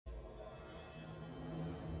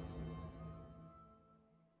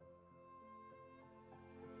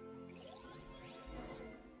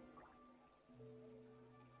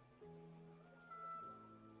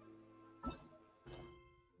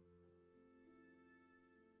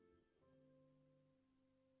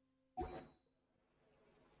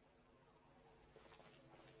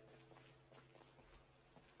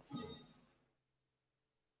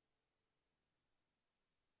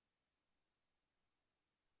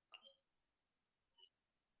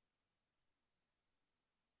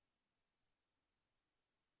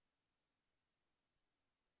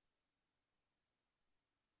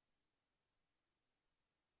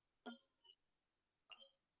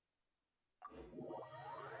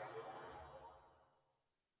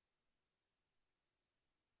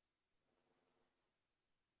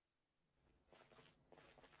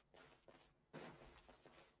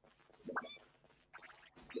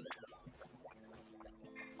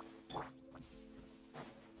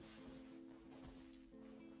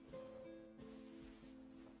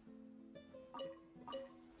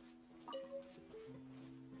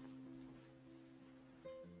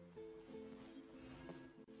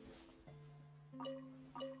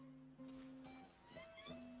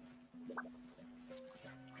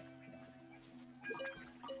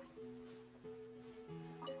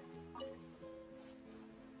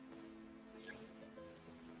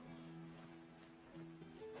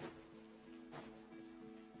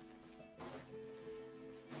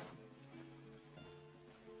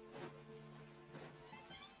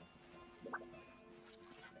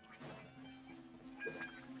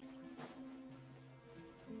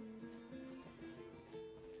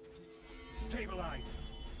Stabilize!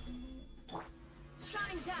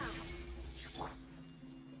 Shine down!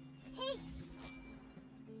 Hey!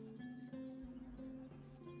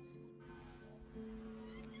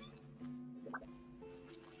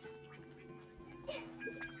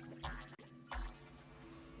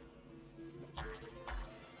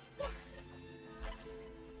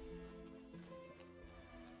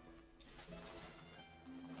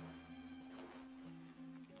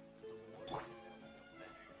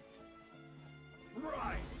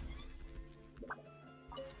 Rise!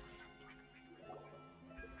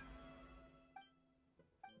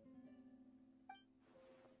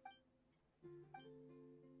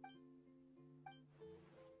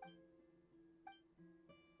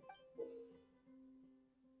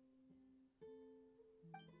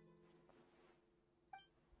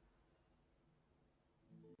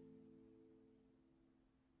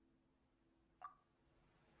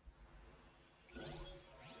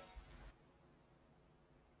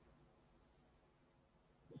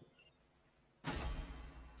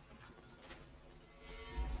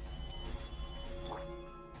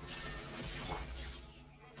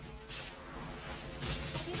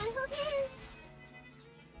 Everyone hold hands!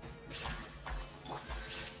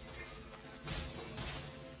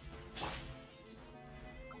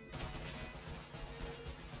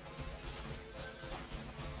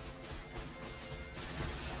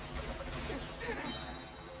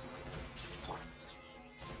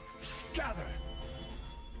 Gather!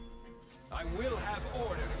 I will have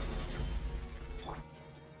order!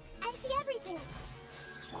 I see everything!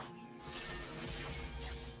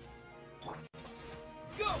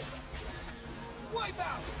 Go! Wipe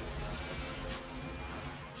out!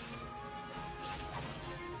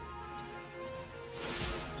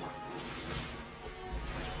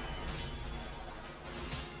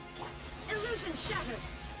 Illusion shattered!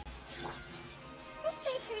 This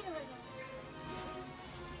way through the little.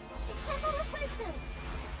 The Temple of Wisdom!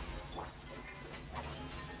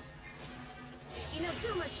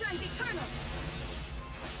 Inazuma shines eternal!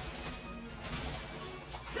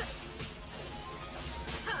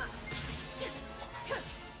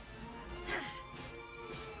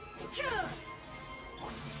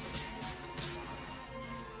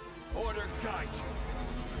 Order guide you!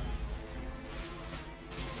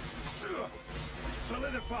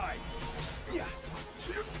 Solidify!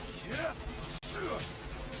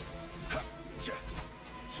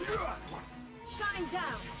 Shine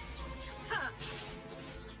down! Ha!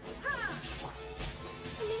 Ha!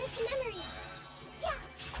 Minute's memory! Yeah!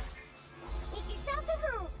 Make yourselves at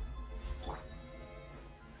home!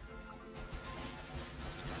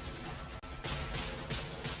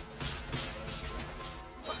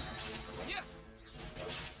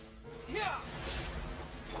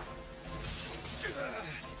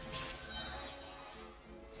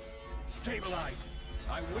 Stabilize!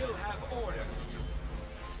 I will have order!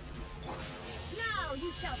 Now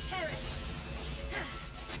you shall perish!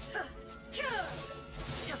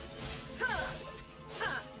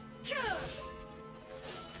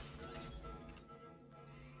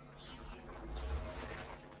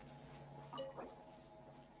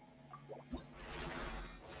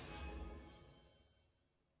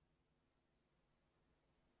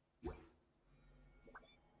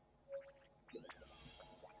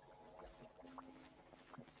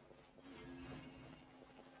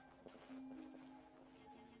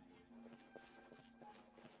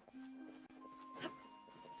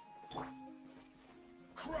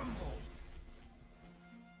 Crumble!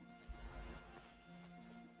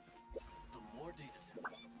 The more data centers,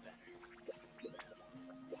 the better.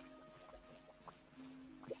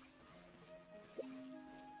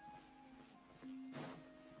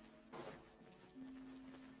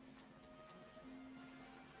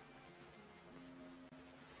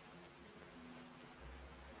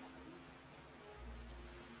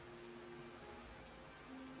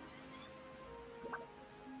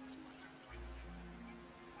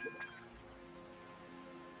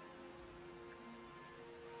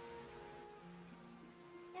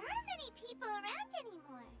 There aren't many people around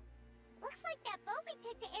anymore. Looks like that boat we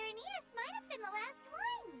took to Araneus might have been the last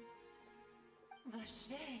one.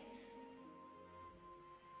 Vache.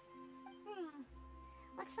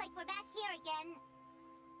 Looks like we're back here again.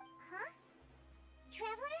 Huh?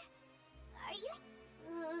 Traveler? Are you...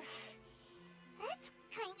 Ugh. That's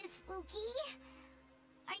kinda spooky.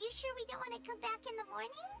 Are you sure we don't want to come back in the morning?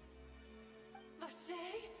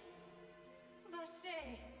 Vache.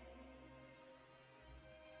 Vache.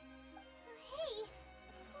 Hey,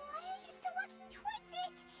 why are you still walking towards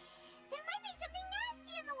it? There might be something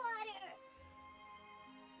nasty in the water.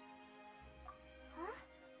 Huh?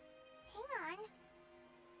 Hang on.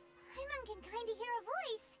 I Paimon can kinda hear a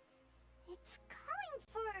voice. It's calling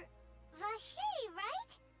for Vacher,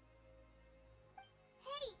 right?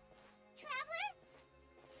 Hey, Traveler?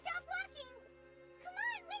 Stop walking! Come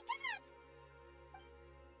on, wake up!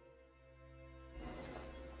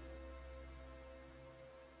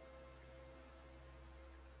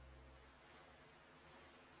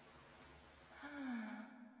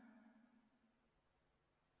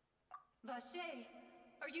 Vacher,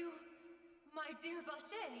 are you my dear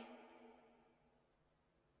Vacher?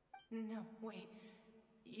 No, wait.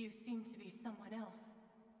 You seem to be someone else.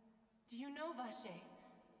 Do you know Vacher?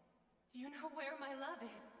 Do you know where my love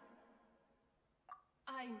is?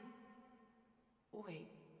 Wait.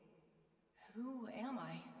 Who am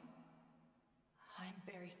I? I'm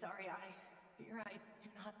very sorry. I fear I do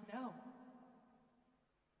not know.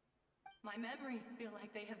 My memories feel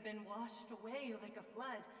like they have been washed away like a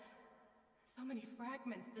flood. So many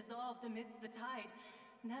fragments dissolved amidst the tide,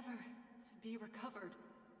 never to be recovered.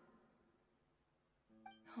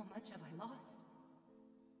 How much have I lost?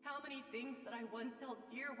 How many things that I once held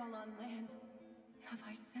dear while on land have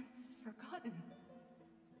I since forgotten?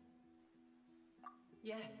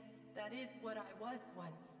 Yes, that is what I was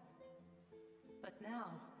once. But now,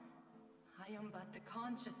 I am but the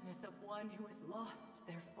consciousness of one who is lost,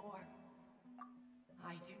 therefore.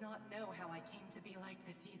 I do not know how I came to be like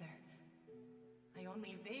this either. I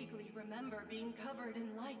only vaguely remember being covered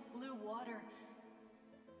in light blue water,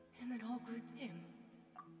 and then all grew dim.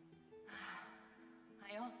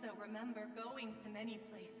 I also remember going to many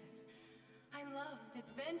places. I loved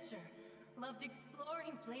adventure, loved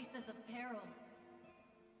exploring places of peril.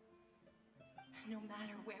 No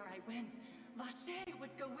matter where I went, Vacher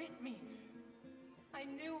would go with me. I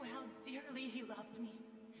knew how dearly he loved me,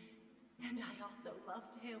 and I also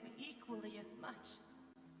loved him equally as much.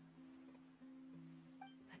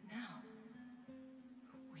 But now,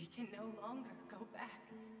 we can no longer go back.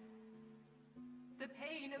 The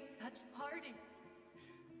pain of such parting.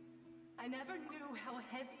 I never knew how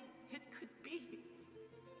heavy it could be.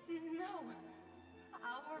 No,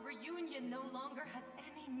 our reunion no longer has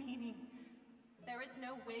any meaning. There is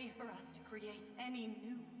no way for us to create any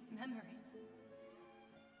new memories.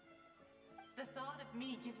 The thought of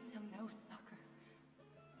me gives him no succor,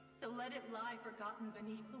 so let it lie forgotten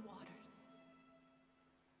beneath the waters.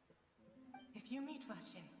 If you meet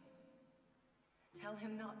Vacher, tell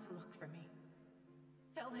him not to look for me.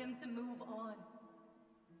 Tell him to move on.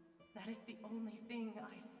 That is the only thing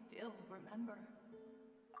I still remember.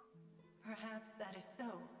 Perhaps that is so,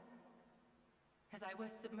 as I was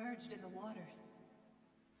submerged in the waters,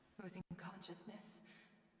 losing consciousness.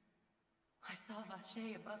 I saw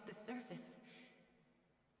Vacher above the surface.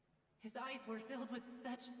 His eyes were filled with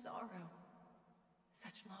such sorrow,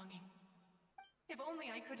 such longing. If only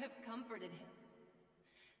I could have comforted him,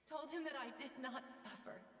 told him that I did not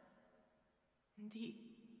suffer. Indeed,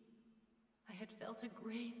 I had felt a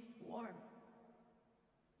great warmth.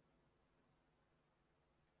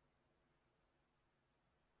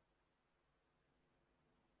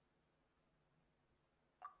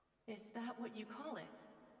 Is that what you call it?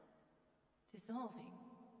 Dissolving?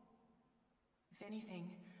 If anything,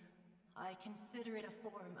 I consider it a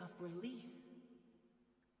form of release.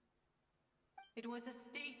 It was a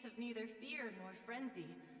state of neither fear nor frenzy,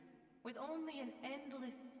 with only an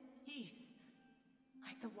endless peace,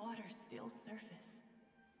 like the water's still surface.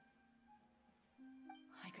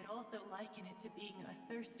 I could also liken it to being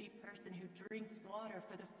a thirsty person who drinks water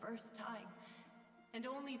for the first time, and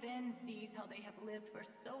only then sees how they have lived for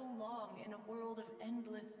so long in a world of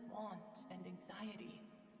endless want and anxiety.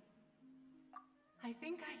 I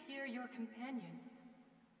think I hear your companion.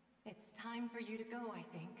 It's time for you to go, I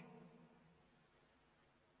think.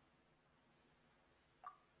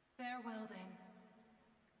 Farewell, then.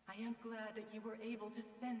 I am glad that you were able to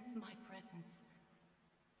sense my presence.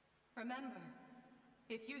 Remember,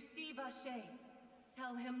 if you see Vacher,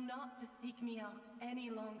 tell him not to seek me out any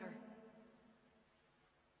longer.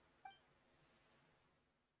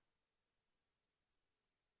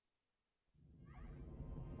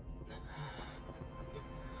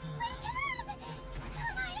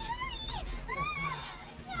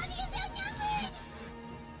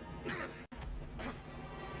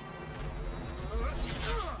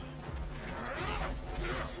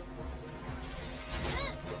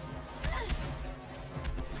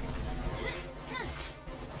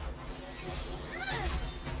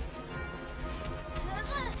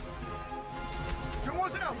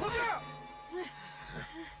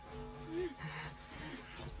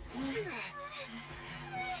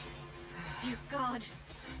 Dear God,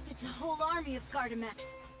 it's a whole army of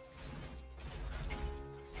Gardamex.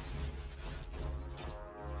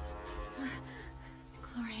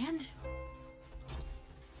 Clorand.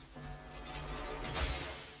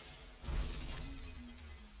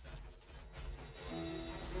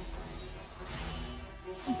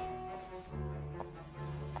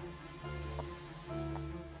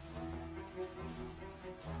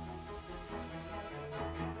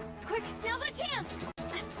 Quick, now's our chance!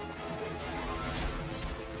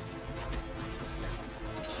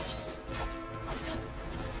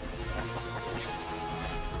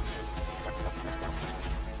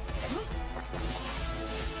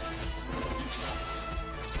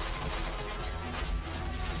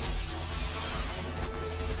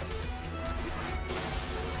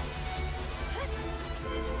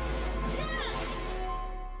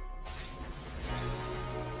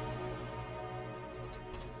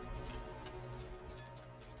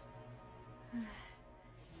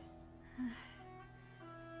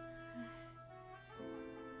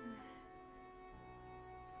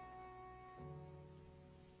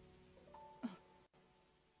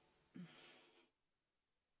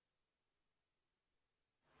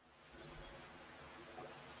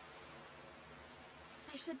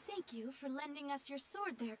 I should thank you for lending us your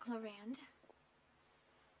sword there, Clorand.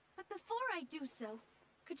 But before I do so,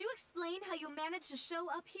 could you explain how you managed to show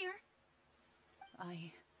up here?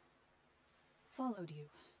 I followed you.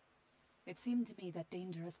 It seemed to me that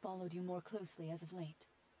danger has followed you more closely as of late.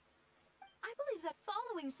 I believe that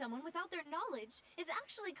following someone without their knowledge is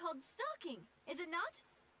actually called stalking, is it not?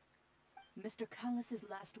 Mr. Callus's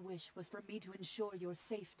last wish was for me to ensure your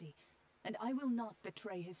safety, and I will not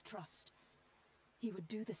betray his trust. He would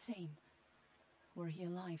do the same, were he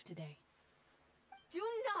alive today. Do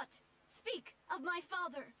not speak of my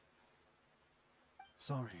father!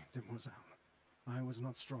 Sorry, Demoiselle. I was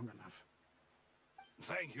not strong enough.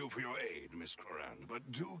 Thank you for your aid, Miss Clorand,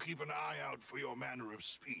 but do keep an eye out for your manner of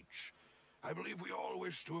speech. I believe we all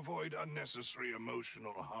wish to avoid unnecessary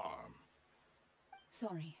emotional harm.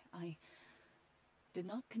 Sorry, I did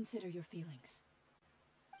not consider your feelings.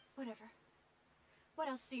 Whatever. What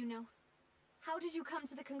else do you know? How did you come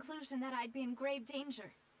to the conclusion that I'd be in grave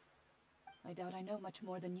danger? I doubt I know much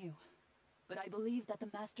more than you, but I believe that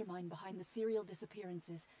the mastermind behind the serial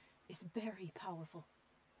disappearances is very powerful.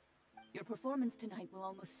 Your performance tonight will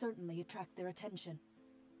almost certainly attract their attention.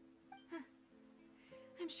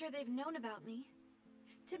 I'm sure they've known about me.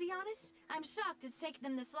 To be honest, I'm shocked it's taken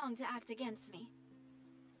them this long to act against me.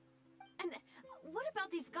 And what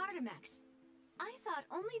about these Gardamex? I thought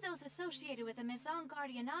only those associated with the Maison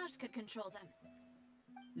Gardiennage could control them.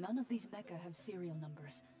 None of these mecha have serial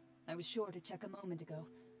numbers. I was sure to check a moment ago.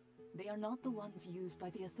 They are not the ones used by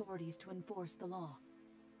the authorities to enforce the law.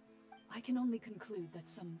 I can only conclude that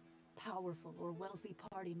some powerful or wealthy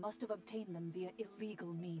party must have obtained them via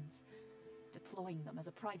illegal means, deploying them as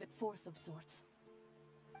a private force of sorts.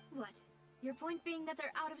 What? Your point being that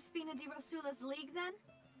they're out of Spina di Rosula's league, then?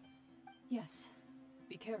 Yes.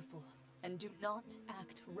 Be careful, and do not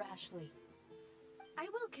act rashly. I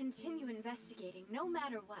will continue investigating no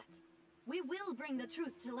matter what. We will bring the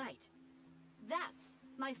truth to light. That's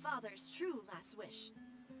my father's true last wish.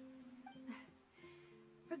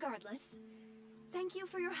 Regardless, thank you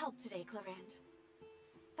for your help today, Clorand.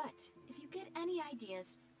 But if you get any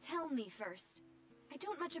ideas, tell me first. I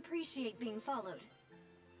don't much appreciate being followed.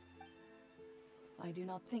 I do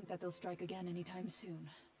not think that they'll strike again anytime soon.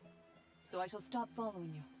 So I shall stop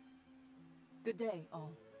following you. Good day,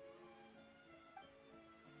 all.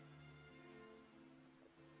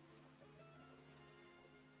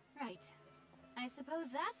 Right. I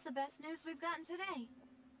suppose that's the best news we've gotten today.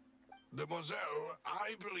 Demoiselle,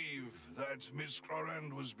 I believe that Miss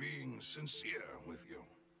Clorand was being sincere with you.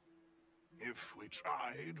 If we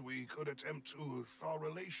tried, we could attempt to thaw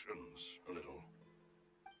relations a little.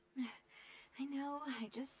 I know,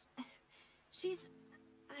 she's...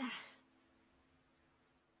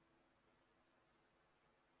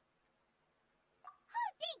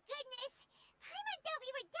 Oh, thank goodness! Paimon thought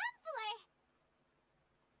we were done for!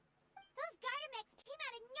 Those Gardamex came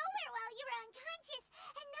out of nowhere while you were unconscious,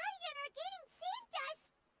 and Nadia and our gang saved us!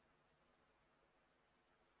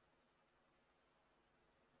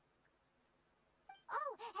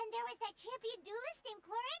 Oh, and there was that champion duelist named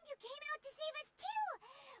Clorand who came out to save us too!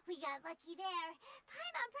 We got lucky there.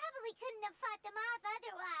 Paimon probably couldn't have fought them off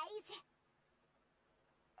otherwise.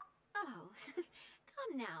 Oh,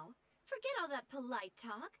 come now. Forget all that polite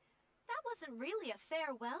talk. That wasn't really a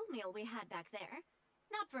farewell meal we had back there.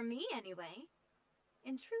 Not for me, anyway.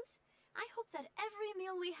 In truth, I hope that every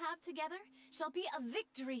meal we have together shall be a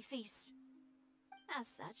victory feast. As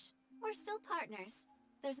such, we're still partners.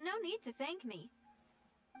 There's no need to thank me.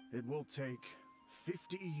 It will take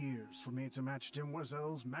 50 years for me to match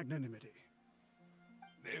Demoiselle's magnanimity.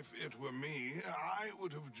 If it were me, I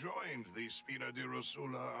would have joined the Spina di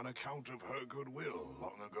Rosula on account of her goodwill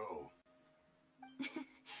long ago.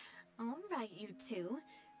 All right, you two.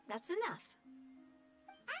 That's enough.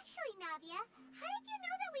 Actually, Navia, how did you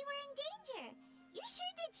know that we were in danger? You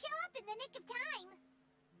sure did show up in the nick of time.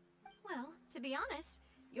 Well, to be honest,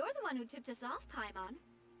 you're the one who tipped us off, Paimon.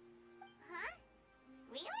 Huh?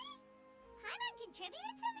 Really? Paimon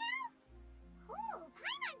contributed somehow? Ooh,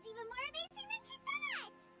 Paimon's even more amazing than she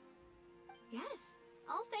thought! Yes,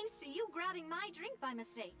 all thanks to you grabbing my drink by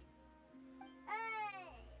mistake.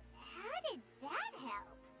 How did that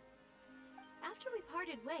help? After we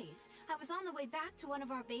parted ways, I was on the way back to one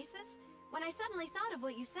of our bases when I suddenly thought of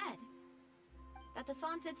what you said. That the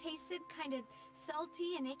Fanta tasted kind of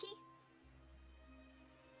salty and icky.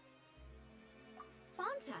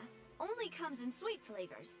 Fanta only comes in sweet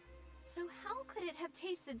flavors, so how could it have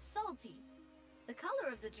tasted salty? The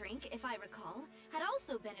color of the drink, if I recall, had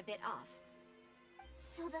also been a bit off.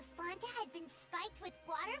 So the Fanta had been spiked with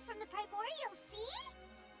water from the Primordial Sea?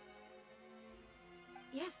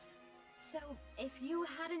 Yes. So, if you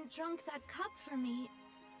hadn't drunk that cup for me...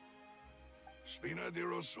 Spina di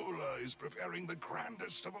Rosula is preparing the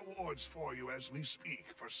grandest of awards for you as we speak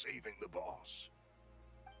for saving the boss.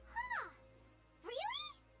 Huh?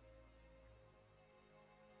 Really?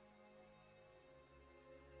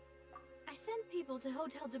 I sent people to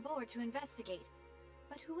Hotel de Boer to investigate,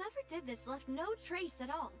 but whoever did this left no trace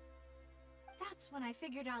at all. That's when I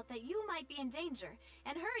figured out that you might be in danger,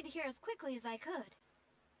 and hurried here as quickly as I could.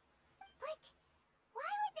 But why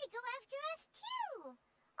would they go after us too?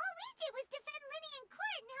 All we did was defend Linny in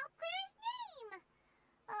court and help clear his name.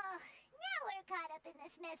 Ugh, now we're caught up in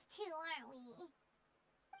this mess too, aren't we?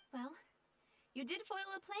 Well, you did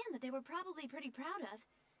foil a plan that they were probably pretty proud of,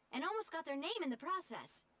 and almost got their name in the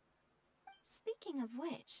process. Speaking of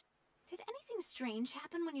which, did anything strange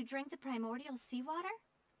happen when you drank the primordial seawater?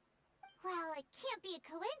 Well, it can't be a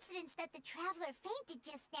coincidence that the Traveler fainted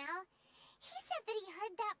just now. He said that he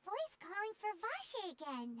heard that voice calling for Vache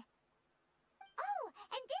again. Oh,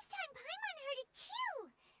 and this time Paimon heard it too,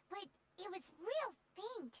 but it was real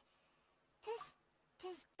faint.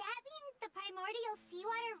 Does that mean the primordial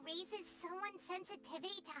seawater raises someone's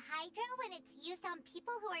sensitivity to Hydro when it's used on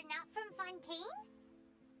people who are not from Fontaine?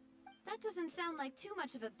 That doesn't sound like too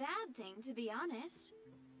much of a bad thing, to be honest.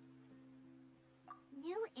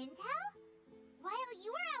 New intel? While you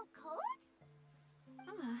were out cold?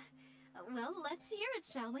 Well, let's hear it,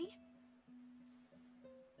 shall we?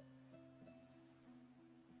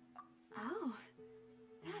 Oh,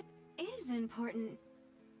 that is important.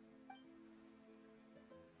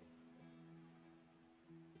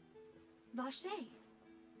 Vache.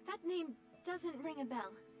 That name doesn't ring a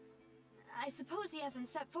bell. I suppose he hasn't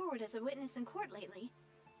stepped forward as a witness in court lately.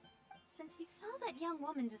 Since he saw that young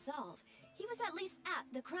woman dissolve, he was at least at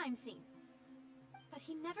the crime scene. But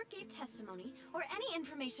he never gave testimony or any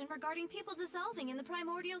information regarding people dissolving in the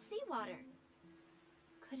primordial seawater.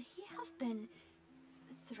 Could he have been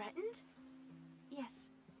threatened? Yes,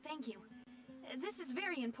 thank you. This is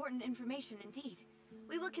very important information indeed.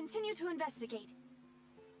 We will continue to investigate.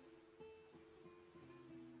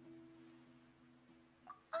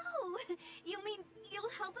 Oh, you mean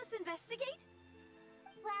you'll help us investigate?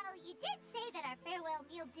 Well, you did say that our farewell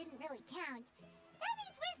meal didn't really count. That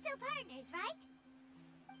means we're still partners, right?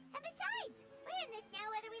 And besides, we're in this now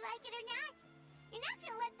whether we like it or not. You're not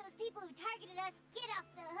gonna let those people who targeted us get off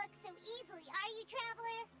the hook so easily, are you,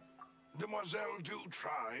 Traveler? Demoiselle, do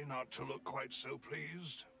try not to look quite so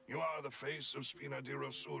pleased. You are the face of Spina di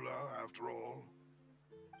Rosula, after all.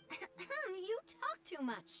 You talk too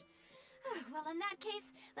much. Well, in that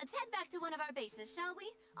case, let's head back to one of our bases, shall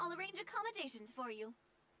we? I'll arrange accommodations for you.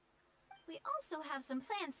 We also have some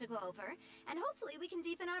plans to go over, and hopefully we can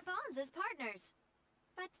deepen our bonds as partners.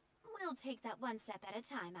 But we'll take that one step at a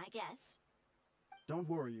time, I guess. Don't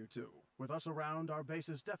worry, you two. With us around, our base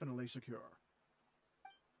is definitely secure.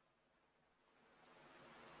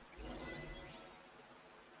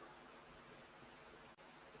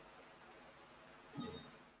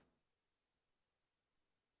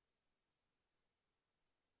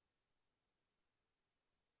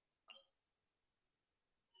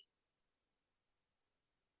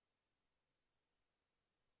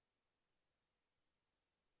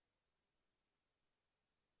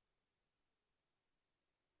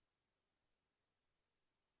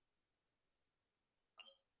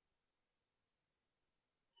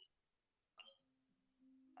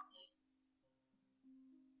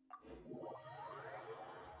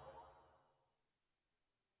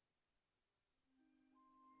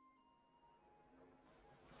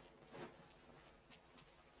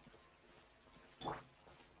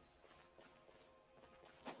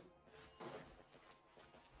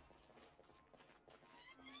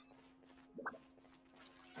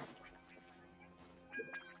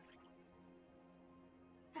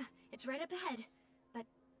 It's right up ahead, but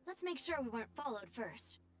let's make sure we weren't followed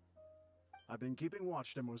first. I've been keeping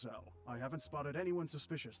watch, Demoiselle. I haven't spotted anyone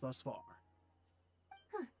suspicious thus far.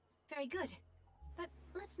 Huh, very good. But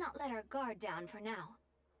let's not let our guard down for now.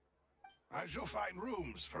 I shall find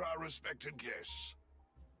rooms for our respected guests.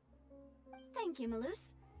 Thank you,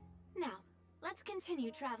 Malus. Now, let's continue,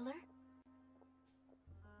 Traveler.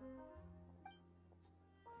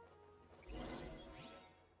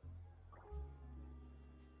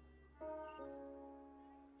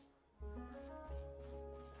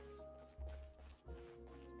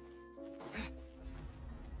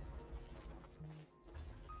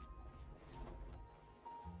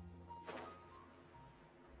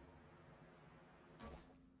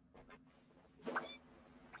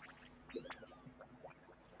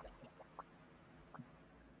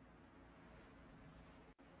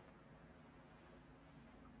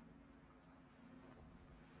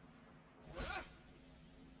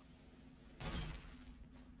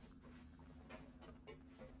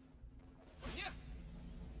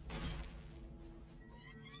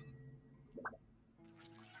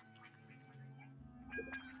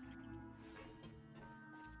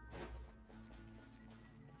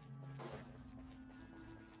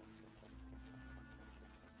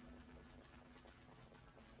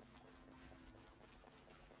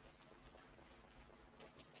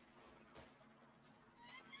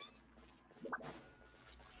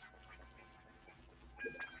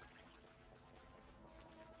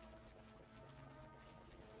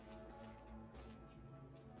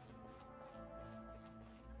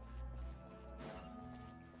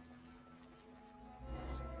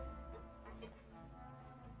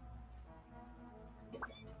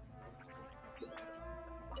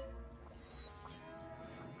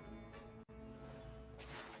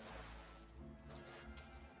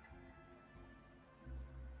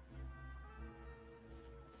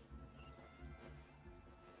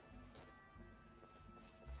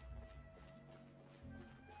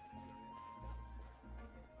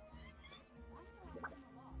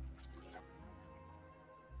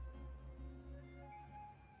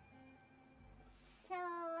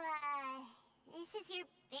 This is your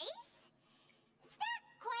base? It's not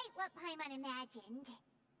quite what Paimon imagined.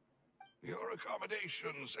 Your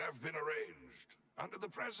accommodations have been arranged. Under the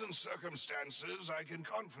present circumstances, I can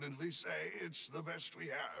confidently say it's the best we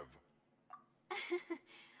have.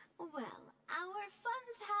 Well, our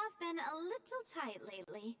funds have been a little tight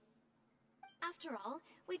lately. After all,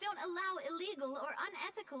 we don't allow illegal or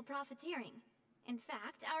unethical profiteering. In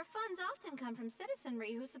fact, our funds often come from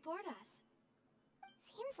citizenry who support us.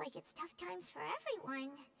 Seems like it's tough times for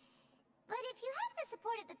everyone. But if you have the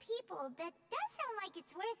support of the people, that does sound like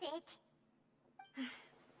it's worth it.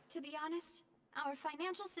 To be honest, our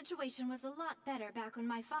financial situation was a lot better back when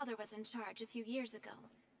my father was in charge a few years ago.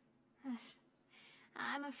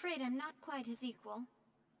 I'm afraid I'm not quite his equal.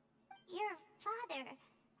 Your father...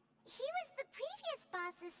 he was the previous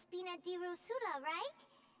boss of Spina di Rosula, right?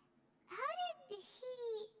 How did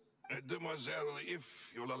he... Demoiselle, if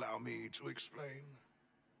you'll allow me to explain.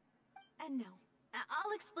 No.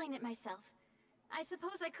 I'll explain it myself. I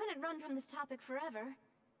suppose I couldn't run from this topic forever.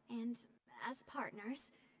 And, as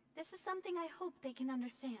partners, this is something I hope they can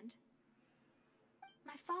understand.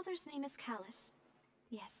 My father's name is Callus.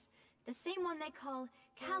 Yes, the same one they call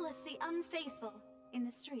Callus the Unfaithful in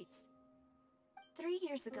the streets. 3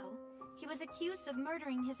 years ago, he was accused of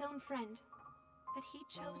murdering his own friend. But he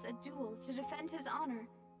chose a duel to defend his honor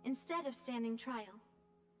instead of standing trial.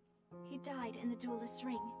 He died in the duelist's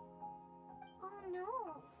ring. Oh no.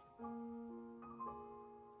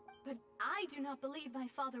 But I do not believe my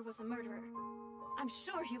father was a murderer. I'm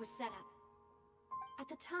sure he was set up. At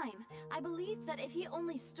the time, I believed that if he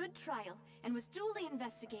only stood trial and was duly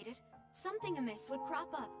investigated, something amiss would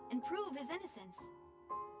crop up and prove his innocence.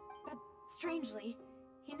 But strangely,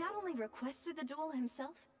 he not only requested the duel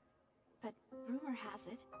himself, but rumor has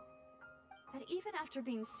it that even after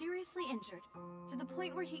being seriously injured, to the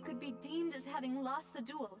point where he could be deemed as having lost the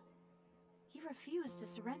duel, he refused to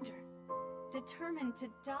surrender, determined to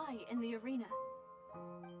die in the arena.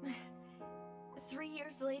 3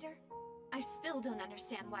 years later, I still don't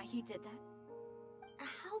understand why he did that.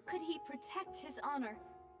 How could he protect his honor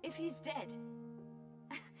if he's dead?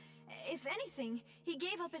 If anything, he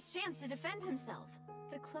gave up his chance to defend himself.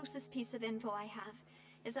 The closest piece of info I have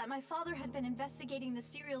is that my father had been investigating the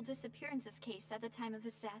serial disappearances case at the time of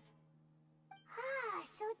his death. Ah,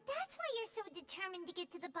 so that's why you're so determined to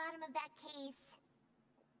get to the bottom of that case.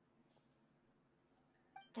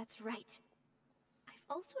 That's right. I've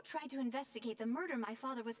also tried to investigate the murder my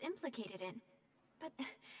father was implicated in. But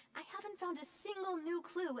I haven't found a single new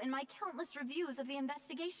clue in my countless reviews of the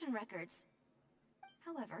investigation records.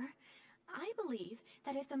 However, I believe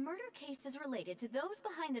that if the murder case is related to those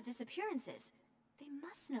behind the disappearances, they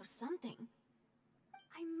must know something.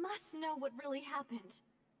 I must know what really happened.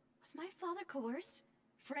 Was my father coerced?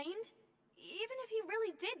 Framed? Even if he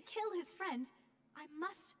really did kill his friend, I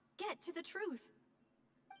must get to the truth.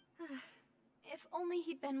 If only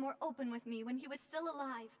he'd been more open with me when he was still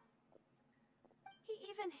alive. He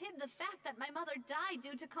even hid the fact that my mother died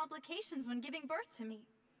due to complications when giving birth to me.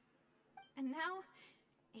 And now,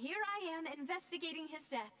 here I am investigating his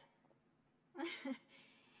death.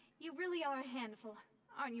 You really are a handful,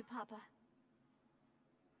 aren't you, Papa?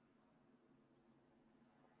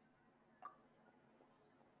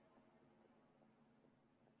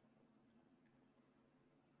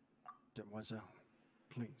 Demoiselle,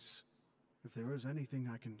 please, if there is anything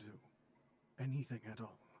I can do, anything at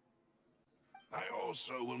all. I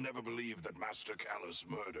also will never believe that Master Callus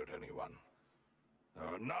murdered anyone. There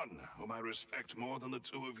are none whom I respect more than the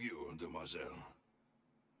two of you, Demoiselle.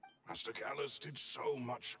 Master Callus did so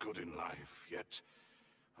much good in life, yet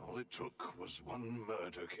all it took was one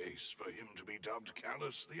murder case for him to be dubbed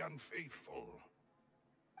Callus the Unfaithful.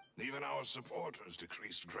 Even our supporters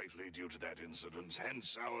decreased greatly due to that incident,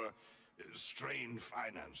 hence our strained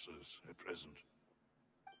finances at present.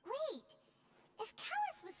 Wait, if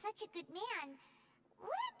Callus was such a good man,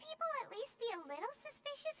 wouldn't people at least be a little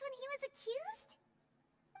suspicious when he was accused?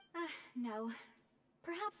 No.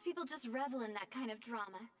 Perhaps people just revel in that kind of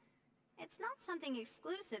drama. It's not something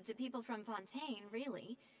exclusive to people from Fontaine,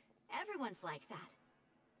 really. Everyone's like that.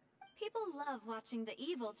 People love watching the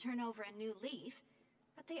evil turn over a new leaf,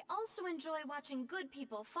 but they also enjoy watching good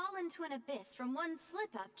people fall into an abyss from one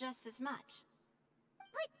slip-up just as much.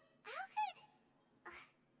 But how could...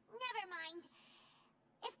 never mind.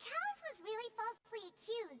 If Callus was really falsely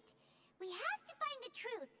accused, we have to find the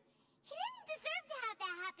truth. He didn't deserve to have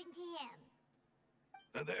that happen to him.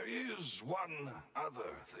 There is one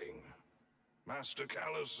other thing. Master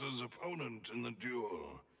Callus's opponent in the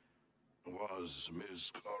duel was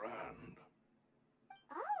Ms. Clorand.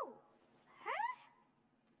 Oh, her?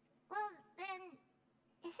 Well, then,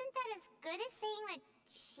 isn't that as good as saying that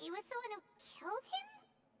she was the one who killed him?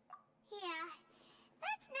 Yeah,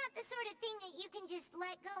 that's not the sort of thing that you can just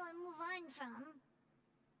let go and move on from.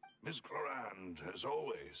 Ms. Clorand has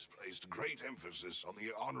always placed great emphasis on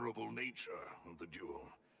the honorable nature of the duel.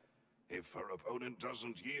 If her opponent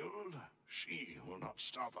doesn't yield, she will not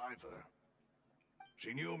stop either.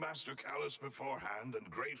 She knew Master Callus beforehand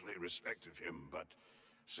and greatly respected him, but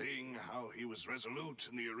seeing how he was resolute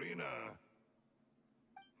in the arena,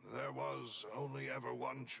 there was only ever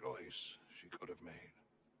one choice she could have made.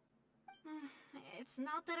 It's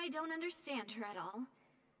not that I don't understand her at all,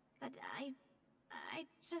 but I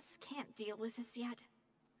just can't deal with this yet.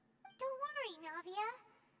 Don't worry, Navia.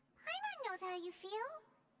 Paimon knows how you feel.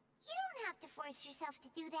 You don't have to force yourself to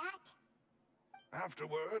do that.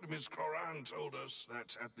 Afterward, Ms. Clorand told us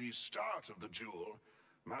that at the start of the duel,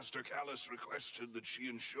 Master Callus requested that she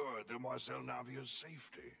ensure Demoiselle Navia's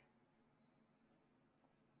safety.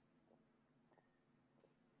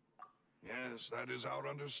 Yes, that is our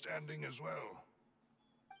understanding as well.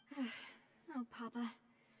 Oh, Papa.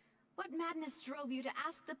 What madness drove you to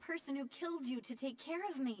ask the person who killed you to take care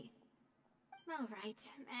of me? All right,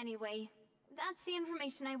 anyway, that's the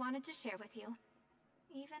information I wanted to share with you.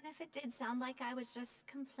 Even if it did sound like I was just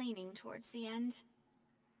complaining towards the end.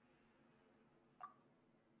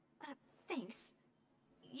 Thanks.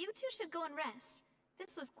 You two should go and rest.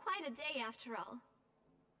 This was quite a day after all.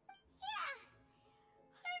 Yeah,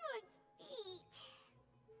 Paimon's beat.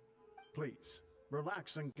 Please,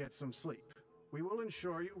 relax and get some sleep. We will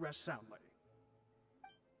ensure you rest soundly.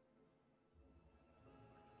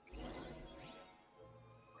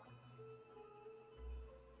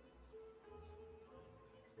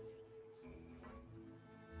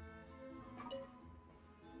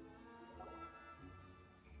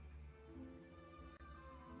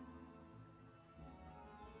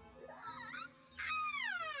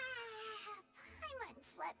 Paimon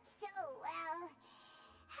slept so well.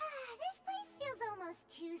 This place feels almost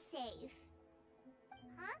too safe.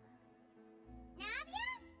 Huh? Navia?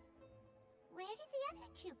 Where did the other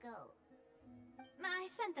two go? I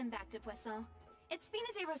sent them back to Poisson. It's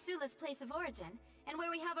Spina de Rosula's place of origin, and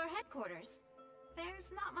where we have our headquarters.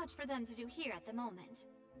 There's not much for them to do here at the moment.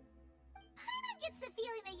 Paimon gets the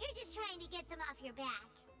feeling that you're just trying to get them off your back.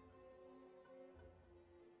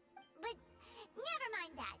 But never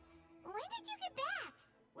mind that. When did you get back?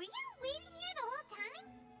 Were you waiting here the whole time?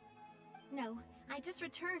 No, I just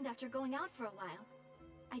returned after going out for a while.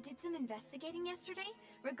 I did some investigating yesterday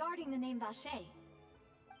regarding the name Vache.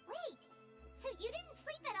 Wait, so you didn't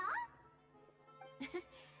sleep at all?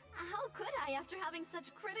 How could I after having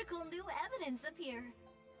such critical new evidence appear?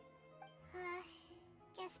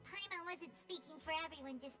 Guess Paimon wasn't speaking for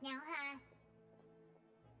everyone just now, huh?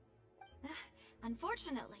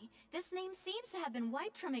 Unfortunately, this name seems to have been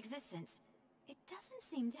wiped from existence. It doesn't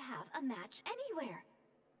seem to have a match anywhere.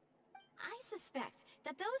 I suspect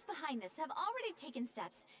that those behind this have already taken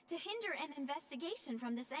steps to hinder an investigation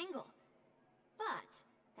from this angle. But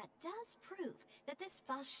that does prove that this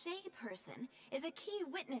Vache person is a key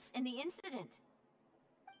witness in the incident.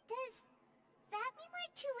 Does that mean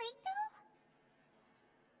we're too late,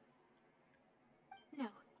 though?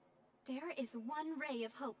 No. There is one ray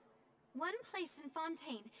of hope. One place in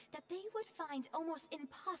Fontaine that they would find almost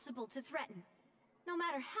impossible to threaten, no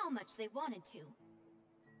matter how much they wanted to.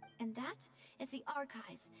 And that is the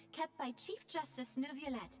archives kept by Chief Justice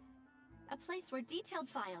Neuvillette, a place where detailed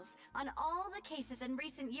files on all the cases in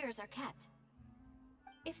recent years are kept.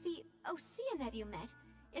 If the Oceanette you met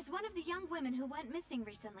is one of the young women who went missing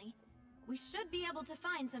recently, we should be able to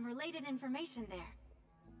find some related information there.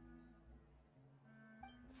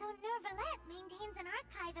 So Neuvillette maintains an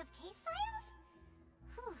archive of case files?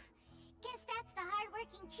 Whew. Guess that's the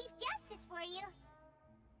hard-working Chief Justice for you.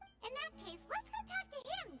 In that case, let's go talk to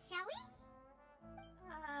him, shall we?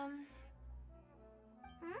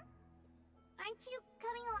 Aren't you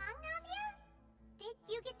coming along, Navia? Did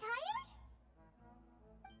you get tired?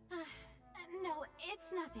 No,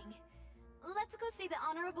 it's nothing. Let's go see the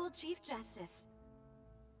Honorable Chief Justice.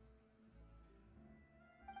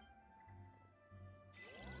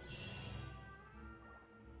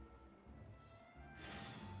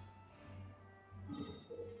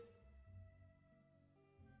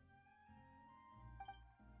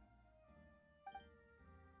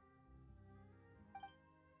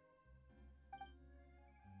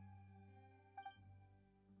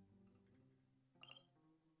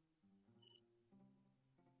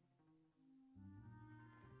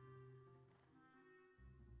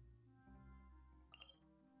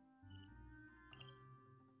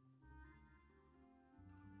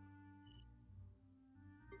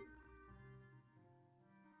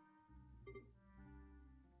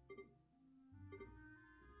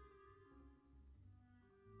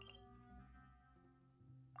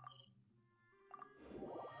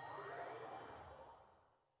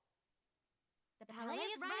 The Palais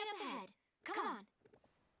is right up ahead. Come on.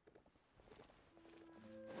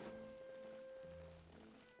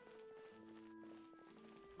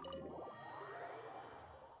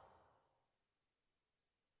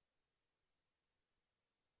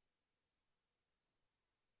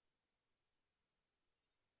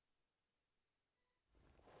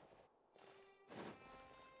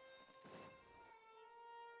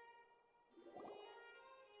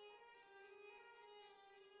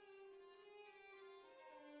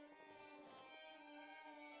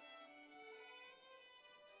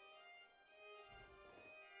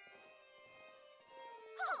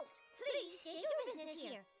 Please state your business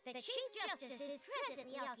here. The Chief Justice is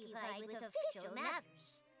presently occupied with official matters.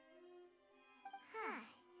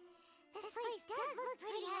 This place does look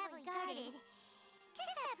pretty heavily guarded.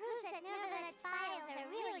 Guess that proves that Neuvillette's files are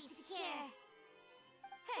really secure.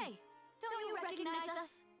 Hey, don't you recognize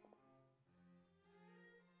us?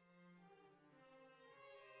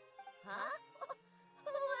 Huh?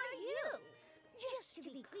 Who are you? Just to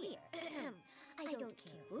be clear, I don't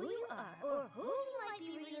care who you are or who you might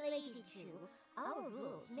be related to. Our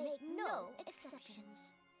rules make no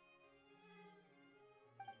exceptions.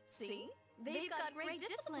 See? They've got great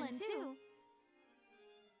discipline, too.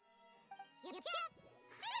 Yep, I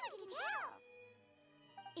can tell.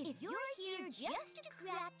 If you're here just to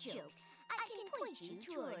crack jokes, I can point you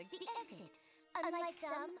towards the exit. Unlike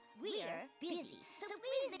some, we're busy, so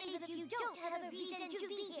please leave if you don't have a reason to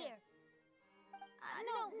be here.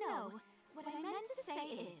 No. What I meant to say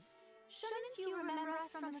is, shouldn't you remember us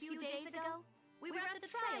from a few days ago? We were at the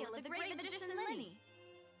trial of the great magician Linny.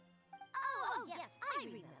 Oh, yes, I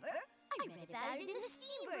remember. I read about it in the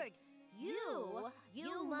Steambird.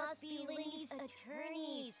 You must be Linny's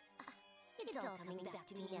attorneys. It's all coming back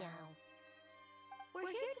to me now. We're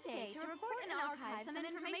here today to report and archive some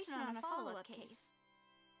information on a follow-up case.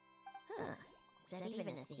 Huh. Is that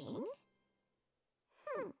even a thing?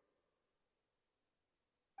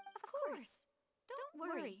 Of course. Don't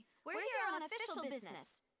worry. We're here on official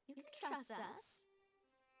business. You can trust us.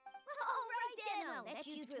 All right then, I'll let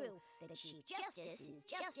you through. The Chief Justice is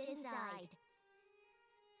just inside.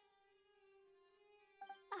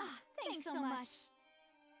 Thanks so much.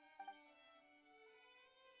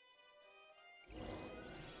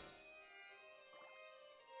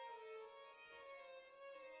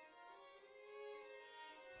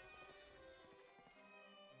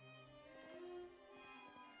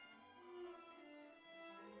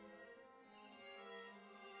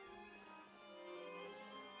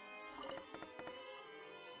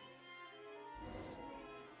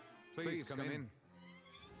 Please come in.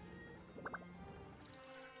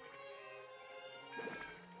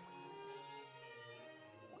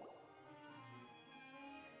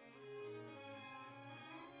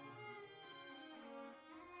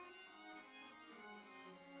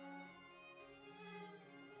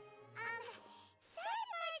 Sorry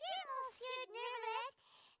for our gym, Monsieur Nervalet.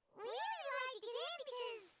 We really like to get in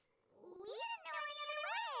because we didn't know any other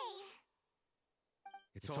way.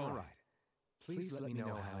 It's all right. Please let me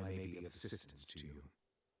know how I may be of assistance to you.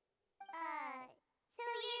 So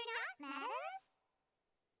you're not mad at us?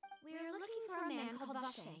 We're looking for a man called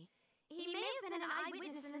Vache. He may have been an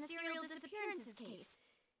eyewitness in the serial disappearances case.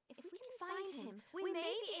 If we can find him, we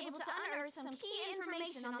may be able to unearth some key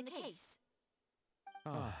information on the case.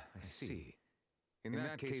 Ah, I see. In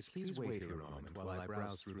that case, please wait here a moment while I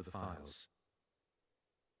browse through the files.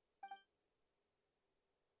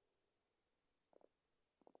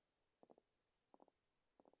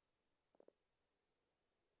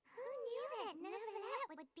 Who knew that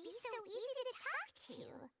Nervalet would be so easy to talk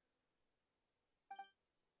to?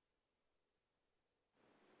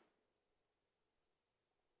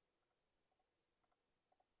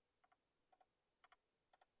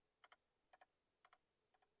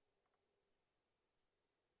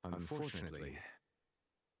 Unfortunately,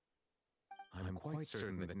 I'm quite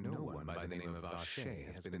certain that no one by the name of Vache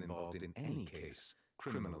has been involved in any case,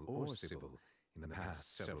 criminal or civil, in the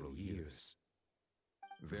past several years.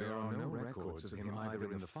 There are no records of him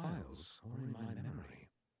either in the files or in my memory.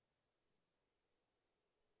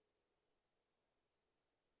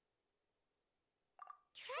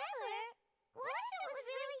 Traveler, what if it was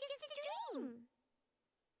really just a dream?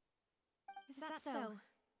 Is that so?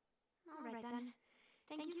 All right then.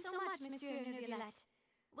 Thank you so much, Monsieur Neuvillette.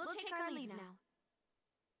 We'll take our leave now.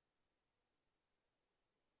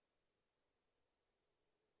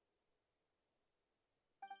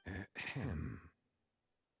 Ahem.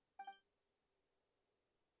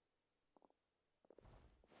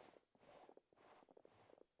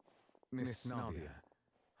 Miss Navia,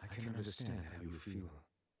 I can understand how you feel.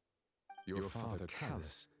 Your father,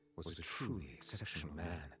 Callus, was a truly exceptional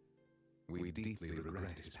man. We deeply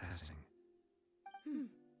regret his passing.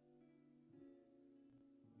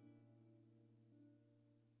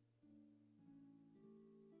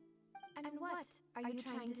 And what are you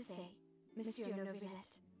trying to say, Monsieur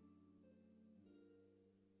Neuvillette?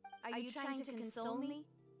 Are you trying to console me?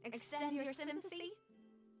 Extend your sympathy?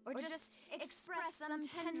 Or just express some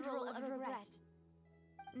tendril of regret?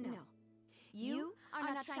 No. You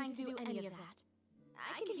are not trying to do any of that.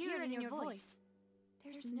 I can hear it in your voice.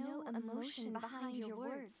 There's no emotion behind your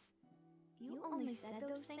words. You only said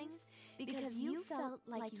those things because you felt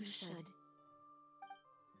like you should.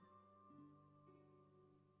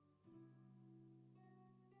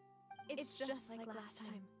 It's just like last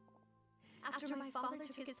time. After my father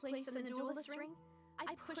took his place in the duelist ring,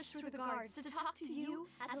 I pushed through the guards to talk to you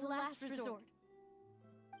as a last resort.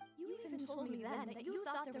 You even told me then that you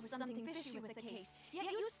thought there was something fishy with the case, yet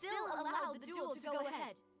you still allowed the duel to go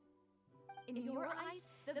ahead. In your eyes,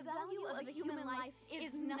 the value of a human life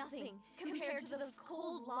is nothing compared to those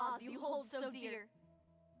cold laws you hold so dear.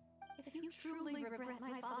 If you truly regret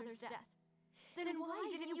my father's death, then why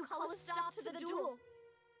didn't you call a stop to the duel?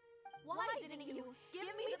 Why didn't you give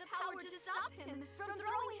me the power to stop him from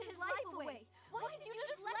throwing his life away? Why did you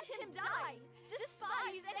just let him die,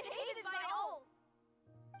 despised and hated by all?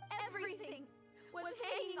 Everything was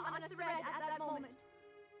hanging on a thread at that moment.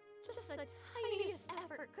 Just the tiniest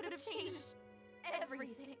effort could have changed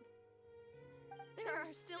everything. There are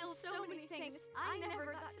still so many things I never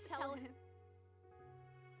got to tell him.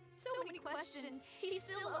 So many questions he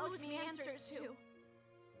still owes me answers to.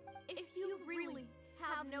 If you really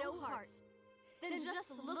have no heart, then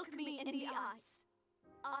just look me in the eyes.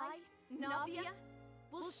 I, Navia,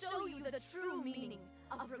 will show you the true meaning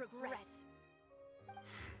of regret.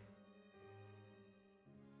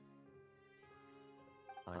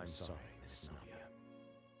 I'm sorry, Miss Navia.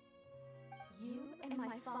 You and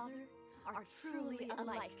my father are truly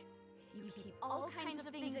alike. You keep all kinds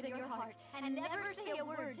of things in your heart and never say a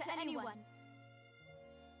word to anyone.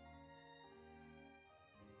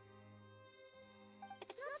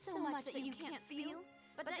 It's not so much that you can't feel,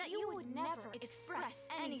 but that you would never express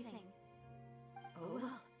anything. Oh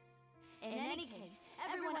well. In any case,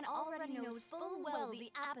 everyone already knows full well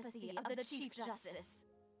the apathy of the Chief Justice.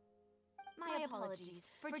 My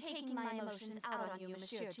apologies for taking my emotions out on you,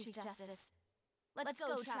 Monsieur Chief Justice. Let's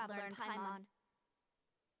go, Traveler and Paimon.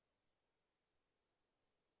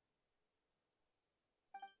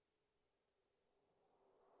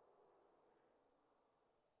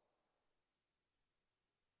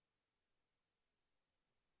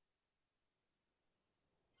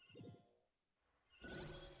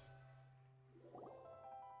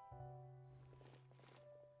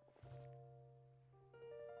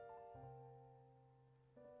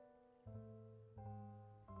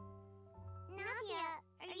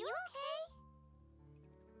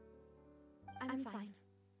 I'm fine.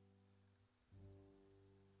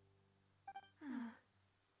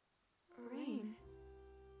 Rain.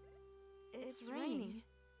 It's raining.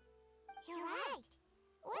 You're right.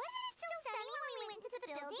 Wasn't it still sunny when we went into the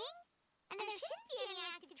building? And there shouldn't be any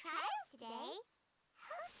active trials today.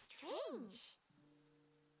 How strange.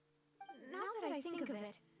 Now that I think of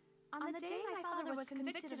it, on the day my father was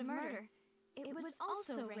convicted of murder, it was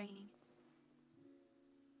also raining.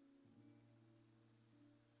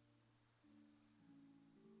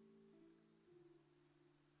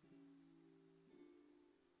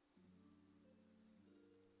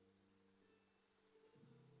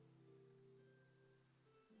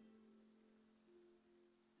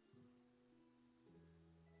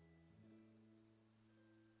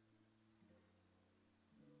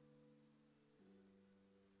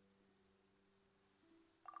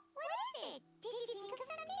 Did you think of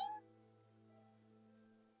something?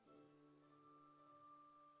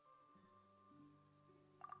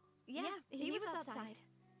 Yeah, he was outside.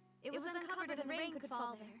 It was uncovered and the rain could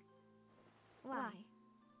fall there. Why?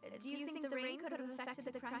 Do you think the rain could have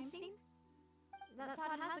affected the crime scene? That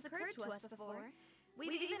thought has occurred to us before.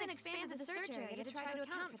 We've even expanded the search area to try to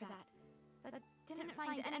account for that, but didn't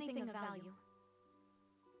find anything of value.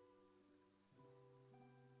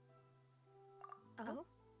 Oh?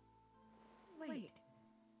 Wait.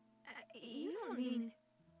 You don't mean...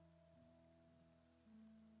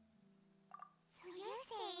 So you're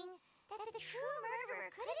saying that the true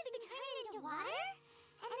murderer could have been turned into water?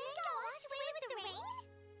 And then got washed away with the rain?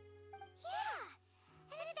 Yeah!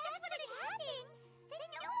 And if that's what had happened, then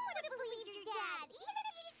no one would have believed your dad, even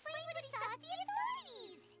if he explained what he saw at the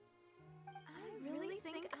authorities! I really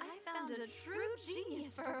think I found a true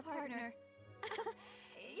genius for a partner.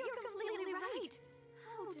 You're completely right.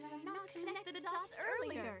 How did I not connect the dots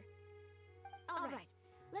earlier? Alright,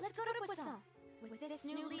 let's go to Poisson. With this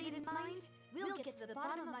new lead in mind, we'll get to the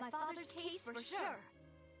bottom of my father's case for sure.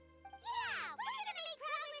 Yeah! We're gonna make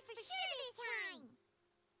progress for sure this time!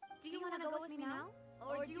 Do you want to go with me now?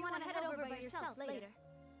 Or do you want to head over by yourself later?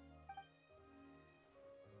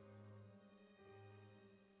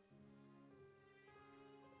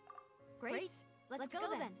 Great, let's go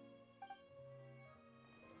then.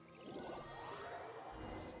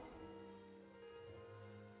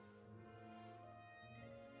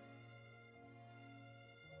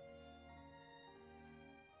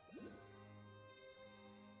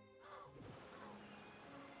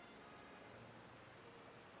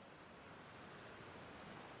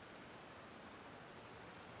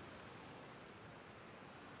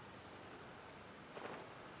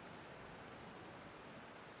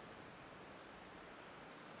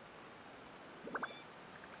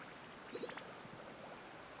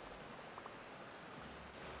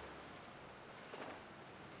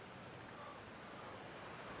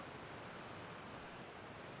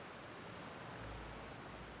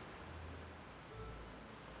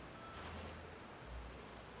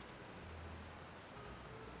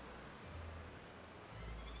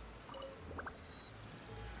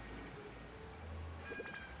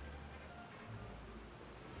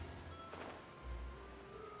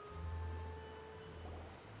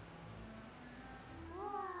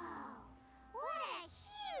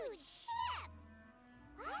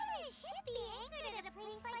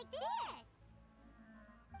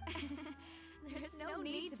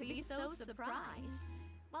 To be so surprised.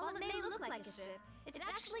 While it may look like a ship, it's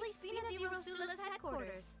actually Spina di Rosula's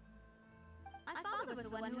headquarters. I thought it was the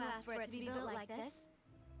one who asked for it to be built like this.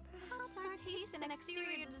 Perhaps our taste in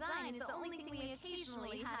exterior design is the only thing we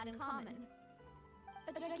occasionally had in common.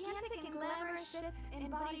 A gigantic and glamorous ship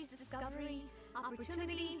embodies discovery,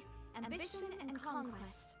 opportunity, ambition, and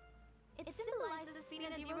conquest. It symbolizes Spina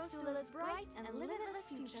di Rosula's bright and limitless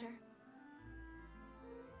future.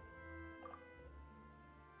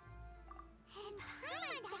 And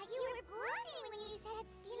Paimon thought you were bluffing when you said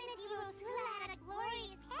Spina di Rosula had a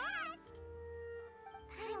glorious past.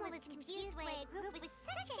 Paimon was confused why a group with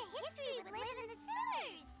such a history would live in the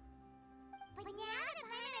sewers. But now that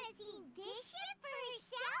Paimon has seen this ship for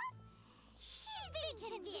herself, she's been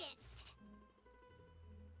convinced.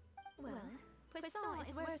 Well, Poisson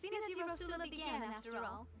is where Spina di Rosula began after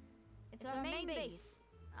all. It's our main base,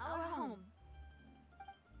 our home.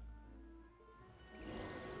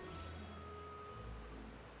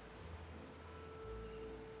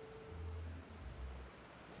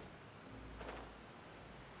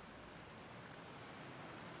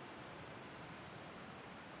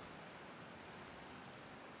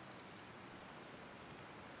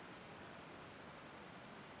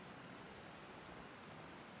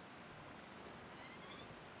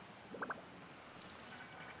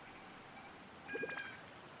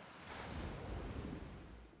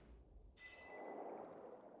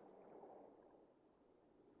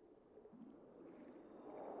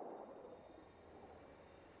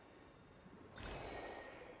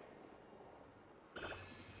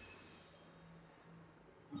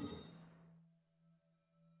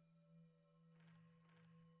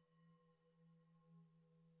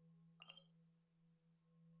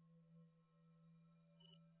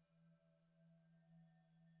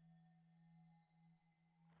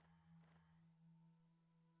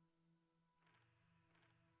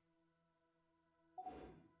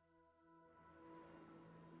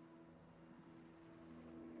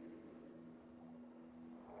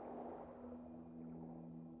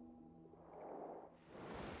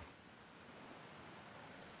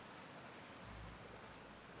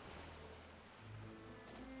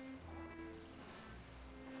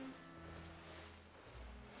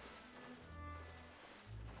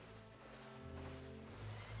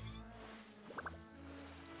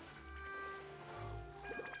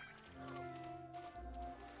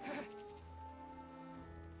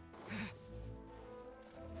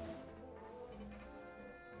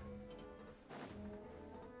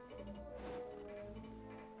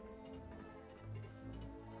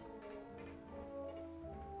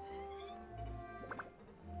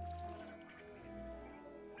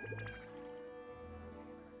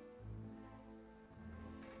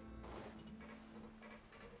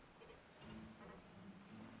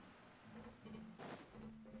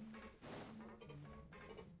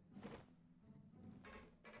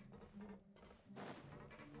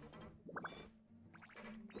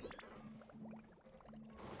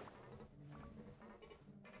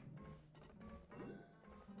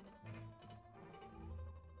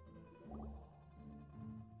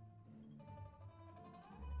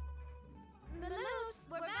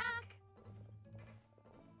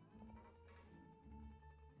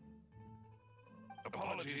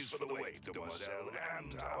 Apologies for the wait, Demoiselle,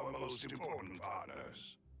 and our most important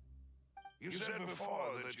partners. You said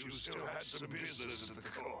before that you still had some business at the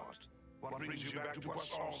court. What brings you back to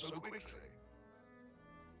Poisson so quickly?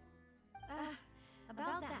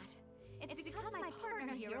 About that. It's because my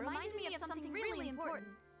partner here reminded me of something really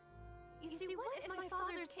important. You see, what if my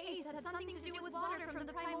father's case had something to do with water from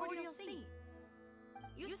the primordial sea?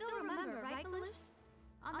 You still remember, right, Luce?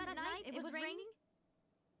 On that night, it was raining?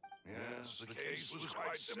 Yes, the case was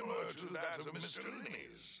quite similar to that of Mr.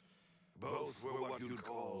 Linney's. Both were what you'd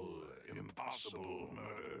call impossible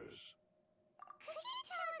murders. Could you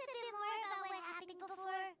tell us a bit more about what happened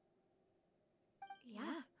before?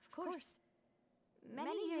 Yeah, of course.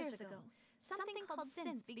 Many years ago, something called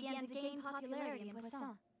synth began to gain popularity in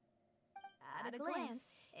Poisson. At a glance,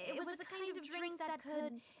 it was a kind of drink that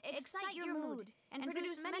could excite your mood and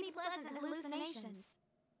produce many pleasant hallucinations.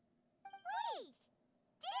 Wait!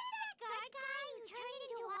 Didn't that guard guy who turned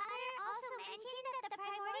into water also mention that the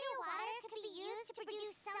primordial water could be used to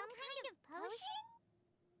produce some kind of potion?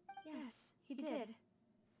 Yes, he did.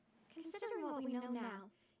 Considering what we know now,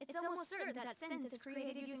 it's almost certain that synth is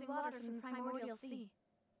created using water from the primordial sea.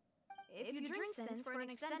 If you drink synth for an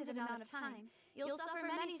extended amount of time, you'll suffer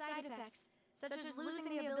many side effects, such as losing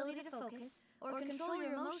the ability to focus or control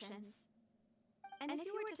your emotions. And if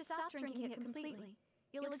you were to stop drinking it completely,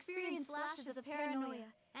 you'll experience flashes of paranoia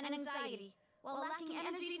and anxiety while lacking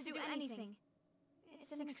energy to do anything.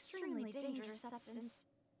 It's an extremely dangerous substance.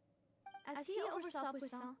 As he oversaw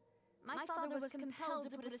Poisson, my father was compelled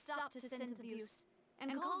to put a stop to synth abuse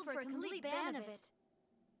and called for a complete ban of it.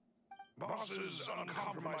 Boss's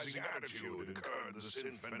uncompromising attitude incurred the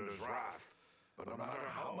synth vendor's wrath, but no matter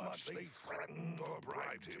how much they threatened or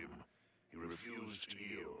bribed him, he refused to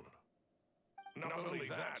yield. Not only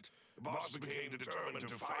that, Boss became determined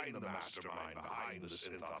to find the mastermind behind the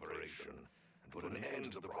synth operation and put an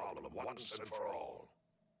end to the problem once and for all.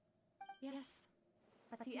 Yes,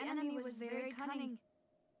 but the enemy was very cunning.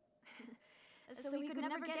 So he could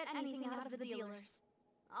never get anything out of the dealers,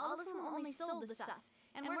 all of whom only sold the stuff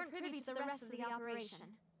and weren't privy to the rest of the operation.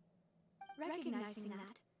 Recognizing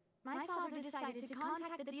that, my father decided to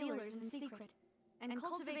contact the dealers in secret and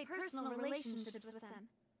cultivate personal relationships with them.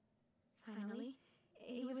 Finally,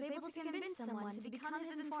 he was able to convince someone to become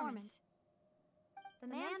his informant. The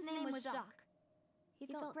man's name was Jacques. He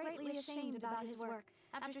felt greatly ashamed about his work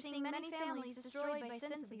after seeing many families destroyed by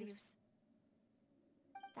synth abuse.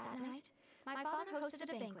 That night, my father hosted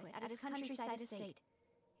a banquet at his countryside estate.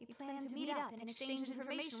 He planned to meet up and exchange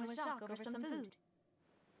information with Jacques over some food.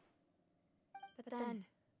 But then,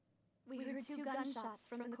 we heard 2 gunshots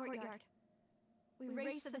from the courtyard. We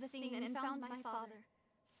raced to the scene and found my father,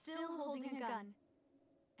 still holding a gun,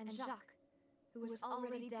 and Jacques, who was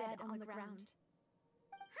already dead on the ground.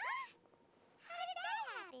 Huh? How did that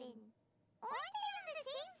happen? Aren't they on the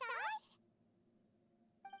same side?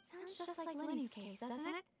 Sounds just like Lenny's case, doesn't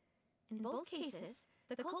it? In both cases,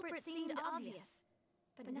 the culprit seemed obvious,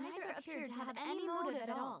 but neither appeared to have any motive at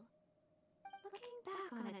all. Looking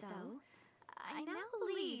back on it, though, I now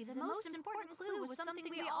believe the most important clue was something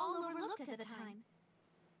we all overlooked at the time.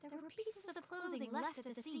 There were pieces of clothing left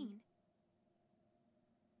at the scene.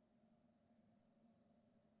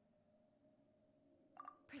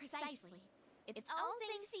 Precisely. It's all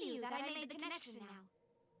thanks to you that I made the connection now.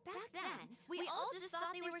 Back then, we all just thought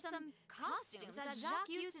they were some costumes that Jacques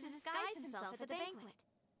used to disguise himself at the banquet.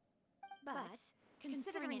 But,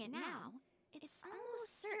 considering it now, it's almost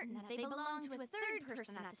certain that they belong to a third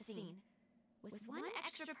person at the scene. With one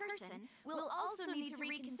extra person, we'll also need to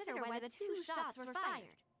reconsider why the 2 shots were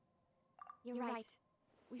fired. You're right.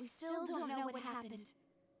 We still don't know what happened.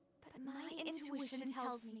 But my intuition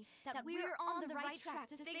tells me that we're on the right track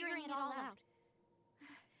to figuring it all out.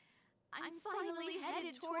 I'm finally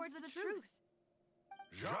headed towards the truth.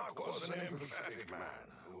 Jacques was an empathetic man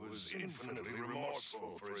who was infinitely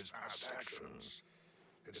remorseful for his past actions.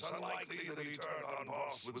 It's unlikely that he turned on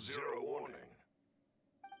Boss with 0 warning.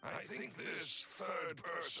 I think this third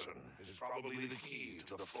person is probably the key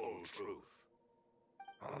to the full truth.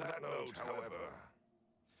 On that note, however,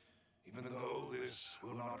 even though this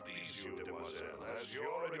will not please you, Demoiselle, as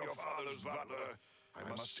you're and your father's butler, I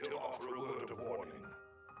must still offer a word of warning.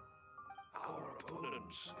 Our opponent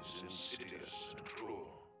is insidious and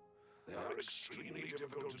cruel. They are extremely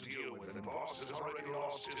difficult to deal with, and Boss has already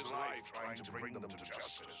lost his life trying to bring them to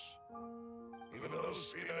justice. Even though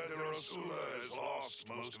Spina de Rosula has lost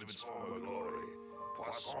most of its former glory,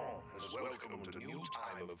 Poisson has welcomed a new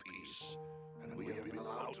time of peace, and we have been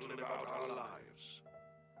allowed to live out our lives.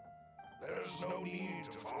 There's no need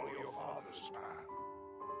to follow your father's path.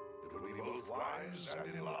 It would be both wise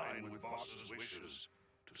and in line with Boss's wishes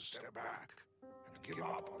to step back and give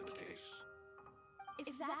up on the case.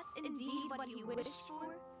 If that's indeed what he wished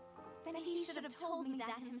for, then he should have told me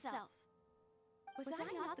that himself. Was I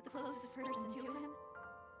not the closest person to him?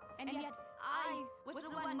 And yet, I was the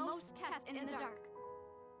one most kept in the dark.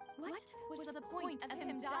 What was the point of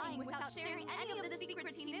him dying without sharing any of the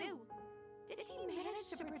secrets he knew? Did he manage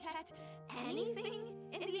to protect anything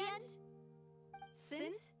in the end?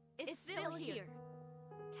 Synth is still here.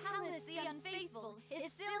 Callus the Unfaithful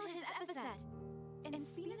is still his epithet. And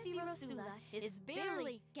Spina di Rosula is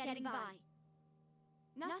barely getting by.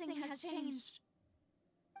 Nothing has changed.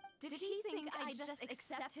 Did he think I'd just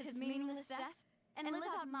accept his meaningless death and live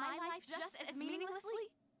out my life just as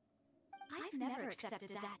meaninglessly? I've never accepted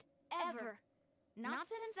that, ever. Not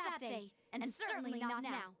since that day, and certainly not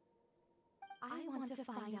now. I want to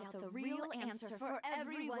find out the real answer for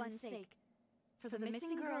everyone's sake. For the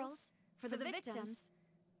missing girls, for the victims,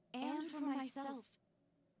 and for myself.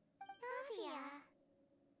 Navia.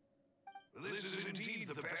 This is indeed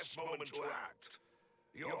the best moment to act.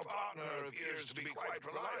 Your partner appears to be quite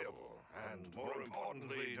reliable, and more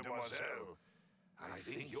importantly, Demoiselle, I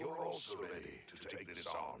think you're also ready to take this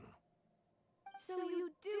on. So you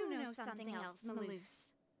do know something else,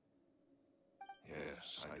 Maloose?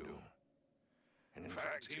 Yes, I do. In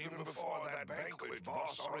fact, even before that banquet,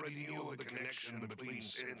 Boss already knew of the connection between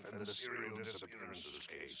Synth and the serial disappearances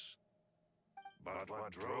case. But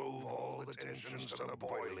what drove all the tensions to the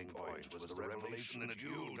boiling point was the revelation that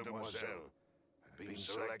you, Demoiselle, had been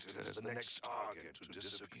selected as the next target to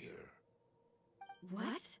disappear.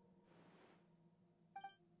 What?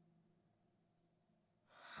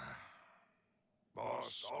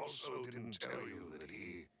 Boss also didn't tell you that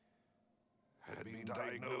he had been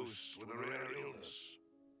diagnosed with a rare illness.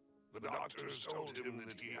 The doctors told him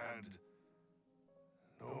that he had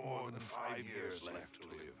no more than 5 years left to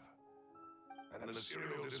live. And the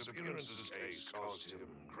serial disappearances case caused him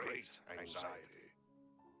great anxiety.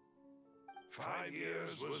 5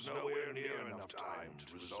 years was nowhere near enough time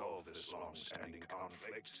to resolve this long-standing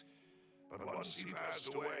conflict. But once he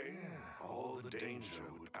passed away, all the danger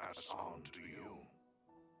would pass on to you.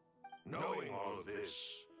 Knowing all of this,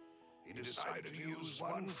 he decided to use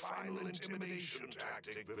one final intimidation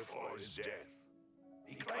tactic before his death.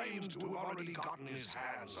 He claimed to have already gotten his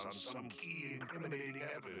hands on some key incriminating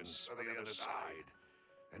evidence for the other side,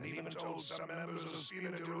 and even told some members of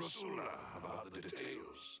Spina di Rosula about the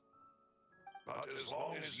details. But as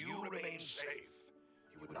long as you remain safe,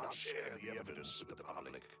 he would not share the evidence with the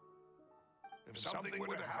public. If something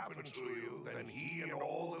were to happen to you, then he and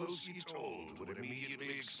all those he told would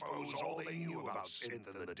immediately expose all they knew about Synth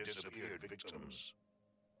and the disappeared victims.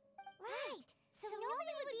 Right, so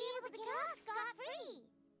nobody would be able to get off scot-free.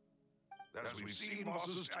 As we've seen,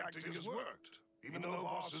 Boss's tactic has worked. Even though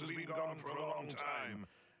Boss has been gone for a long time,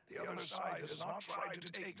 the other side has not tried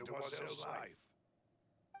to take Demoiselle's life.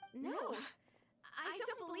 No, I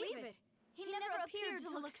don't believe it. He never appeared to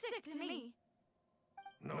look sick to me.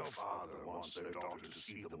 No father wants their daughter to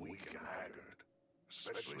see them weak and haggard,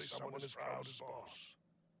 especially someone as proud as Boss.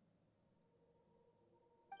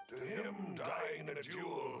 To him, dying in a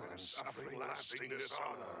duel and suffering lasting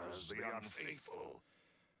dishonor as the Unfaithful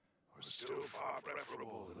was still far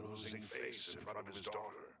preferable than losing face in front of his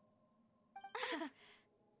daughter.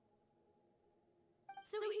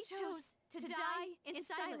 So he chose to die in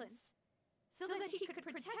silence, so that he could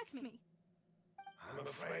protect me. I'm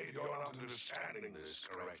afraid you're not understanding this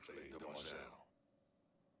correctly, Demoiselle.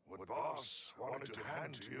 What Boss wanted to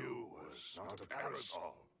hand to you was not a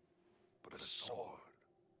parasol, but a sword.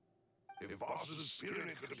 If Boss's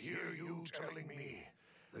spirit could hear you telling me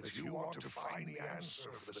that you want to find the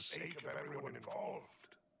answer for the sake of everyone involved,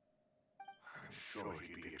 I'm sure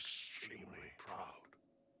he'd be extremely proud.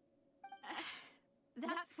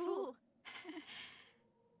 That fool!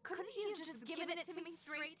 Couldn't he have just given it to me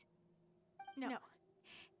straight? No.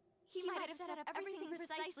 He might have set up everything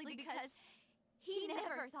precisely because he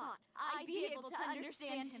never thought I'd be able to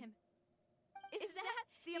understand him. Is that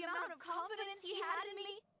the amount of confidence he had in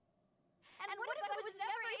me? And what if I was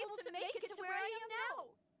never able to make it to where I am now?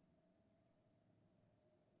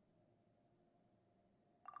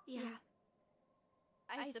 Yeah.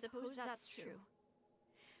 I suppose that's true.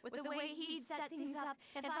 With the way he'd set things up,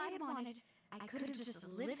 if I had wanted, I could have just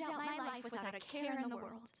lived out my life without a care in the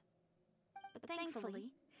world. But thankfully,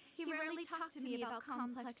 he rarely talked to me about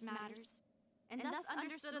complex matters, and thus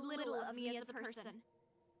understood little of me as a person.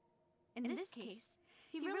 In this case,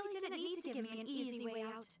 he really didn't need to give me an easy way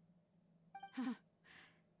out.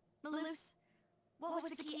 Maloose, what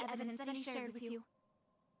was the key evidence that he shared with you?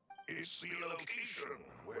 It's the location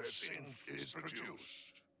where Synth is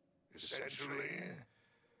produced. Essentially,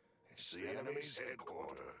 It's the enemy's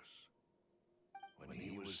headquarters. When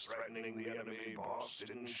he was threatening the enemy, Boss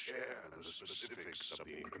didn't share the specifics of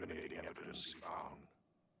the incriminating evidence he found.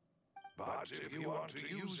 But if you want to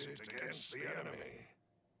use it against the enemy,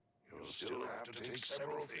 you'll still have to take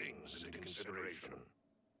several things into consideration.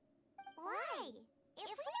 Why? If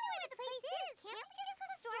we know where the place is, can't we just go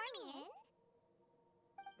storming in?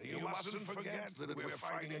 You mustn't forget that we're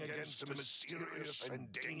fighting against a mysterious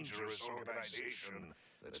and dangerous organization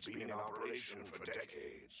that's been in operation for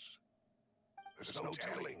decades. There's no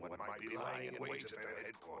telling what might be lying in wait at their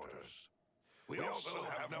headquarters. We also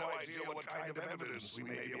have no idea what kind of evidence we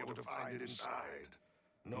may be able to find inside,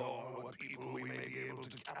 nor what people we may be able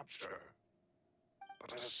to capture.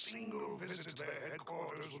 But a single visit to their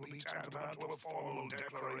headquarters would be tantamount to a formal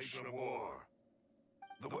declaration of war.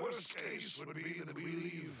 The worst case would be that we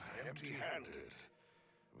leave empty-handed,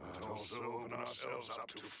 but also open ourselves up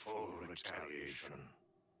to full retaliation.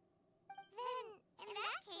 Then, in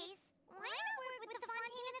that case, why not work with the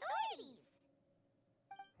Fontaine authorities?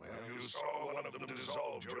 Well, you saw one of them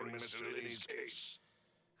dissolve during Mr. Linney's case.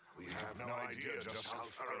 We have no idea just how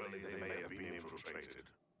thoroughly they may have been infiltrated.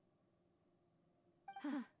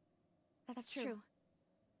 Huh. That's true.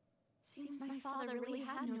 Seems my father really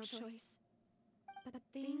had no choice. But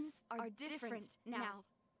things are different now.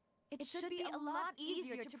 It should be a lot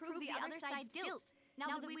easier to prove the other side's guilt,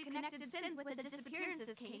 now that we've connected sins with the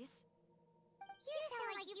disappearances case. You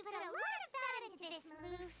sound like you put a lot of thought into this,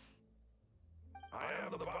 Maloose. I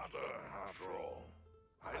am the butler, after all.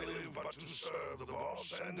 I live but to serve the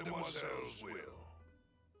boss and Demoiselle's will.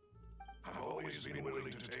 I've always been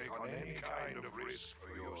willing to take on any kind of risk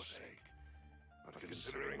for your sake. But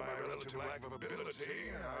considering my relative lack of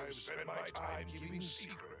ability, I've spent my time keeping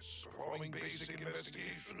secrets, performing basic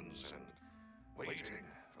investigations, and waiting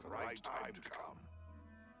for the right time to come.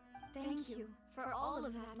 Thank you for all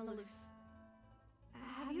of that, Maloose.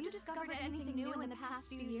 Have you discovered anything new in the past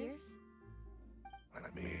few years?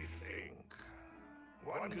 Let me think.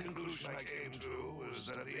 One conclusion I came to was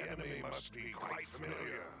that the enemy must be quite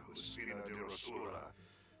familiar with Spina di Rosula,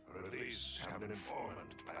 or at least have an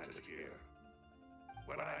informant planted here.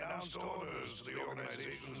 When I announced orders to the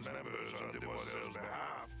organization's members on Demoiselle's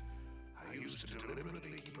behalf, I used to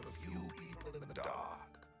deliberately keep a few people in the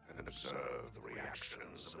dark and observe the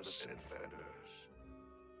reactions of the synth vendors.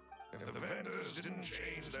 If the vendors didn't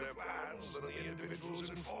change their plans, then the individuals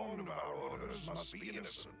informed of our orders must be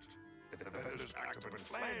innocent. If the vendors packed up and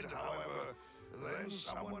fled, however, then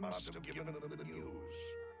someone must have given them the news.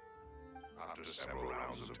 After several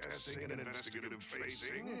rounds of testing and investigative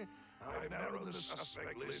tracing, I've narrowed the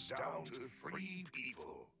suspect list down to 3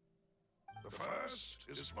 people. The first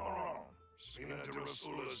is Florent, Spina di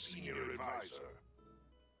Rosula's senior advisor.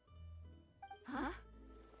 Huh?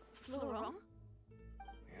 Florent?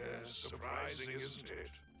 Yes, surprising, isn't it?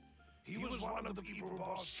 He was one of the people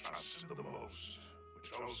Boss trusted the most,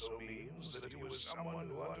 which also means that he was someone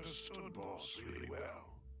who understood Boss really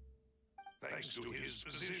well. Thanks to his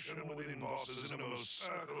position within Boss's innermost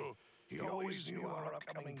circle, he always knew our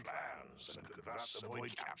upcoming plans and could thus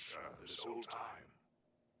avoid capture this whole time.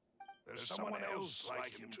 There's someone else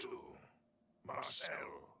like him too. Marcel,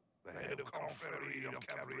 the head of Confrérie of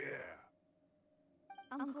Cabriere.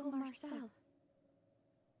 Uncle Marcel.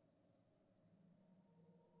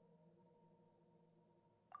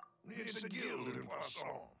 It's a guild in Poisson.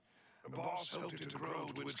 The boss helped it to grow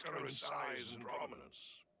to its current size and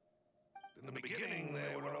prominence. In the beginning,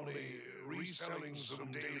 they were only reselling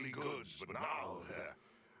some daily goods, but now they're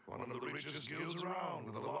one of the richest guilds around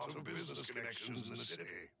with a lot of business connections in the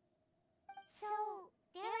city. So,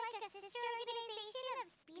 they're like a sister organization of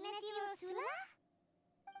Spina di Rosula?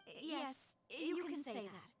 Yes, you can say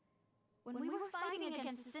that. When we were fighting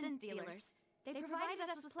against the synth dealers, they provided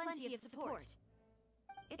us with plenty of support.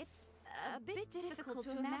 It's a bit difficult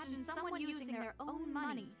to imagine someone using their own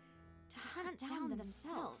money to hunt down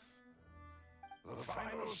themselves. The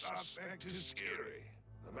final suspect is Thierry,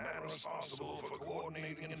 the man responsible for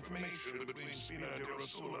coordinating information between Spina di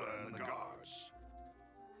Rosula and the guards.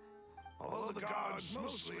 Although the guards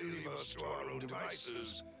mostly leave us to our own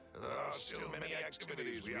devices, there are still many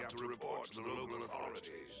activities we have to report to the local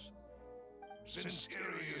authorities. Since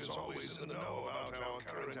Thierry is always in the know about our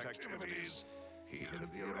current activities, he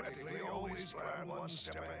could theoretically always plan one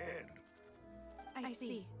step ahead. I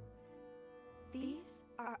see. These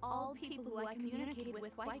are all people who I communicate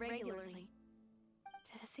with quite regularly.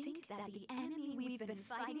 To think that the enemy we've been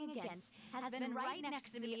fighting against has been right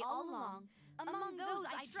next to me all along, among those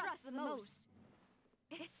I trust the most.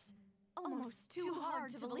 It's almost too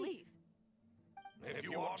hard to believe. If you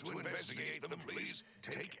you want to investigate them, please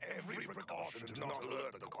take every precaution to not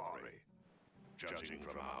alert the quarry. Judging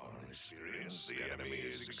from our experience, the enemy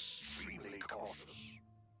is extremely cautious.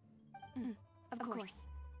 Of course.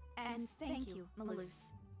 And thank you,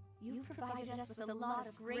 Malus. You've provided us with a lot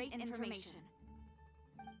of great information.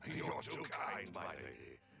 You're too kind, my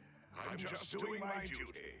lady. I'm just doing my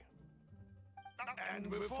duty. And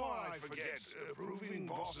before I forget, proving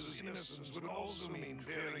Boss's innocence would also mean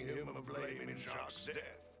clearing him of blame in Jacques'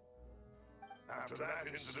 death. After that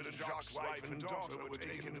incident, Jacques' wife and daughter were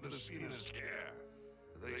taken to the Spina's care.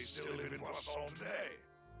 They still live in Poisson today.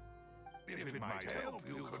 If it might help,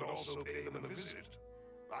 you could also pay them a visit.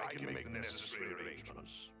 I can make the necessary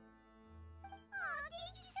arrangements. Oh,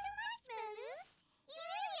 thank you so much, Malus. You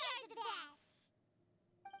really are the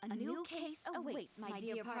best. A new case awaits, my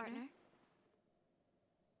dear partner.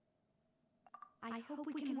 I hope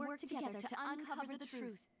we can work together to uncover the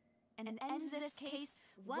truth and end this case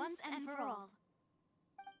once and for all.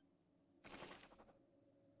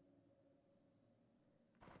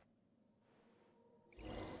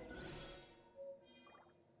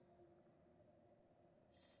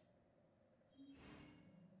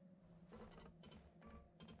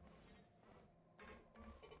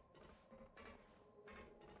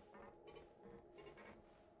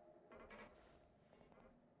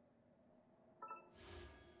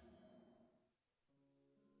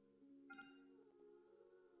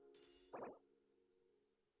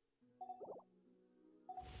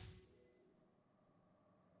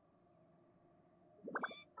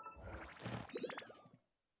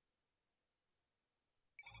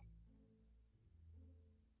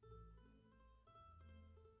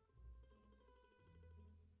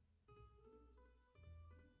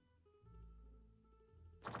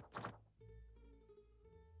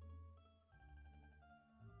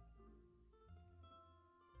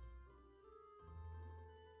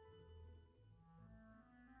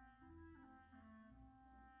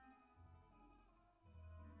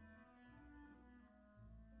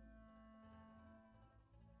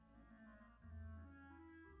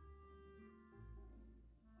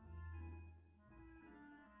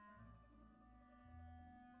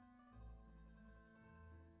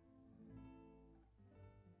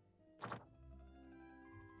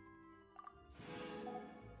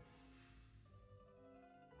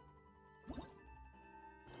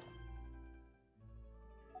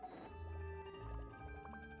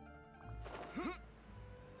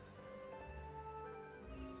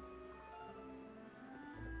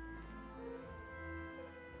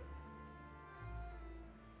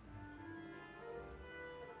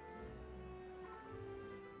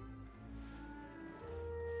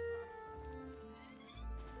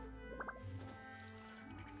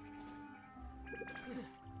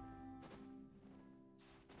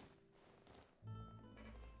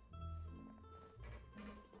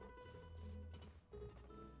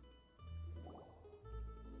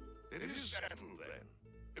 It is settled, then.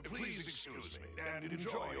 Please excuse me, and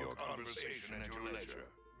enjoy your conversation at your leisure.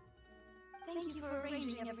 Thank you for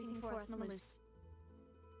arranging everything for us, Malus.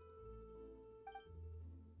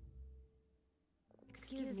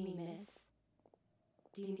 Excuse me, miss.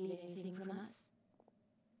 Do you need anything from us?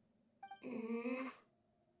 Hey,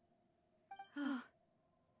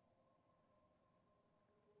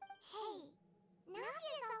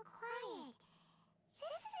 Navia's all quiet.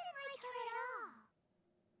 This isn't like her at all.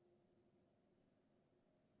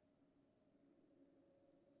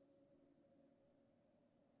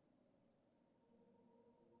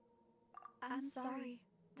 I'm sorry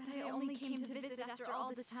that I only came to visit after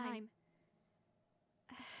all this time.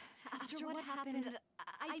 After what happened,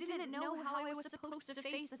 I didn't know how I was supposed to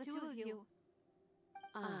face the two of you.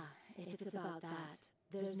 If it's about that,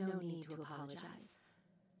 there's no need to apologize.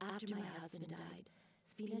 After my husband died,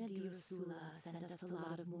 Spina di Ursula sent us a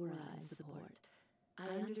lot of mura and support. I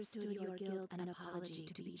understood your guilt and apology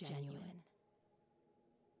to be genuine.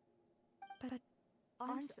 But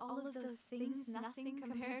aren't all of those things nothing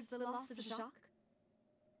compared to the loss of Jacques?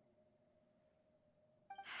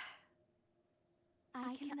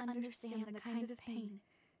 I can understand the kind of pain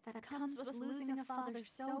that comes with losing a father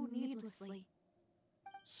so needlessly.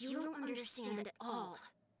 You don't understand at all.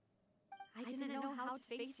 I didn't know how to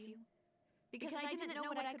face you, because I didn't know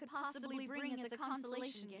what I could possibly bring as a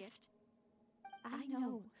consolation gift. I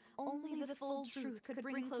know only the full truth could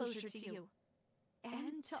bring closure to you,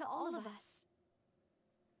 and to all of us.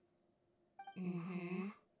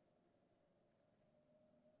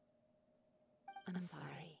 I'm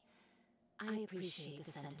sorry. I appreciate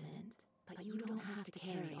the sentiment, but you don't have to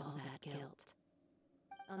carry all that guilt.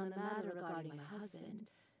 On the matter regarding my husband,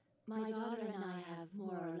 my daughter and I have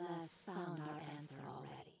more or less found our answer already.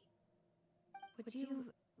 Would you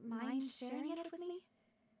mind sharing it with me?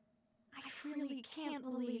 I really can't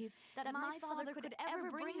believe that my father could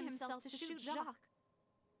ever bring himself to shoot Jacques.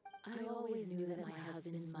 I always knew that my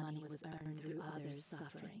husband's money was earned through others'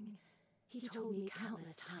 suffering. He told me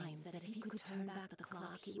countless times that if he could turn back the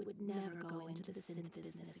clock, he would never go into the synth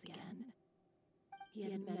business again. He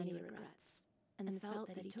had many regrets, and felt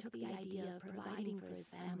that he took the idea of providing for his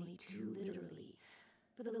family too literally.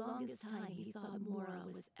 For the longest time, he thought Mora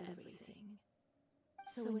was everything.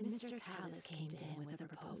 So when Mr. Callus came to him with a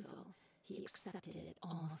proposal, he accepted it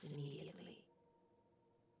almost immediately.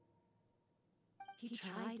 He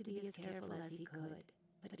tried to be as careful as he could,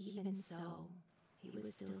 but even so, he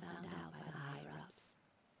was still found out by the higher-ups.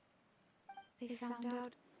 They found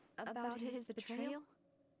out about his betrayal?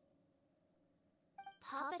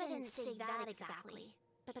 Papa didn't say that exactly,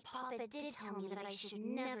 but Papa did tell me that I should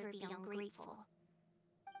never be ungrateful.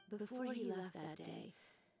 Before he left that day,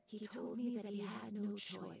 he told me that he had no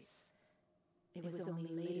choice. It was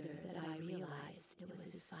only later that I realized it was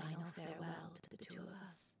his final farewell to the two of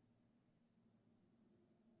us.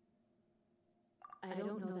 I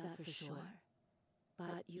don't know that for sure,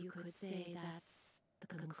 but you could say that's the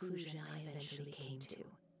conclusion I eventually came to.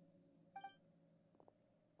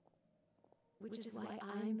 Which is why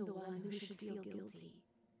I'm the one who should feel guilty.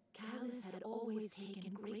 Callus had always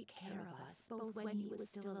taken great care of us, both when he was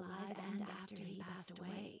still alive and after he passed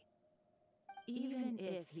away. Even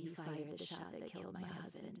if he fired the shot that killed my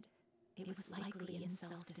husband, it was likely in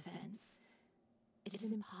self-defense. It is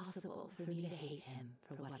impossible for me to hate him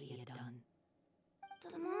for what he had done.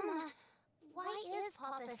 But Mama, why is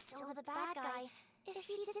Papa still the bad guy if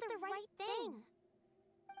he did the right thing?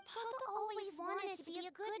 Papa always wanted to be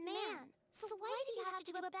a good man, so why did he have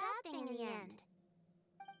to do a bad thing in the end?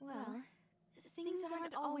 Well, things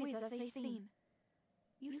aren't always as they seem.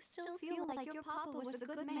 You still feel like your Papa was a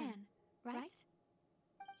good man, right?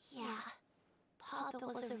 Yeah, Papa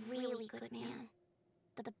was a really good man.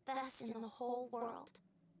 The best in the whole world.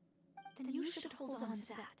 Then you should hold on to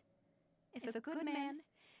that. If a good man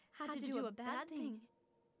had to do a bad thing,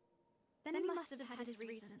 then he must have had his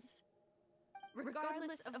reasons.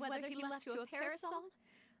 Regardless of whether he left you a parasol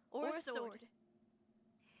or a sword.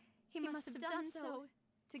 He must have done so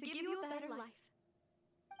to give you a better life.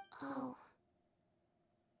 Oh.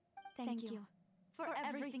 Thank you for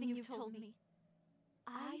everything you've told me.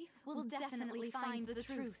 I will definitely find the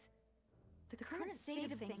truth. The current state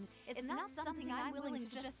of things is not something I'm willing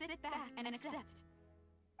to just sit back and accept.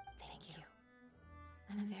 Thank you.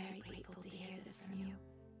 I'm very grateful to hear this from you.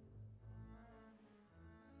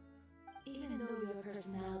 Even though your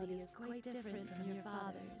personality is quite different from your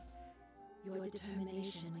father's, your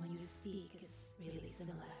determination when you speak is really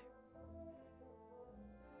similar.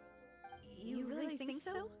 You really think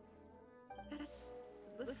so? That's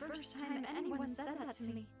the first time anyone said that to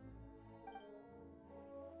me.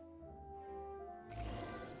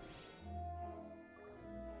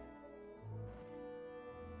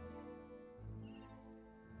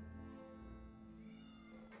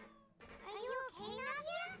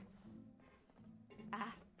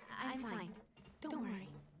 I'm fine. Don't worry.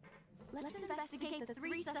 Let's investigate the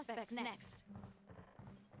 3 suspects next.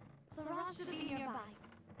 Florent should be nearby,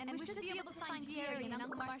 and we should be able to find Thierry and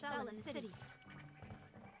Uncle Marcel in the city.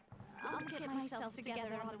 I'll get myself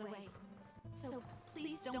together on the way, so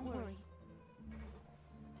please don't worry.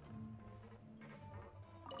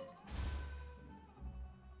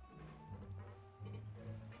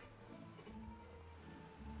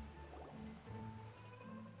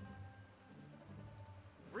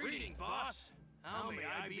 Greetings, boss. How may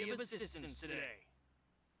I be of assistance today?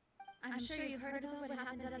 I'm sure you've heard about what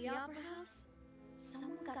happened at the Opera House.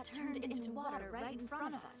 Someone got turned into water right in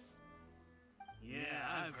front of us. Yeah,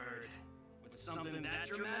 I've heard. With something that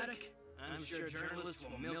dramatic, I'm sure journalists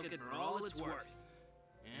will milk it for all it's worth.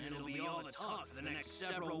 And it'll be all the talk for the next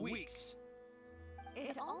several weeks.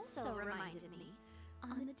 It also reminded me,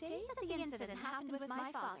 on the day that the incident happened with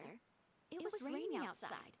my father, it was raining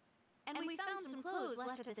outside, and we found some clothes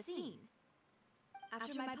left at the scene.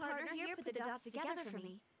 After my partner here put the dots together for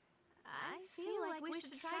me, I feel like we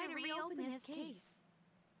should try to reopen this case.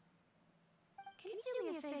 Can you do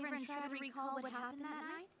me a favor and try to recall what happened that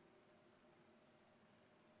night?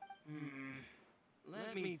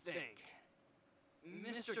 Let me think.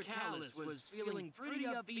 Mr. Callus was feeling pretty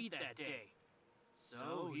upbeat that day.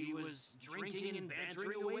 So he was drinking and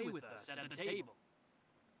bantering away with us at the table.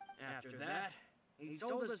 After that, he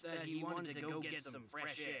told us that he wanted to go get some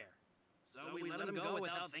fresh air. So we let him go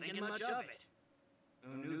without thinking much of it.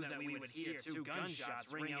 Who knew that we would hear 2 gunshots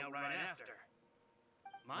ring out right after?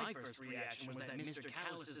 My first reaction was that Mr.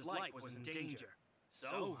 Callus's life was in danger.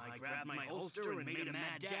 So I grabbed my holster and made a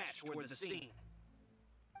mad dash toward the scene.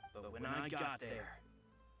 But when I got there,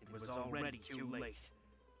 it was already too late.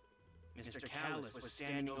 Mr. Callus was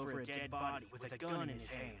standing over a dead body with a gun in his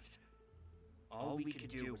hands. All we could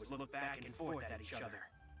do was look back and forth at each other,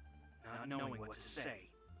 not knowing what to say.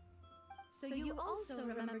 So you also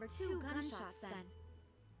remember 2 gunshots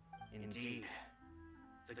then? Indeed.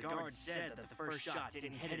 The guard said that the first shot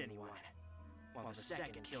didn't hit anyone, while the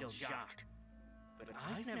second killed Jacques. But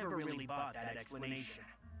I've never really bought that explanation.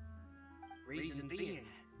 Reason being,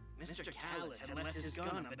 Mr. Callus had left his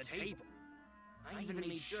gun on the table. I even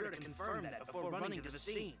made sure to confirm that before running to the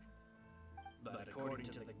scene. But according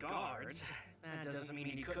to the guards, that doesn't mean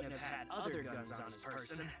he couldn't have had other guns on his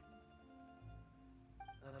person.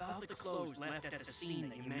 About the clothes left at the scene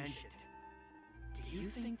that you mentioned, do you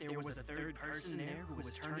think there was a third person there who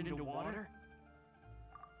was turned into water?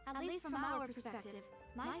 At least from our perspective,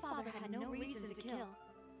 my father had no reason to kill,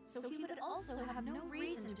 so he would also have no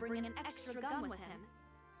reason to bring an extra gun with him.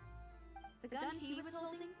 The gun he was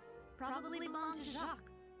holding probably belonged to Jacques,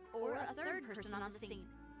 or a third person on the scene.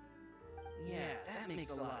 Yeah, that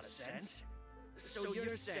makes a lot of sense. So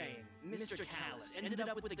you're saying Mr. Callus ended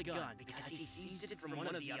up with the gun because he seized it from one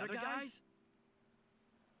of the other guys?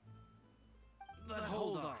 But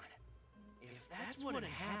hold on. If that's what had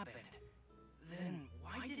happened, then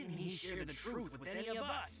why didn't he share the truth with any of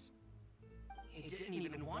us? He didn't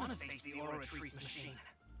even want to face the Oratrice machine,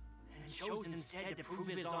 and chose instead to prove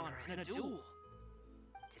his honor in a duel.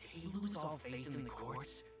 Did he lose all faith in the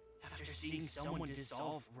courts after seeing someone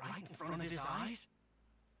dissolve right in front of his eyes?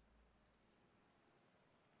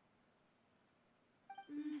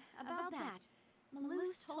 About that,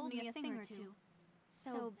 Maloose told me a thing or two,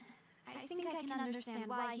 so I think I can understand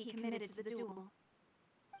why he committed to the duel.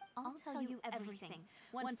 I'll tell you everything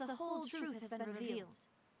once the whole truth has been revealed.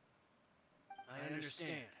 I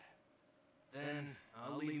understand. Then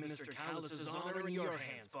I'll leave Mr. Callus's honor in your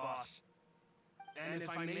hands, boss. And if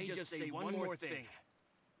I may just say one more thing,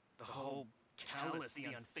 the whole Callus the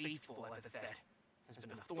Unfaithful epithet has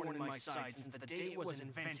been a thorn in my side since the day it was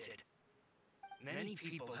invented. Many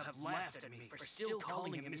people have laughed at me for still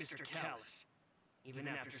calling him Mr. Callus, even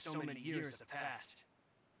after so many years have passed.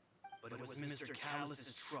 But it was Mr.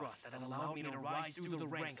 Callus's trust that allowed me to rise through the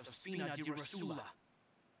ranks of Spina di Rosula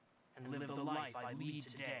and live the life I lead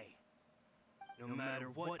today. No matter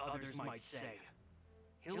what others might say,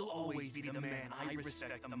 he'll always be the man I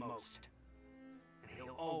respect the most. And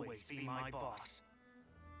he'll always be my boss.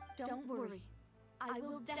 Don't worry. I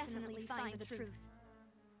will definitely find the truth.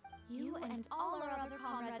 You and all our other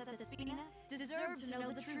comrades at the Spina deserve to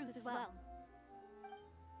know the truth as well.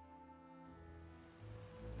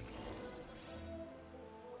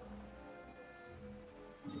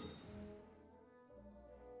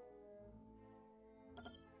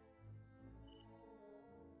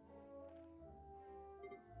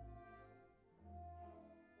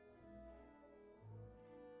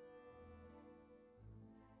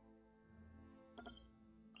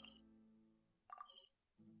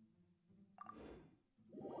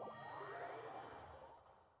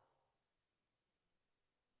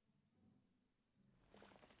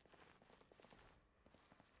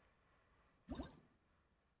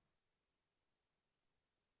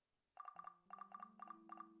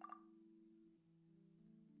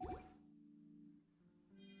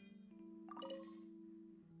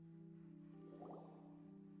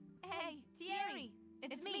 Hey, Thierry!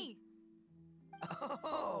 It's me!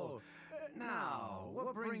 Oh! Now,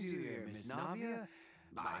 what brings you here, Miss Navia?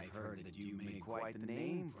 I've heard that you made quite the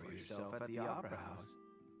name for yourself at the Opera House.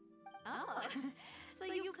 Oh, so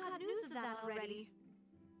you got news of that already?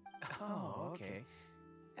 Oh, okay.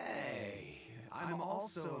 Hey, I'm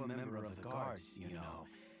also a member of the Guards, you know.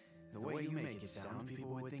 The way you make it sound, people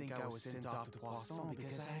would think I was sent off to Poisson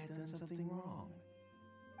because I had done something wrong.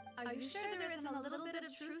 Are you sure there isn't a little bit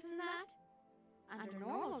of truth in that? Under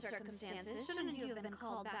normal circumstances, shouldn't you have been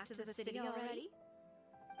called back to the city already?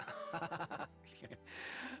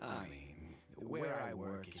 I mean, where I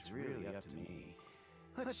work is really up to me.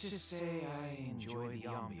 Let's just say I enjoy the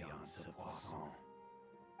ambiance of Poisson.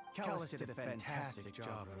 Callus did a fantastic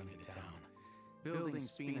job running the town, building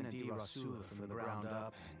Spina di Rosula from the ground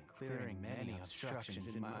up and clearing many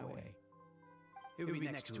obstructions in my way. It would be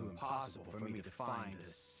next to impossible for me to find a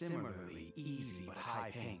similarly easy but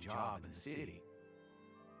high-paying job in the city.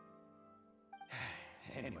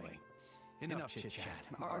 Anyway, enough chit-chat.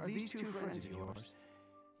 Are these two friends of yours?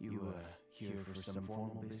 You, here for some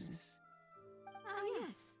formal business? Oh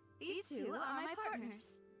yes, these two are my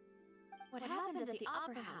partners. What happened at the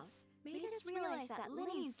Opera House made us realize that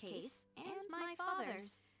Lenny's case and my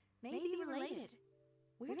father's may be related.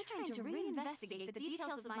 trying to reinvestigate the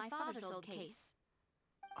details of my father's old case.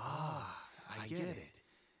 Ah, I get it.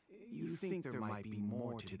 You think there might be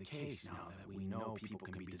more to the case now that we know people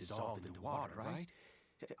can be dissolved into water, right?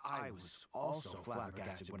 I was also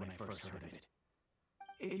flabbergasted when I first heard of it.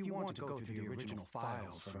 If you want to go through the original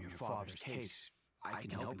files from your father's case, I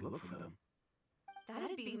can help you look for them.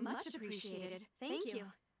 That'd be much appreciated. Thank you.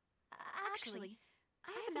 Actually,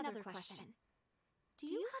 I have another question. Do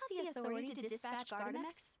you have the authority to dispatch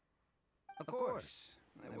Gardamex? Of course.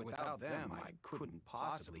 Without them, I couldn't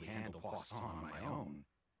possibly handle Poisson on my own.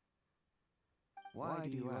 Why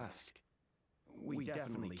do you ask? We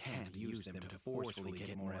definitely can't use them to forcefully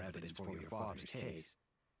get more evidence for your father's case.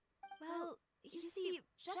 Well, you see,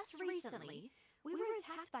 just recently, we were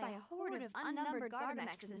attacked by a horde of unnumbered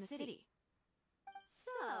Gardamexes in the city.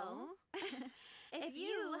 So, if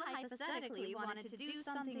you hypothetically wanted to do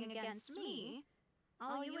something against me,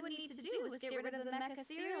 all you would need to do is get rid of the mecha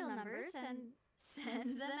serial numbers and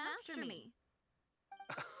send them after me.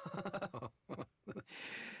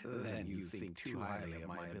 Then you think too highly of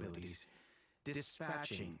my abilities.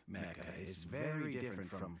 Dispatching mecha is very different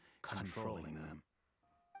from controlling them.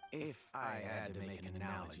 If I had to make an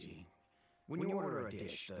analogy, when you order a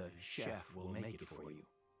dish, the chef will make it for you.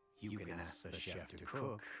 You can ask the chef to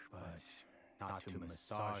cook, but not to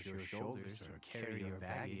massage your shoulders or carry your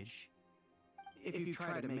baggage. If you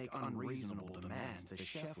try to make unreasonable demands, the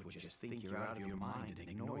chef would just think you're out of your mind and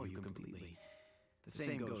ignore you completely. The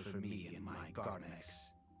same goes for me and my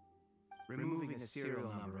Gardamex. Removing a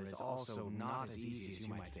serial number is also not as easy as you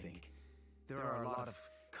might think. There are a lot of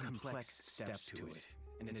complex steps to it,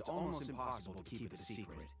 and it's almost impossible to keep it a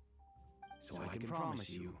secret. So I can promise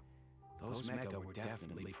you, those mecha were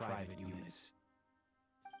definitely private units.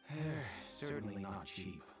 They're certainly not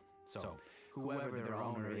cheap, so whoever their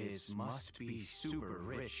owner is must be super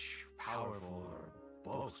rich, powerful, or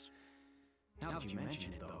both. Now that you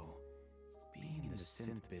mention it though, being in the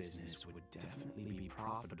synth business would definitely be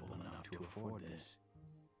profitable enough to afford this.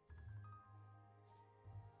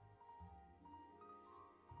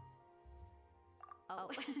 Oh,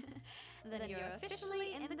 then you're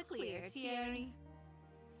officially in the clear, Thierry.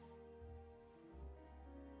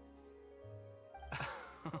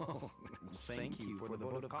 Oh, thank you for the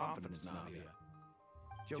vote of confidence, Nadia.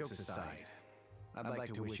 Jokes aside, I'd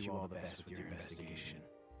like to wish you all the best with your investigation.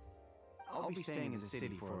 I'll be staying in the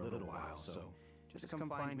city for a little while, so just come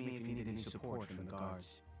find me if you need any support from the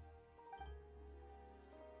guards.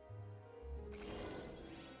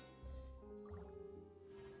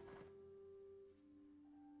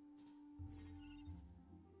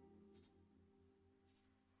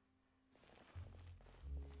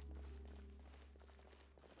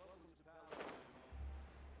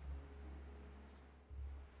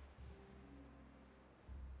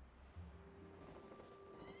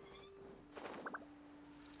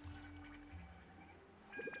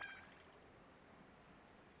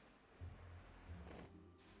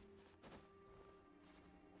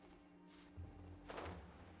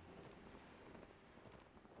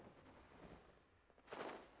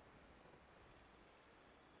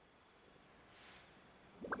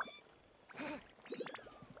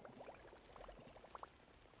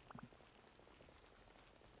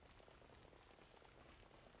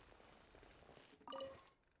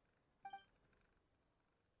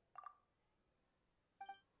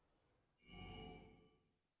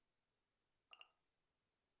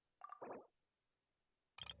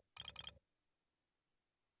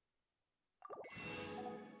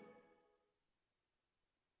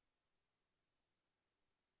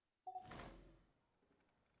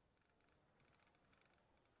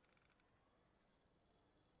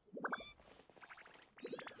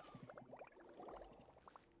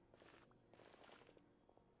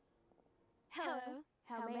 Hello,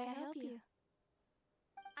 how may I help you?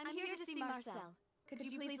 I'm here to see Marcel. Could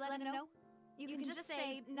you please let him know? You can just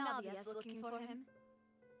say Navia's looking for him.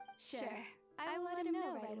 Sure, I will let him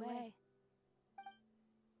know right away.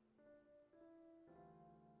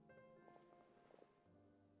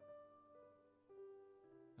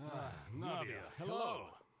 Navia, hello!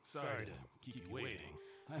 Sorry to keep you waiting.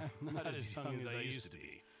 I'm not as young as I used to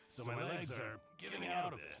be, so my legs are giving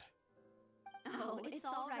out a bit. Oh, it's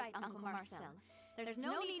all right, Uncle Marcel. There's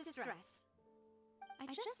no need to stress. I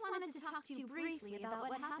just wanted to talk to you briefly about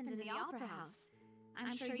what happened in the Opera House.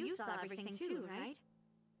 I'm sure you saw everything too, right?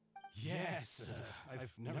 Yes,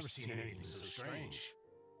 I've never seen anything so strange.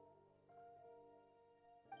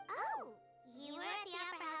 Oh, you were at the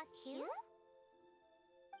Opera House too?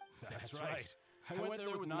 That's right. I went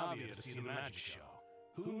there with Navia to see the magic show.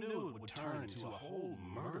 Who knew it would turn into a whole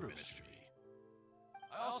murder mystery?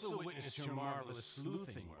 I also witnessed your marvelous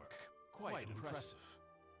sleuthing work. Quite impressive.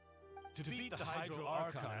 To beat the Hydro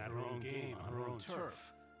Archon at her own game on her own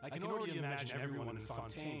turf, I can already imagine everyone in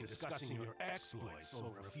Fontaine discussing your exploits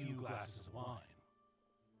over a few glasses of wine.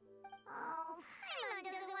 Oh, Paimon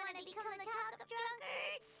doesn't want to become the talk of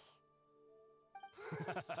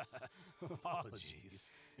drunkards.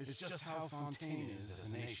 Apologies. It's just how Fontaine is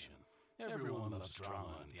as a nation. Everyone loves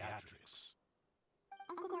drama and theatrics.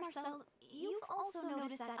 Uncle Marcel, you've also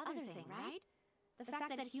noticed that other thing, right? The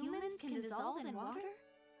fact that humans can dissolve in water?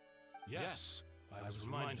 Yes, I was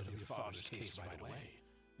reminded of your father's case right away.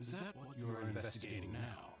 Is that what you're investigating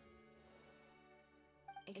now?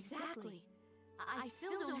 Exactly. I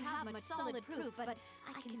still don't have much solid proof, but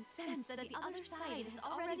I can sense that the other side has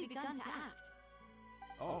already begun to act.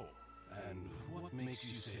 Oh, and what makes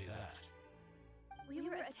you say that? We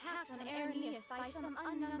were attacked on Arrhenius by some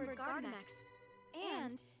unnumbered Gardnax.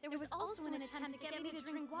 And there was also an attempt to get me to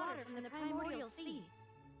drink water from the primordial sea.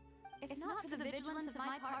 If not for the vigilance of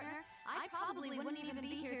my partner, I probably wouldn't even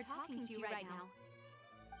be here talking to you right now.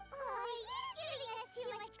 Oh, you're giving us too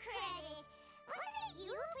much credit. Wasn't it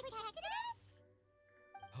you who protected us?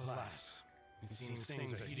 Alas, it seems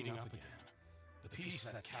things are heating up again. The peace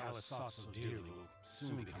that Callus sought so dearly will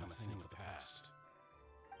soon become a thing of the past.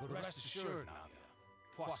 But rest assured, Nadia,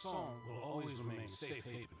 Poisson will always remain a safe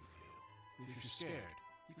haven for you. If you're scared,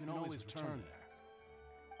 you can always return there.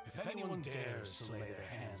 If anyone dares to lay their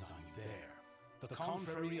hands on you there, the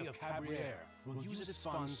Confrérie of Cabriere will use its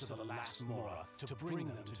funds to the last Mora to bring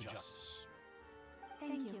them to justice.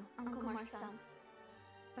 Thank you, Uncle Marcel.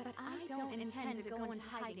 But I don't intend to go into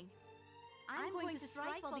hiding. I'm going to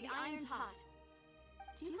strike while the iron's hot.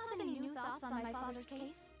 Do you have any new thoughts on my father's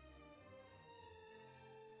case?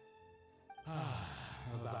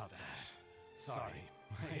 About that. Sorry,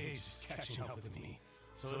 my age is catching up with me,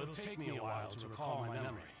 so it'll take me a while to recall my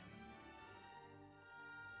memory.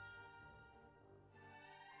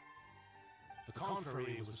 The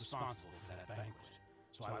Confrérie was responsible for that banquet,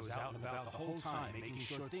 so I was out and about the whole time making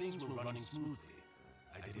sure things were running smoothly.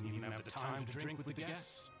 I didn't even have the time to drink with the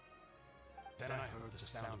guests. Then I heard the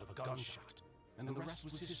sound of a gunshot, and the rest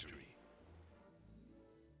was history.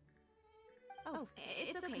 Oh,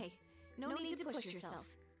 it's okay. No need to push yourself.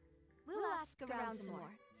 We'll ask around some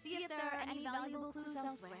more. See if there are any valuable clues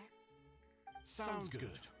elsewhere. Sounds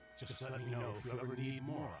good. Just let me know if you ever need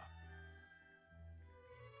Mora.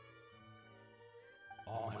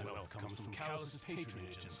 All my wealth comes from Callus's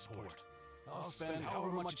patronage and support. I'll spend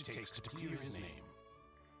however much it takes to clear his name.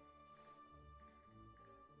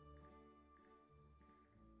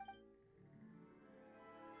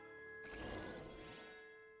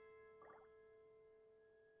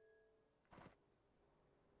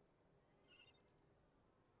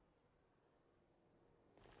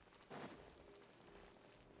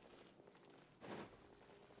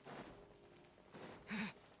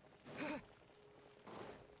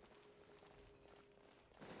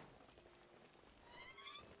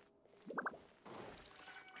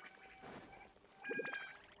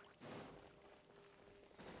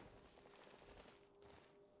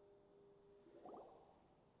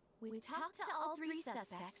 We talked to all three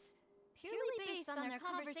suspects, purely based on their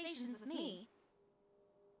conversations with me.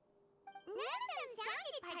 None of them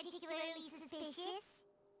sounded particularly suspicious.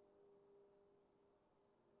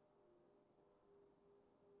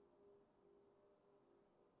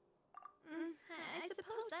 I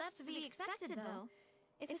suppose that's to be expected, though.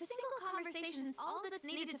 If a single conversation's all that's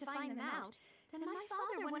needed to find them out, then my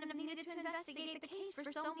father wouldn't have needed to investigate the case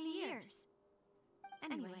for so many years.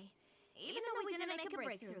 Anyway, even though we didn't make a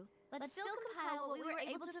breakthrough, let's still compile what we were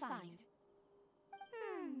able to find.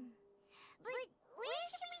 But where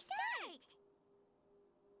should we start?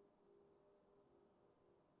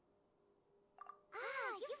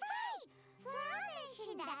 Ah, you're right! Flora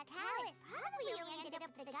mentioned that Callus probably only ended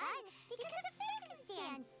up with the gun because of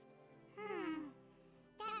circumstance.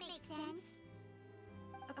 That makes sense.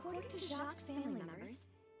 According to Jacques' family members,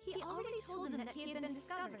 he already told them that he had been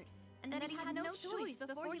discovered, and that he had no choice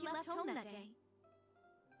before he left home that day.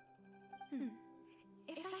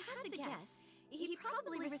 If I had to guess, he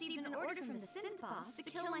probably received an order from the synth boss to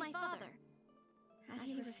kill my father. Had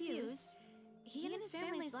he refused, he and his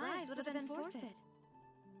family's lives would have been forfeit.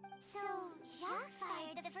 So, Jacques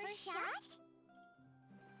fired the first shot?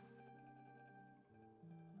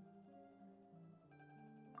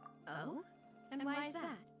 Oh? And why is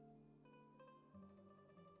that?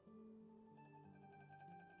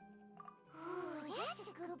 Ooh, that's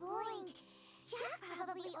a good point. Jacques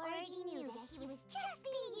probably already knew that he was just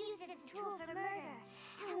being used as a tool for murder.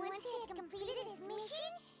 And once he had completed his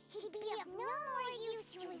mission, he'd be of no more use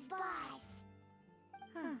to his boss.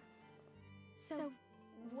 Huh. So,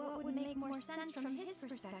 what would make more sense from his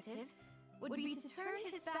perspective would be to turn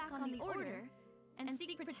his back on the Order and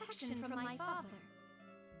seek protection from my father.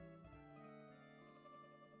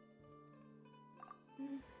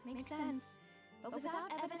 Makes sense. But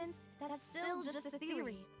without evidence, that's still just a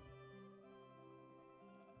theory.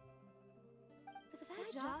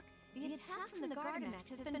 Besides, Jock, the attack from the Gardamex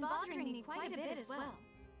has been bothering me quite a bit as well.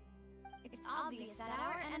 It's obvious that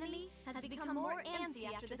our enemy has become more antsy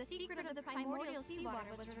after the secret of the primordial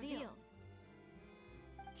seawater was revealed.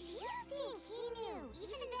 Do you think he knew,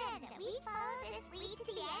 even then, that we'd follow this lead to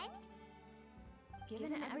the end?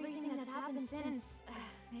 Given everything that's happened since,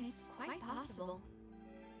 it's quite possible.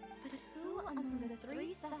 But who among the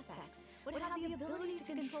three suspects would have the ability to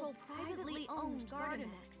control privately owned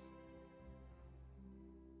Gardamex?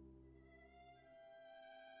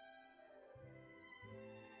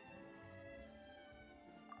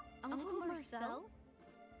 Uncle Marcel?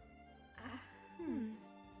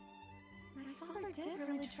 My father did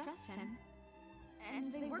really trust him.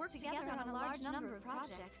 And they worked together on a large number of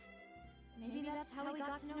projects. Maybe that's how he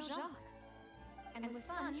got to know Jacques. And with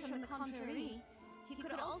funds from the Confrérie, he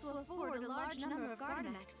could also afford a large number of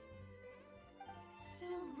Gardamex.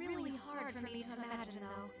 Still really hard for me to imagine,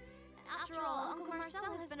 though. After all, Uncle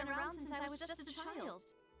Marcel has been around since I was just a child.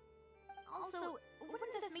 Also,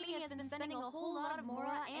 wouldn't this mean he has been spending a whole lot of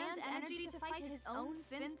mora and energy to fight his own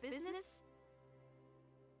synth business?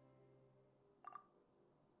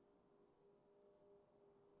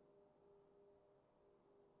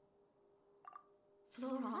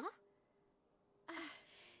 Florent?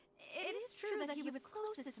 It is true that he was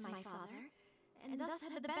closest to my father, and thus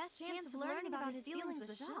had the best chance of learning about his dealings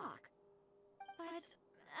with Jacques. But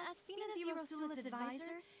as Spinati Rosula's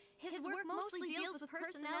advisor, his work mostly deals with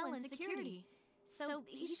personnel and security, so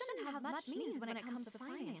he shouldn't have much means when it comes to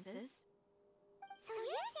finances. So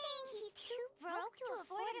you're saying he's too broke to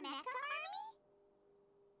afford a mecha army?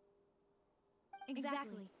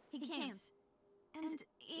 Exactly. He can't. And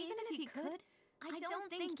even if he could, I don't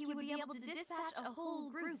think he would be able to dispatch a whole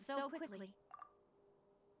group so quickly.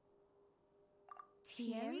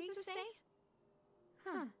 Thierry, you say?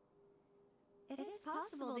 Huh. It is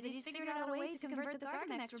possible that he's figured out a way to convert the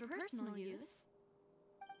Gardamex for personal use.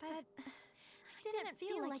 But I didn't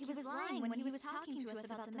feel like he was lying when he was talking to us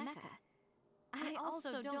about the mecha. I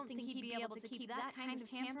also don't think he'd be able to keep that kind of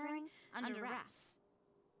tampering under wraps.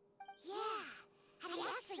 Yeah, had he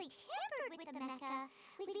actually tampered with the mecha,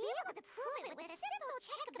 we'd be able to prove it with a simple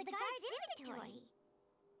check of the guard's inventory.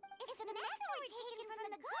 If the mecha were taken from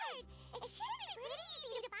the guards, it should be pretty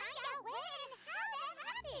easy to find out when and how that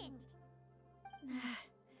happened.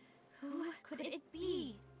 Who could it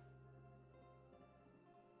be?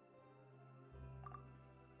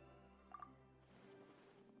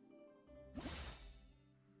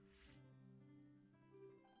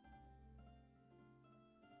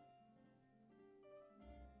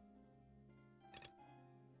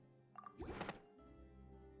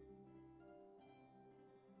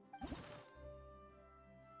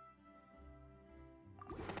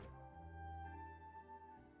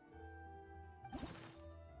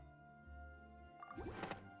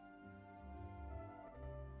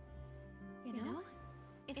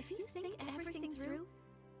 If you think everything through,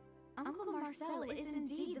 Uncle Marcel is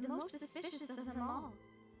indeed the most suspicious of them all.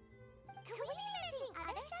 Could we be missing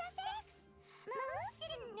other suspects? Malus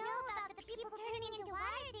didn't know about the people turning into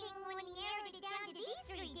water thing when he narrowed it down to these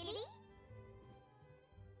three, did he?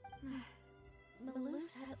 Malus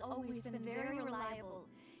has always been very reliable,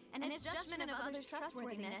 and his judgment of others'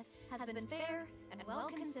 trustworthiness has been fair and well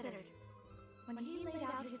considered. When he laid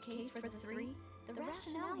out his case for the three, the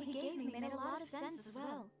rationale he gave me made a lot of sense as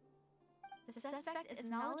well. The suspect is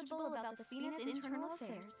knowledgeable about the Spina's internal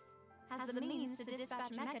affairs, has the means to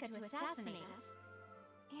dispatch Mecha to assassinate us,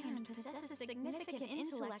 and possesses significant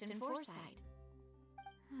intellect and foresight.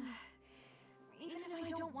 Even if I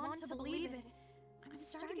don't want to believe it, I'm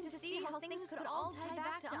starting to see how things could all tie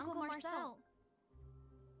back to Uncle Marcel.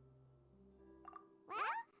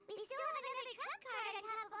 Well, we still have another trump card on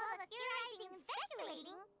top of all the theorizing and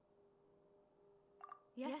speculating.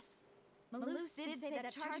 Yes, Malus did say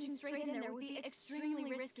that charging straight in there would be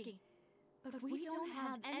extremely risky. But we don't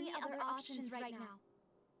have any other options right now.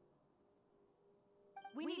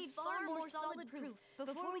 We need far more solid proof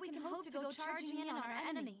before we can hope to go charging in on our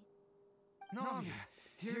enemy. Navia,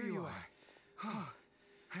 here you are.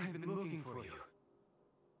 I've been looking for you.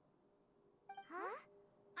 Huh?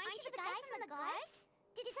 Aren't you the guy from the guards?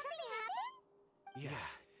 Did something happen? Yeah.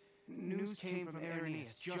 News came from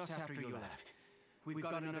Arenaeus just after you left. We've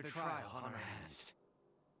got another trial on our hands.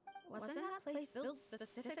 Wasn't that place built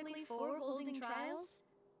specifically for holding trials?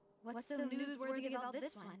 What's so newsworthy about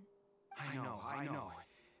this one? I know.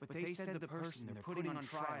 But they said the person they're putting on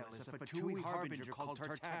trial is a Fatui harbinger called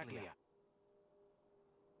Tartaglia.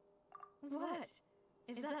 What?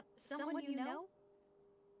 Is that someone you know?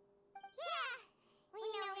 Yeah, we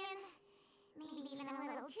know him. Maybe even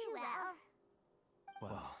a little too well.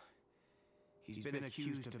 Well, he's been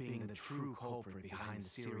accused of being the true culprit behind the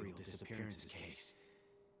serial disappearances case.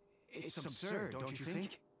 It's absurd, don't you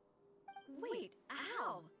think? Wait,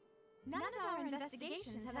 how? None of our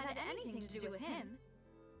investigations have had anything to do with him.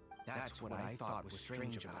 That's what I thought was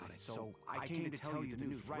strange about it, so I came to tell you the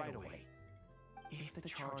news right away. If the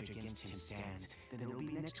charge against him stands, then it'll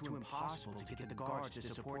be next to impossible to get the guards to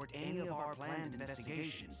support any of our planned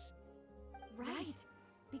investigations. Right,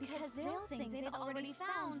 because they'll think they've already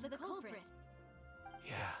found the culprit.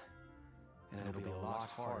 Yeah, and it'll be a lot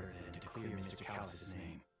harder then to clear Mr. Callus's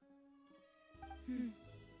name.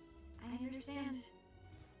 I understand.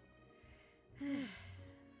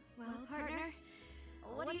 Well, partner,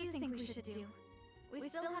 what do you think we should do? We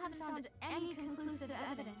still haven't found any conclusive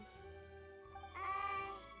evidence.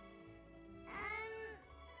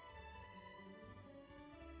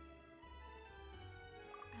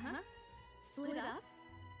 Huh? Split up?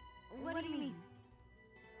 What do you mean?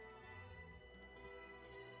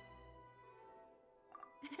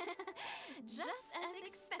 Just as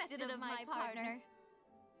expected of my partner.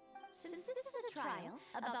 Since this is a trial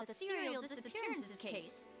about the serial disappearances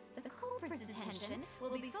case, the culprit's attention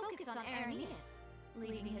will be focused on Arrhenius,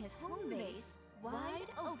 leaving his home base wide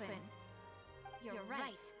open. You're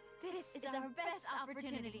right. This is our best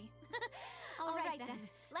opportunity. All right then,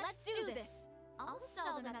 let's do this. I'll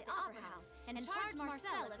stall them at the Opera House and charge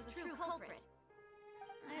Marcel as the true culprit.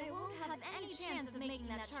 I won't have any chance of making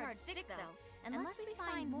that charge stick, though, unless we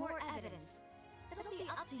find more evidence. It'll be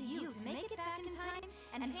up to you to make it back in time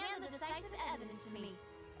and hand the decisive evidence to me.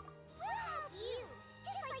 We'll help you,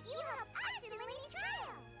 just like you helped us in Lily's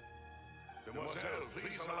trial. Demoiselle,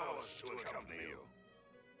 please allow us to accompany you.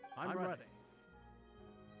 I'm ready.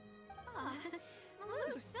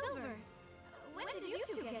 Malou, Silver, when did you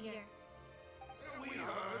two get here? We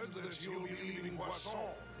heard that you'll be leaving Poisson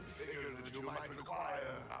and figured that you might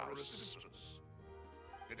require our assistance.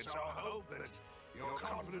 It's our hope that your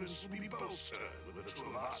confidence will be bolstered with the two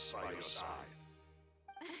of us by your side.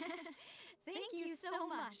 Thank you so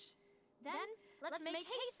much. Then, let's make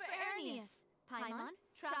haste for Arrhenius. Paimon,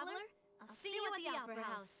 Traveler, I'll see you at the Opera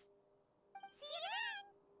House. See you then!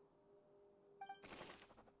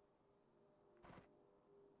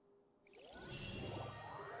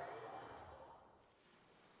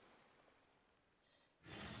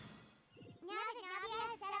 Now that Navia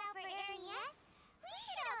has set out for Arrhenius, we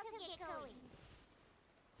should also get going.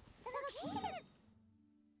 The location is...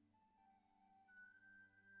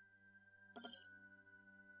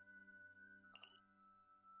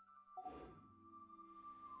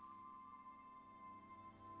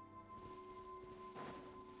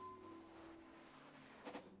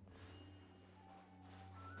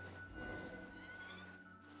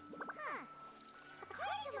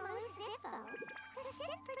 According to Malou's info, the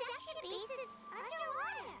Sith production base is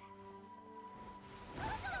underwater.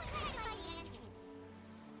 Let's go try to find the entrance.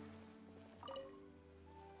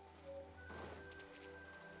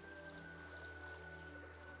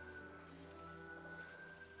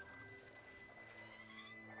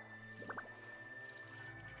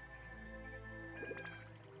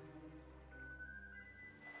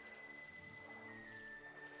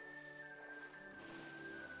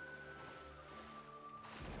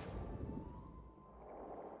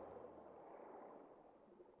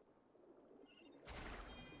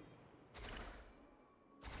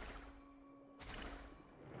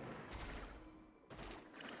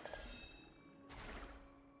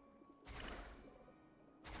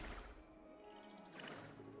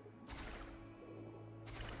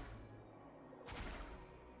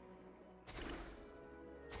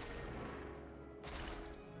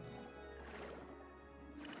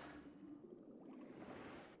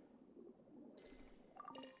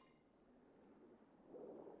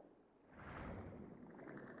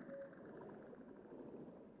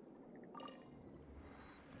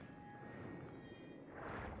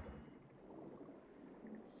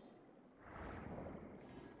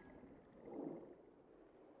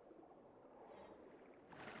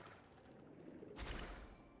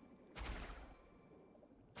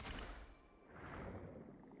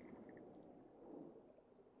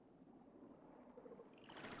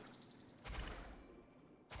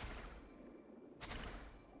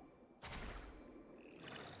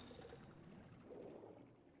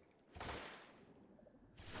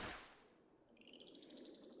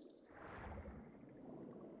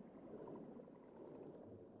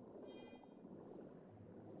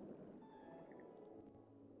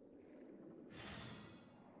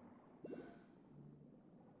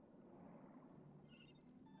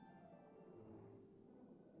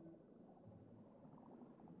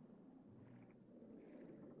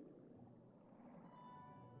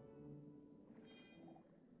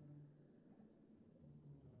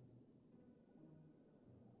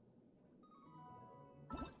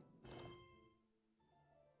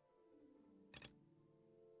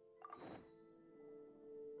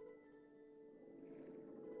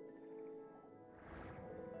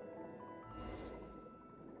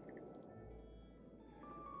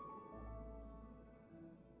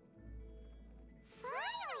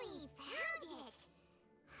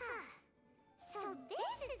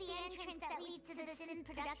 updates to the Sim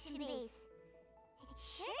production base. It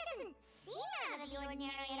sure doesn't seem out of the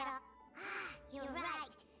ordinary at all. You're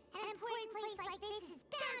right. An important place like this is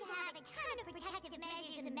bound to have a ton of protective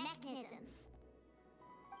measures and mechanisms.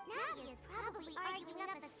 Navia's probably arguing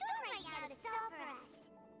up a storm right now to solve for us.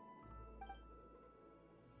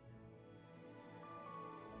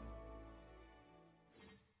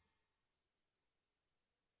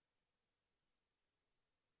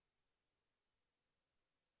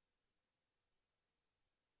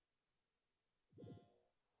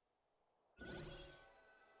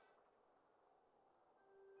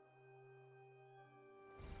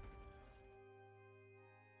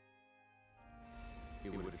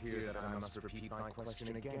 It would appear that I must repeat my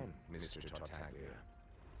question again, Mr. Tartaglia.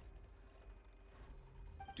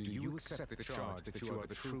 Do you accept the charge that you are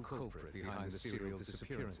the true culprit behind the serial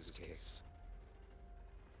disappearances case?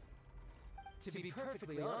 To be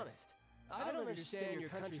perfectly honest, I don't understand your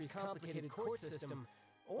country's complicated court system,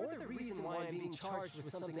 or the reason why I'm being charged with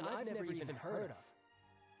something I've never even heard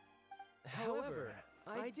of. However,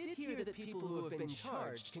 I did hear that people who have been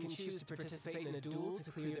charged can choose to participate in a duel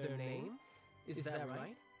to clear their name. Is that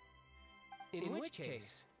right? In which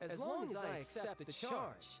case, as long as I accept the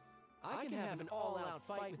charge, I can have an all-out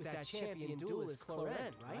fight with that champion duelist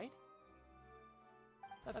Clorand, right?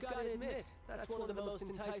 I've got to admit, that's one of the most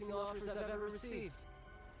enticing offers I've ever received.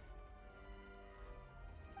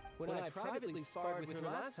 When I privately sparred with her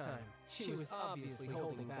last time, she was obviously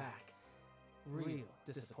holding back. Real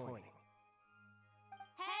disappointing.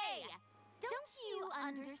 Hey! Don't you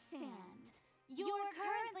understand? You're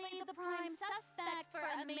currently the prime suspect for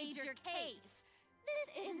a major case.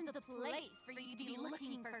 This isn't the place for you to be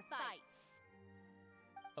looking for fights.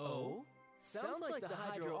 Oh? Sounds like the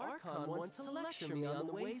Hydro Archon wants to lecture me on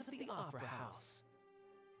the ways of the Opera House.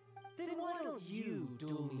 Then why don't you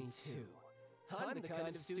duel me too? I'm the kind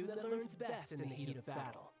of student that learns best in the heat of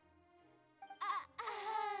battle.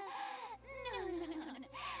 No.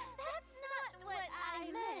 That's not what I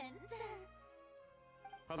meant.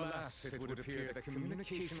 Alas, it would appear that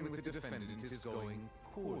communication with the defendant is going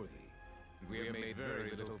poorly. We have made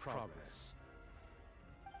very little progress.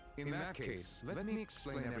 In that case, let me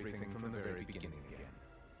explain everything from the very beginning again.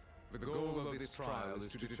 The goal of this trial is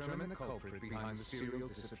to determine the culprit behind the serial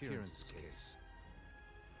disappearances case.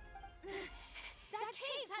 That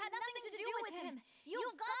case had nothing to do with him!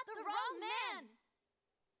 You've got the wrong man!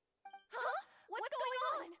 Huh? What's going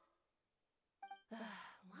on?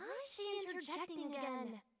 Why is she interjecting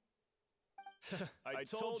again? I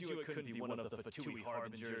told you it couldn't be one of the Fatui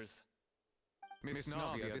Harbingers. Miss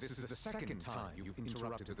Navia, this is the second time you've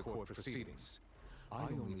interrupted the court proceedings. I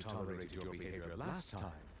only tolerated your behavior last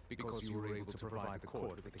time because you were able to provide the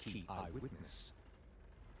court with a key eyewitness.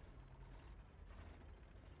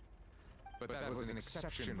 But that was an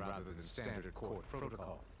exception rather than standard court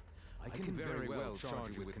protocol. I can very well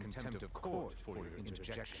charge you with contempt of court for your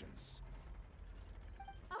interjections.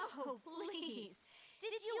 Oh, please!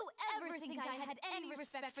 Did you ever think I had any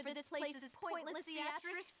respect for this place's pointless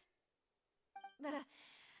theatrics?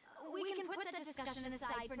 We can put that discussion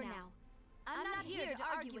aside for now. I'm not here to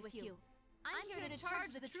argue with you. I'm here to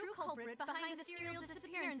charge the true culprit behind the serial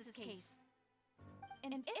disappearances case.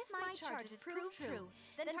 And if my charges prove true,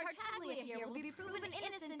 then Tartaglia here will be proven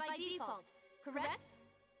innocent by default, correct?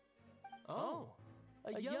 Oh,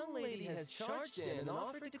 a young lady has charged in and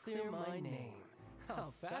offered to clear my name.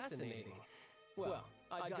 How fascinating. Well,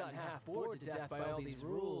 I'd gotten half bored to death by all these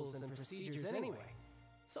rules and procedures anyway,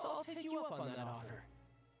 so I'll take you up on that offer.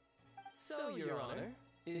 So, Your Honor,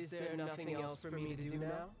 is there nothing else for me to do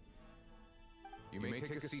now? You may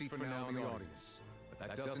take a seat for now in the audience, but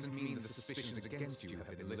that doesn't mean the suspicions against you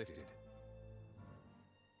have been lifted.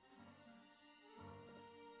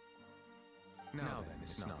 Now then,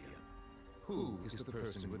 Miss Navia, who is the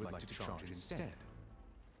person you would like to charge instead?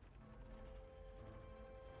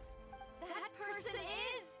 That person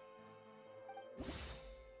is...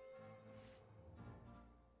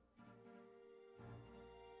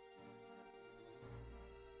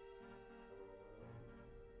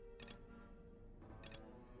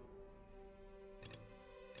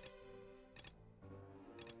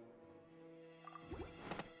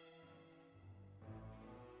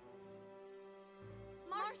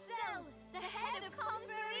 Marcel, the head of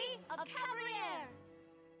Confrérie of Cabriere!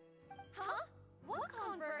 Huh? What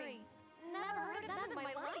Confrérie? Never heard of them in my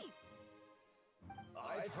life.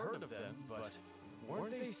 I've heard of them, but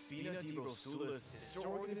weren't they Spina di Rosula's sister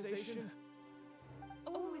organization?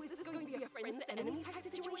 Oh, is this going to be a friends to enemies type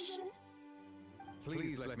situation?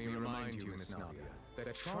 Please let me remind you, Miss Navia,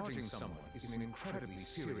 that charging someone is an incredibly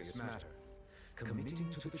serious matter. Committing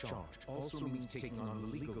to the charge also means taking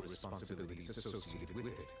on legal responsibilities associated with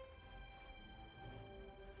it.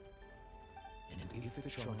 And if the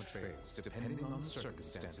charge fails, depending on the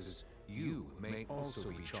circumstances, you may also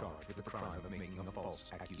be charged with the crime of making a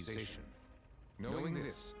false accusation. Knowing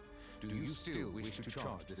this, do you still wish to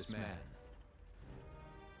charge this man?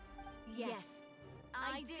 Yes,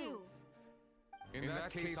 I do. In that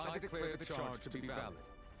case, I declare the charge to be valid.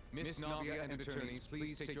 Miss Navia and attorneys,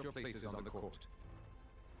 please take your places on the court.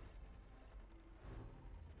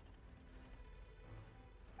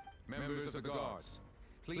 Members of the guards,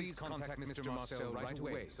 please contact Mr. Marcel right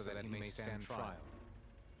away so that he may stand trial.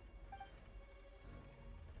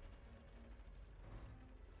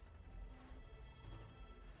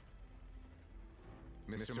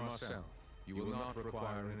 Mr. Marcel, you will not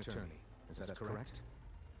require an attorney. Is that correct?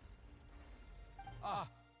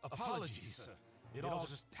 Apologies, sir. It all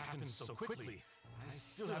just happened so quickly. I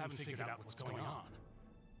still haven't figured out what's going on.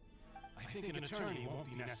 I think an attorney won't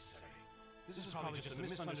be necessary. This is probably just a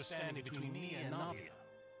misunderstanding between me and Navia.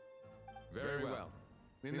 Very well.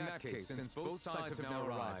 In that case, since both sides have now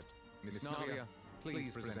arrived, Miss Navia, please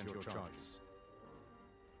present your charges.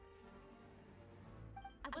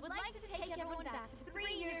 I would like to take everyone back to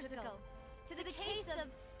 3 years ago, to the case of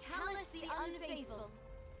Callus the Unfaithful.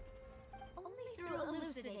 Only through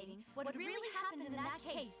elucidating what really happened in that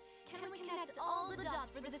case can we connect all the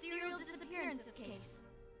dots for the serial disappearances case.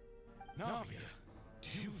 Navia,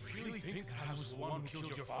 do you really think that I was the one who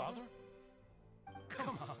killed your father?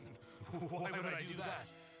 Come on, why would I do that?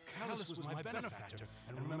 Callus was my benefactor,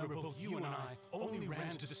 and remember both you and I only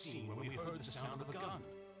ran to the scene when we heard the sound of a gun.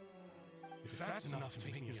 If that's enough to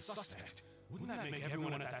make me a suspect, wouldn't that make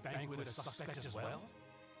everyone at that banquet a suspect as well?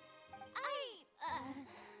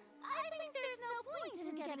 I think there's no point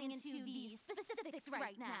in getting into the specifics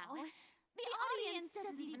right now. The audience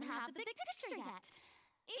doesn't even have the big picture yet.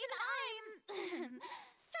 Even I'm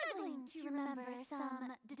struggling to remember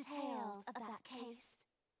some details of that case.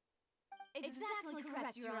 Exactly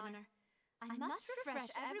correct, Your Honor. I must refresh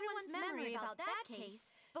everyone's memory about that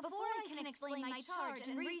case before I can explain my charge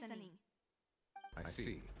and reasoning. I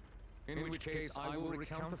see. In which case, I will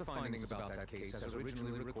recount the findings about that case as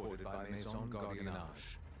originally recorded by Maison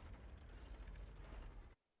Gardiennage.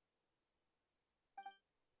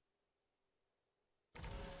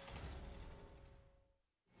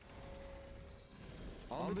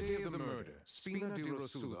 On the day of the murder, Spina di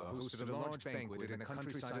Rosula hosted a large banquet in a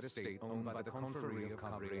countryside estate owned by the Confrérie of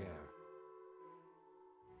Cabrières.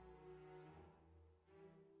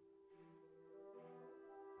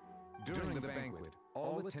 During the banquet,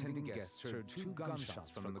 all attending guests heard 2 gunshots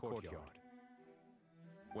from the courtyard.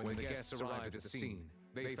 When the guests arrived at the scene,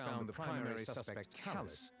 they found the primary suspect,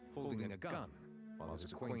 Callus, holding a gun, while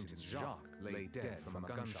his acquaintance, Jacques, lay dead from a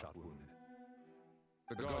gunshot wound.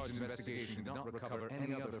 The guards' investigation did not recover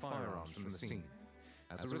any other firearms from the scene.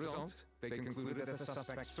 As a result, they concluded that the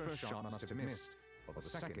suspect's first shot must have missed, while the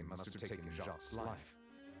second must have taken Jacques' life.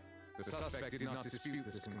 The suspect did not dispute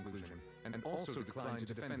this conclusion, and also declined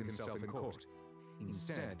to defend himself in court.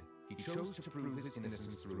 Instead, he chose to prove his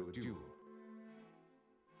innocence through a duel.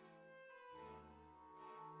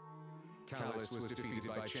 Callus was defeated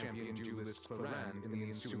by champion duelist Clorand in the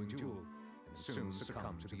ensuing duel, and soon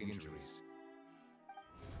succumbed to the injuries.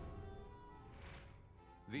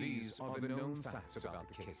 These are the known facts about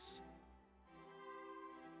the case.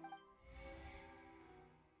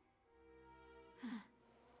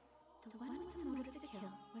 The one with the motive to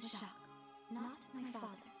kill was Jacques, not my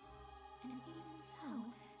father. And even so,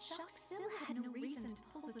 Jacques still had no reason to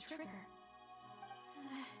pull the trigger.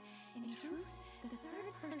 In truth, the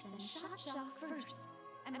third person shot Jacques first,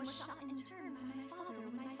 and was shot in turn by my father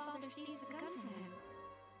when my father seized the gun from him.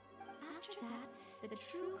 After that, the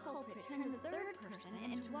true culprit turned the third person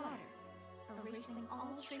into water, erasing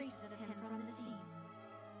all traces of him from the scene.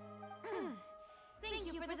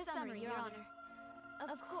 Thank you for the summary, Your Honor.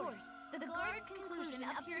 Of course, the guard's conclusion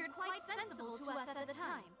appeared quite sensible to us at the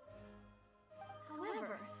time.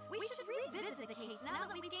 However, we should revisit the case now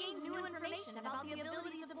that we've gained new information about the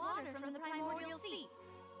abilities of water from the primordial sea.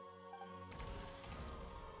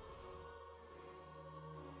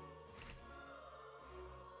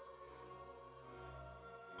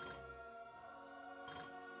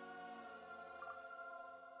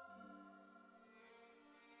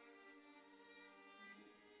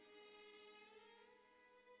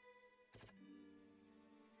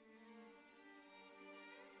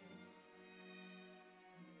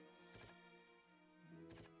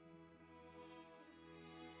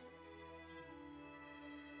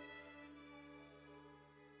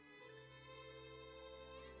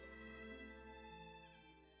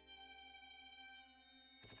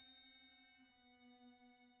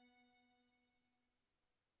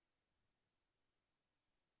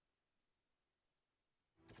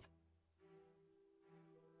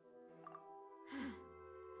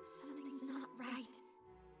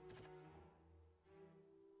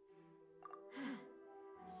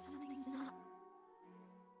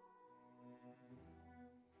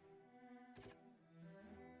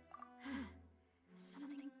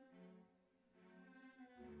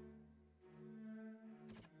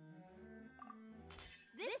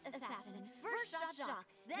 assassin first shot Jacques,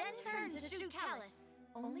 then turned to shoot Callus,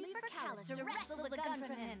 only for Callus to wrestle the gun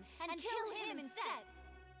from him and kill him instead.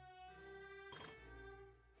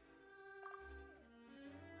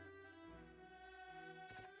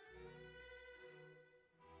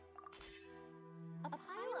 A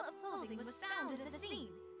pile of clothing was found at the scene.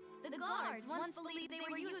 The guards once believed they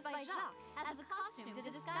were used by Jacques as a costume to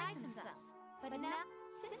disguise himself. But now,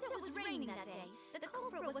 since it was raining that day, the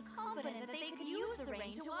culprit was confident that they could use the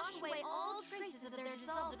rain to wash away all traces of their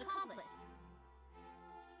dissolved accomplice.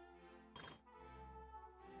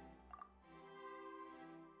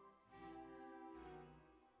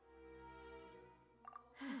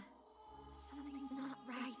 Something's not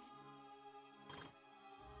right.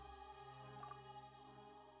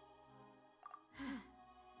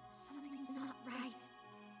 Something's not right.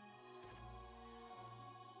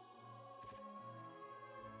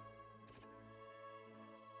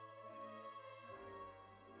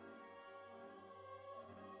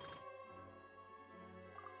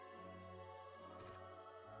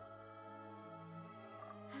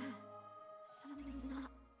 Something's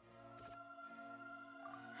not...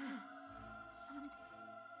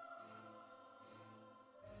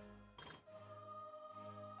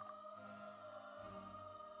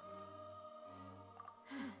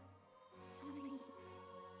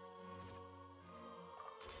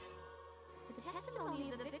 The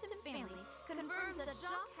testimony of the victim's family confirms that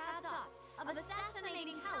Jacques had thoughts of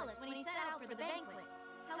assassinating Callus when he set out for the banquet.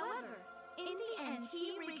 However, in the end,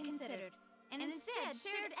 he reconsidered, and instead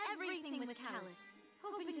shared everything with Callus,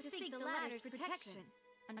 hoping to seek the latter's protection.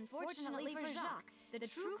 Unfortunately for Jacques, the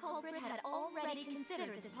true culprit had already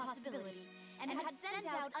considered this possibility, and had sent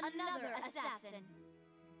out another assassin.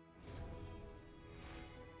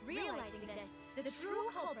 Realizing this, the true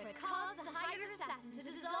culprit caused the hired assassin to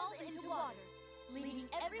dissolve into water, leading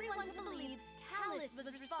everyone to believe Callus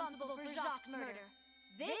was responsible for Jacques' murder.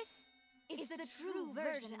 This is the true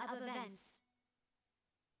version of events.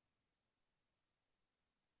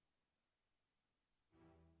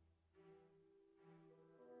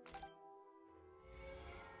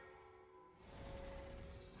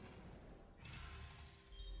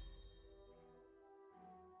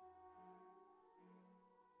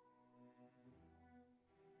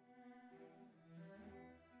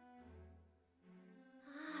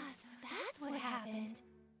 What happened?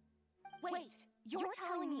 Wait, you're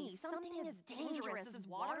telling me something as dangerous as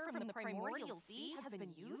water from the primordial sea has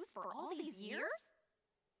been used for all these years?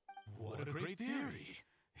 What a great theory.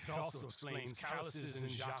 It also explains Callus's and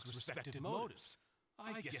Jacques' respective motives.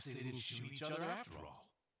 I guess they didn't shoot each other after all.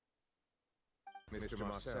 Mr.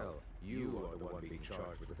 Marcel, you are the one being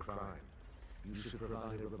charged with the crime. You should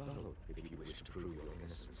provide a rebuttal if you wish to prove your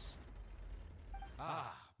innocence.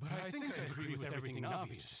 Ah, but I think I agree with everything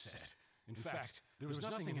Navi just said. In fact, there was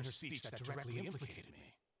nothing in her speech that directly implicated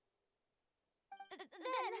me.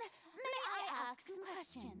 Then, may I ask some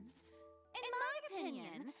questions? In my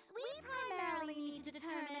opinion, we primarily need to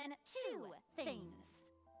determine two things.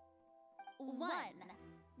 One,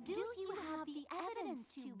 do you have the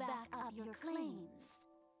evidence to back up your claims?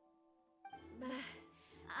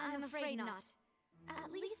 I'm afraid not.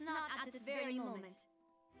 At least not at this very moment.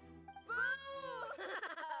 Boo!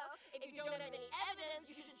 If you don't have any evidence,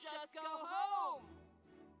 you should just go home!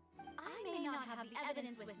 I may not have the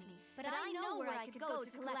evidence with me, but I know where I could go to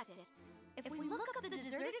collect it. If we look up the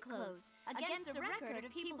deserted clothes against a record of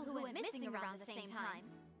people who went missing around the same time,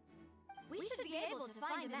 we should be able to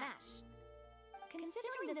find a match.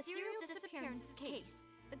 Considering the serial disappearance case,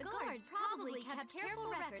 the guards probably kept careful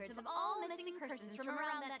records of all missing persons from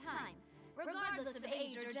around that time, regardless of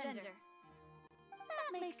age or gender.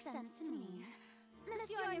 That makes sense to me.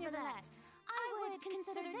 Monsieur Neuvillette, I would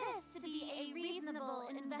consider this to be a reasonable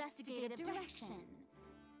investigative direction.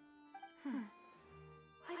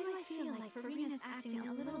 Why do I feel like Farina's acting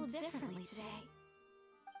a little differently today?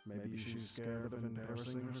 Maybe she's scared of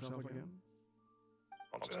embarrassing herself again?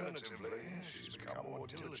 Alternatively, she's become more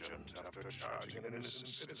diligent after charging an innocent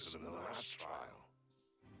citizen in the last trial.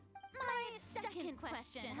 My second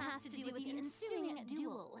question has to do with the ensuing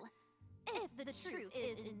duel. If the truth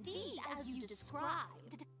is indeed as you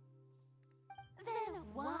described, then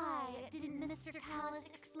why didn't Mr. Callus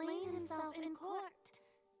explain himself in court?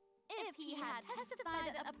 If he had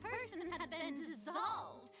testified that a person had been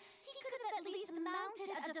dissolved, he could have at least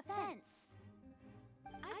mounted a defense.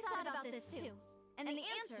 I thought about this too, and the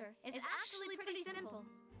answer is actually pretty simple.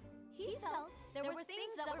 He felt there were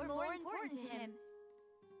things that were more important to him.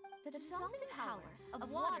 The dissolving power of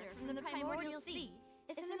water from the primordial sea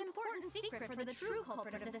is an important secret for the true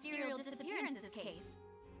culprit of the serial disappearances case.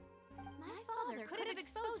 My father father could have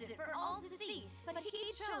exposed it for all to see, but he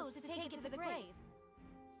chose to take it to the grave.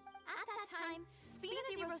 At that time, Spina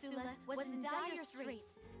di Rosula was in dire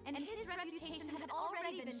straits, and his reputation had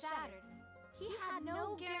already been shattered. He had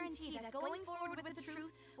no guarantee that going forward with the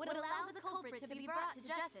truth would allow the culprit to be brought to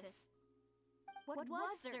justice. What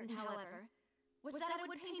was certain, however, was that it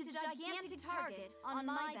would paint a gigantic target on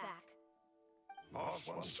my back. Boss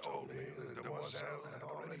once told me that Demoiselle had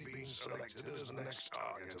already been selected as the next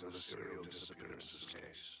target of the serial disappearances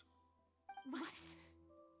case. What?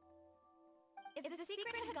 If the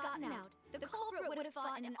secret had gotten out, the culprit would have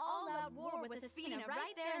fought an all-out war with the Spina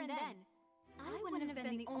right there and then. I wouldn't have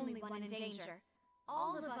been the only one in danger.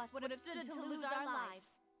 All of us would have stood to lose our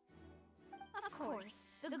lives. Of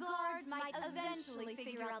course, the guards might eventually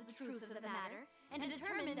figure out the truth of the matter and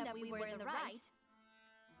determine that we were in the right.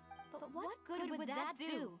 But what good would that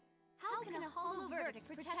do? How can a hollow verdict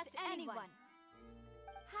protect anyone?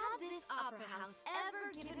 Had this opera house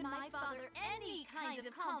ever given my father any kind of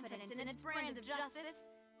confidence in its brand of justice,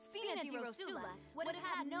 Spina di Rosula would have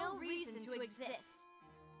had no reason to exist.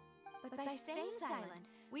 But by staying silent,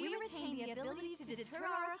 we retain the ability to deter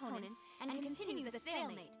our opponents and continue the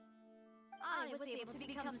stalemate. I was able to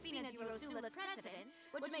become Spina di Rosula's president,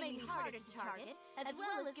 which made me harder to target, as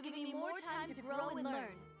well as giving me more time to grow and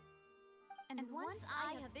learn. And once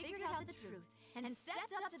I have figured out the truth and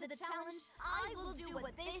stepped up to the challenge, I will do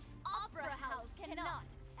what this opera house cannot,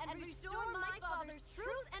 and restore my father's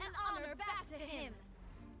truth and honor back to him.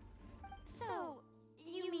 So,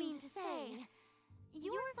 you mean to say,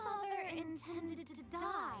 your father intended to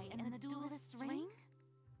die in the duelist's ring?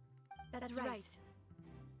 That's right.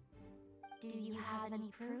 Do you have any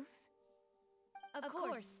proof? Of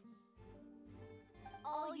course.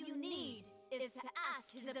 All you need is to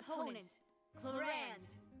ask his opponent, Clorand.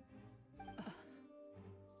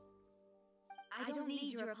 I don't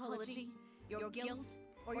need your apology, your guilt,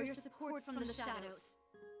 or your support from the shadows.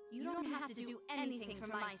 You don't have to do anything for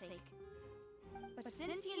my sake. But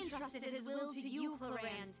since he entrusted his will to you,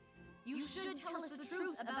 Clorand, you should tell us the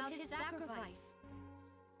truth about his sacrifice.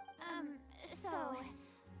 So,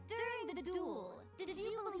 during the duel, did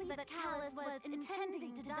you believe that Callus was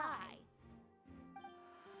intending to die?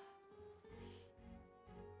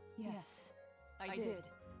 Yes, I did.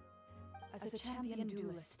 As a champion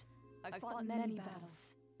duelist, I've fought many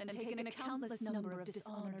battles and taken a countless number of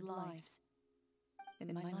dishonored lives.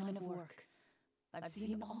 In my line of work, I've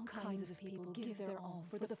seen all kinds of people give their all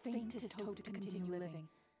for the faintest hope to continue living.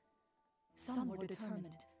 Some were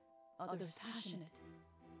determined, others passionate,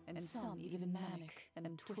 and some even manic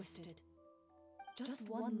and twisted. Just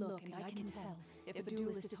one look and I can tell if a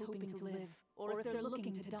duelist is hoping to live or if they're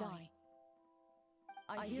looking to die.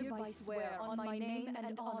 I hereby swear on my name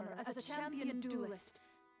and honor as a champion duelist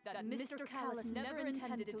that Mr. Callus never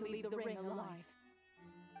intended to leave the ring alive.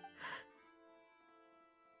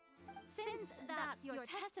 Since that's your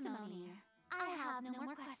testimony, I have no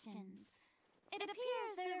more questions. It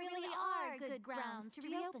appears there really are good grounds to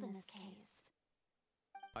reopen this case.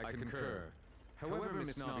 I concur. However,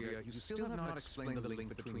 Miss Navia, you still have not explained the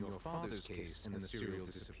link between your father's case and the serial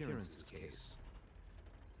disappearances case.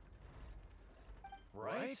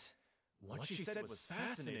 Right? What she said was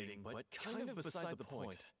fascinating, but kind of beside the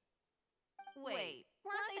point. Wait,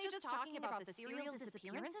 weren't they just talking about the serial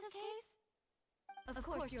disappearances case? Of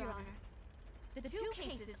course, Your Honor. The two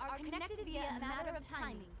cases are connected via a matter of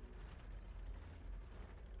timing.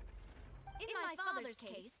 In my father's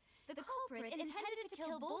case, the culprit intended to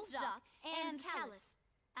kill both Jacques and Callus.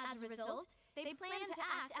 As a result, they planned to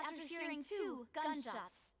act after hearing 2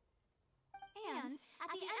 gunshots. And,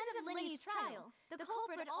 at the end of Linny's trial, the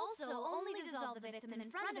culprit also only dissolved the victim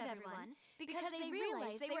in front of everyone because they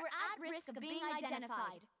realized they were at risk of being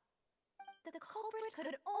identified. The culprit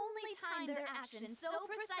could only time their actions so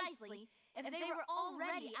precisely if they were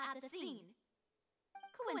already at the scene.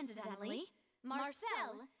 Coincidentally,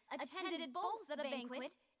 Marcel attended both the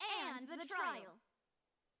banquet and the trial.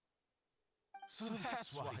 So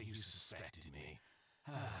that's why you suspected me.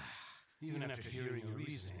 Even after hearing your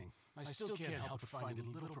reasoning, I still can't help but find it a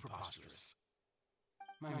little preposterous.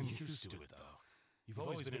 I'm used to it, though. You've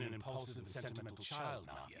always been an impulsive and sentimental child,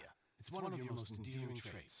 Navia. It's one of your most endearing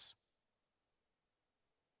traits.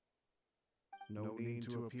 No need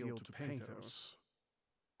to appeal to pathos.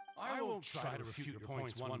 I won't try to refute your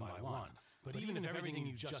points one by one, but even if everything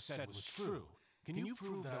you just said was true, can you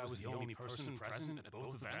prove that I was the only person present at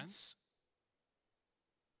both events?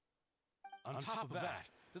 On top of that,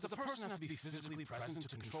 does a person have to be physically present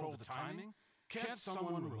to control the timing? Can't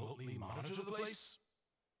someone remotely monitor the place?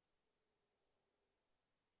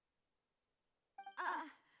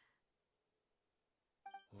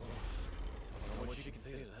 you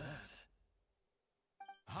can say that.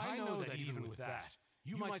 I know that even with that,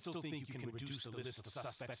 you might still think you can reduce the list of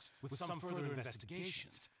suspects with some further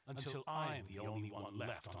investigations until I'm the only one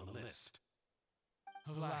left on the list.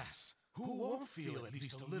 Alas, who won't feel at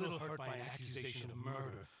least a little hurt by an accusation of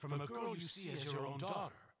murder from a girl you see as your own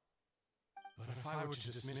daughter? But if I were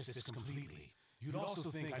to dismiss this completely, you'd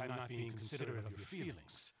also think I'm not being considerate of your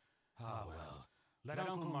feelings. Ah well, let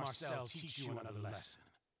Uncle Marcel teach you another lesson.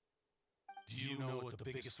 Do you know what the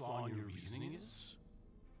biggest flaw in your reasoning is?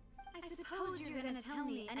 I suppose you're gonna tell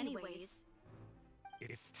me anyways.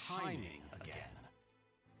 It's timing again.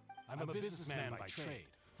 I'm a businessman by trade.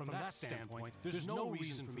 From that standpoint, there's no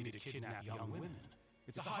reason for me to kidnap young women.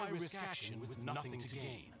 It's a high-risk action with nothing to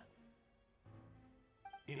gain.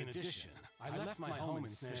 In addition, I left my home in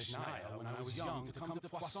Snezhnaya when I was young to come to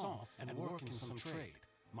Poisson and work in some trade.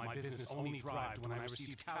 My business only thrived when I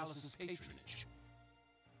received Callus's patronage.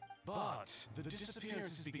 But the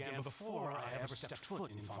disappearances began before I ever stepped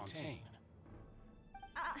foot in Fontaine.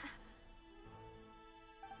 I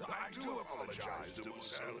do apologize,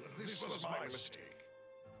 Demoiselle. This was my mistake.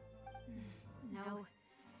 No,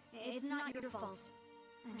 it's not your fault.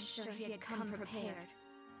 I'm sure he had come prepared.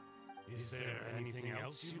 Is there anything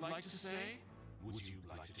else you'd like to say? Would you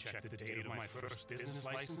like to check the date of my first business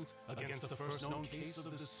license against the first known case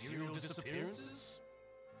of the serial disappearances?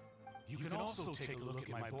 You can also take a look at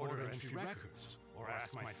my border entry records, or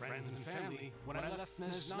ask my friends and family when I left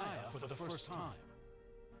Snezhnaya for the first time.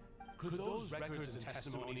 Could those records and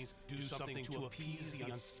testimonies do something to appease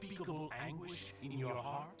the unspeakable anguish in your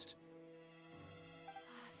heart?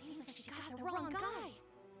 Seems like she got the wrong guy.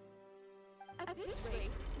 At this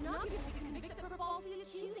rate, not people will be convicted for falsely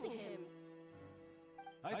accusing him.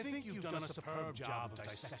 I think you've done a superb job of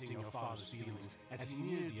dissecting your father's feelings as he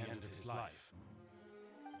neared the end of his life.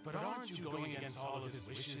 But aren't you going against all of his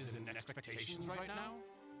wishes and expectations right now?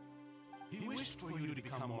 He wished for you to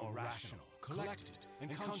become more rational, collected,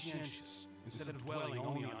 and conscientious, instead of dwelling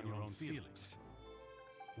only on your own feelings.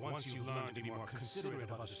 Once you've learned to be more considerate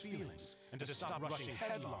of others' feelings, and to stop rushing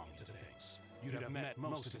headlong into things, you'd have met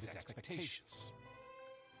most of his expectations.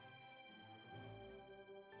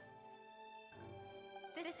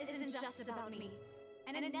 This isn't just about me,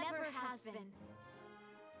 and it never has been.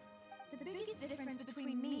 The biggest difference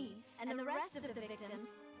between me and the rest of the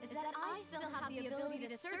victims is that I still have the ability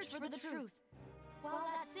to search for the truth, while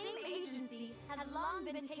that same agency has long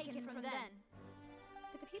been taken from them.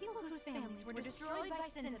 The people whose families were destroyed by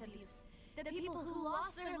synth abuse, the people who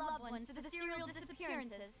lost their loved ones to the serial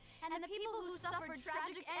disappearances, and the people who suffered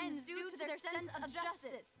tragic ends due to their sense of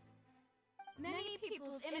justice. Many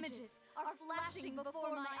people's images are flashing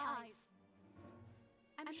before my eyes.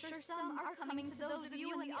 I'm sure some are coming to those of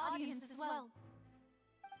you in the audience as well.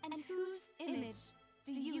 And whose image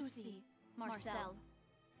do you see, Marcel?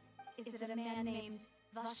 Is it a man named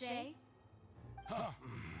Vacher?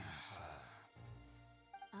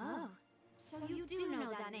 Oh, so you do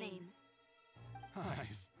know that name. I'm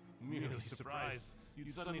merely surprised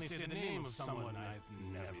you'd suddenly say the name of someone I've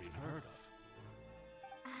never even heard of.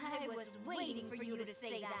 I was waiting for you to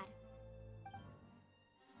say that.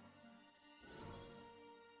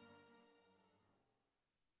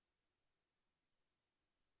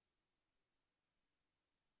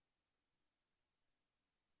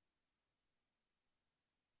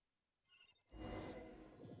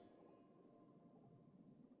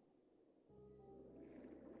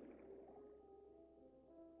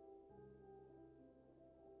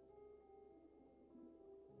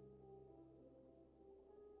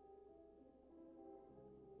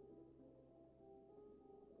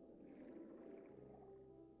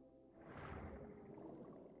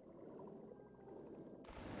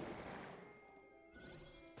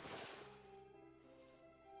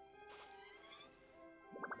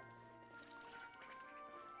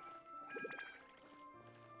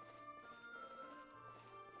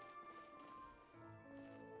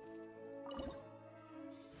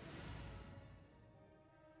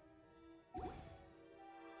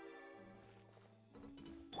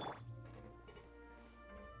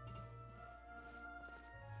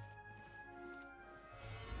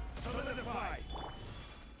 Solidify!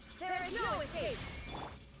 There is no escape!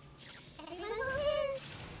 Everyone move in!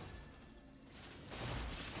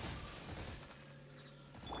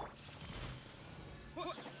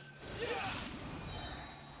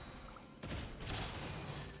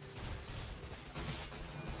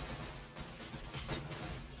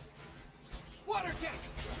 Water jet!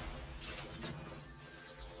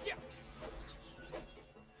 Yeah.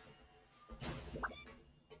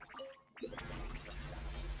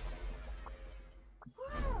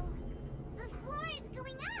 Whoa! The floor is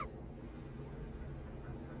going up!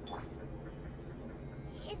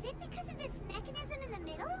 Is it because of this mechanism in the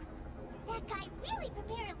middle? That guy really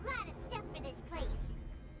prepared a lot of stuff for this place.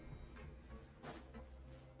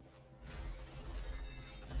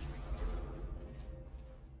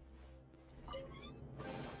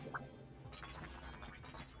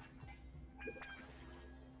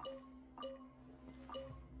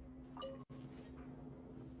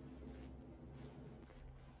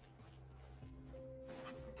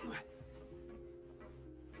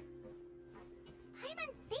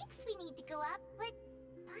 Paimon thinks we need to go up, but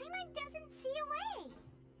Paimon doesn't see a way.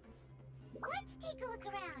 Let's take a look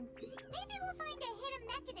around. Maybe we'll find a hidden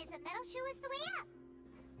mechanism that'll show us the way up.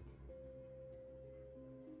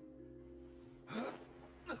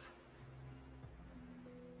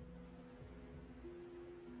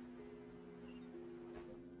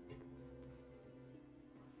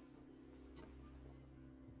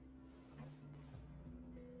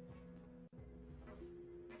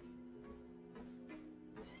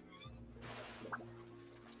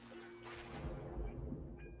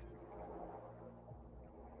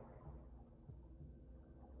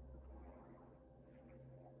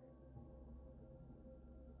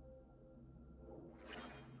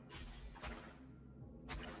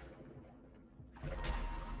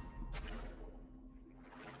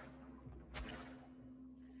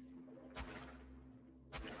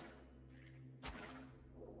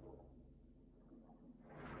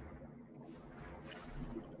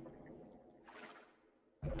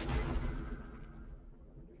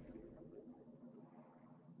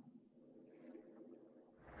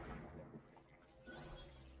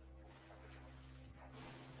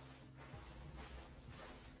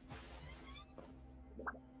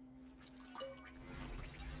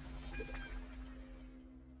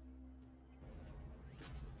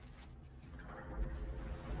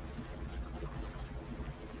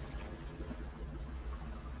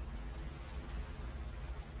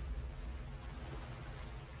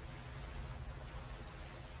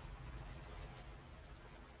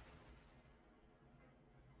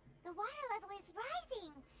 The water level is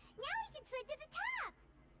rising! Now we can swim to the top!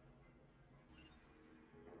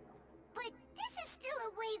 But this is still a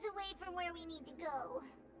ways away from where we need to go.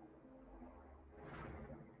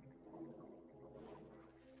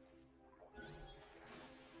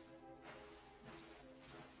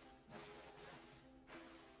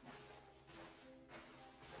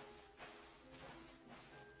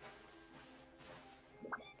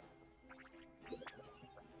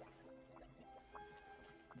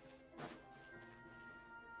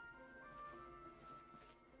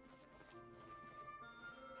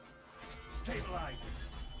 Stabilize!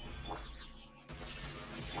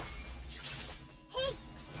 Hey!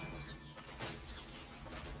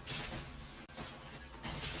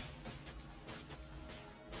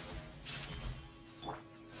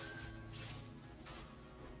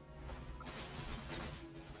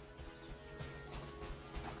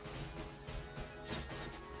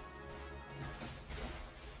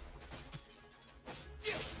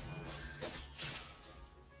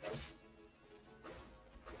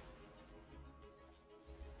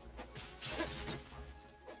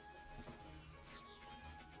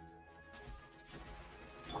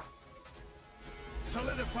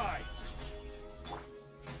 Solidify!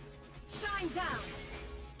 Shine down!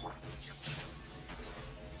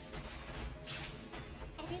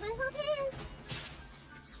 Everyone hold hands!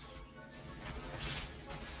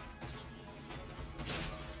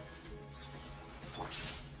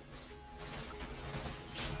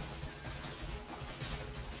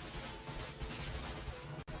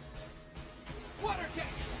 Water jet!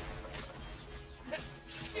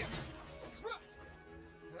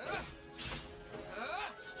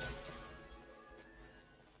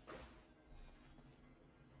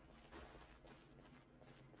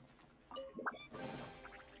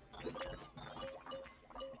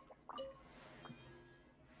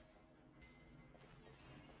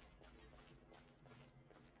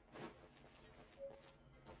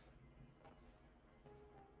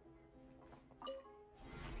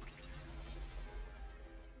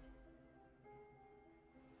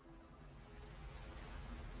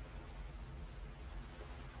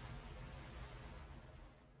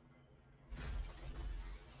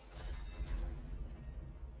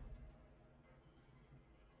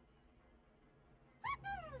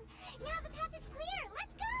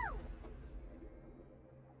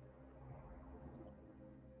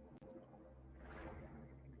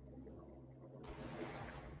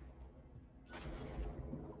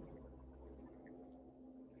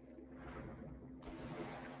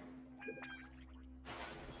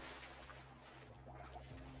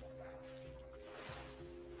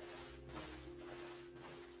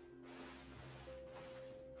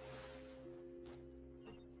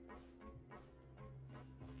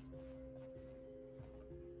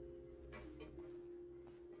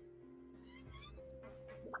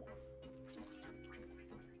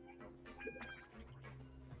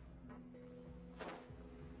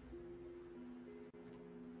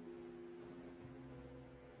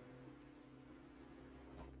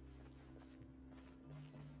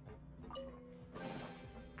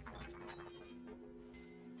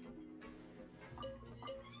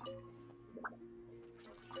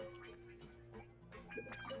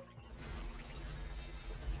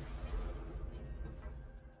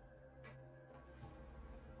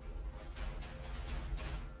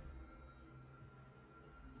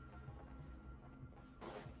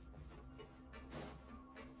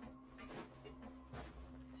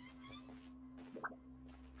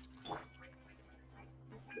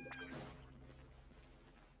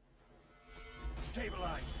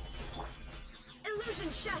 Stabilize!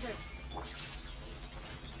 Illusion shattered!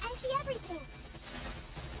 I see everything!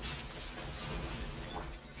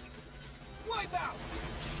 Wipe out!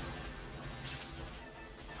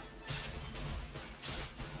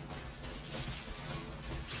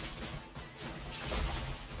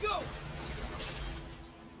 Go!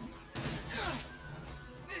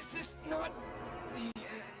 This is not the end.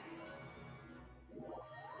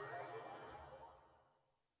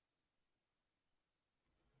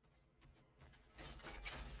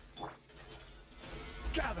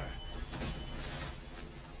 Gather!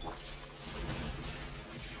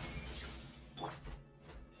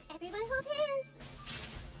 Everyone hold hands!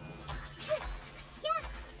 Yeah!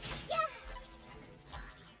 Yeah!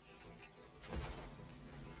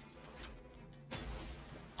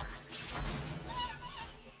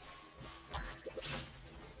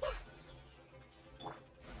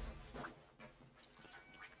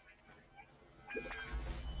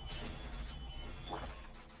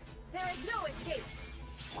 There is no escape!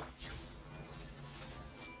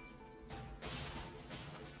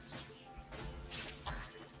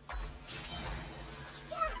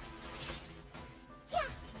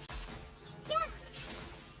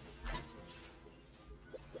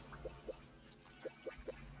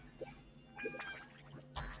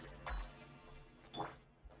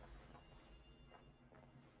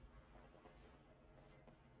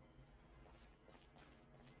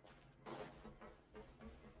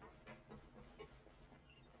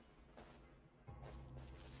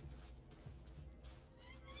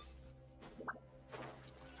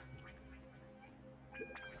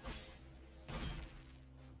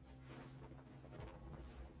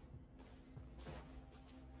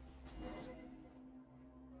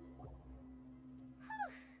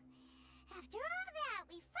 After all that,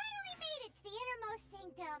 we finally made it to the innermost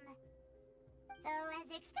sanctum. Though, as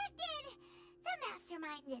expected, the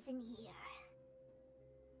mastermind isn't here.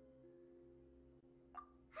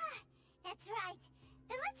 That's right.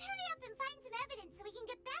 Then let's hurry up and find some evidence so we can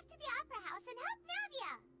get back to the Opera House and help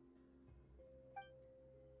Navia.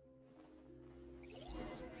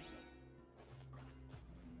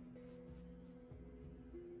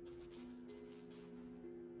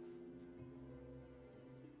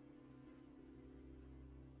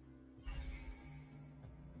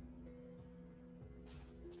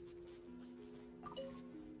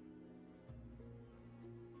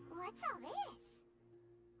 What's all this?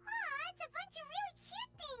 Aw, it's a bunch of really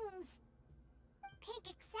cute things! Pink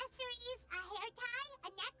accessories, a hair tie, a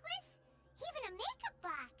necklace, even a makeup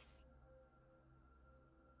box!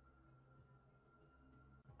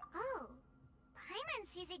 Oh, Paimon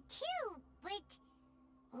sees it too, but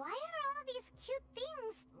why are all these cute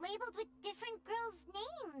things labeled with different girls'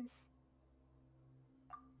 names?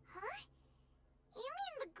 Huh? You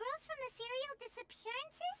mean the girls from the serial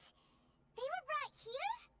disappearances? They were brought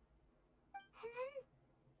here? And then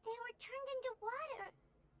they were turned into water.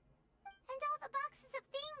 And all the boxes of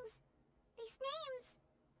things, these names,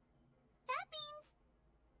 that means...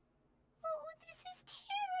 Oh, this is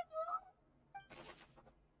terrible!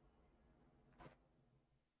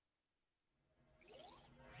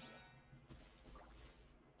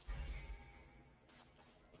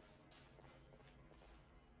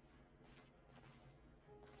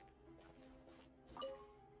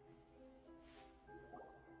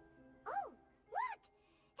 Oh, look!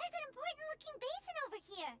 There's an important-looking basin over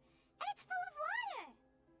here, and it's full of water!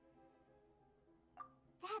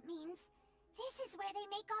 That means this is where they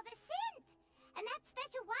make all the synth! And that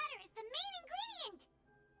special water is the main ingredient!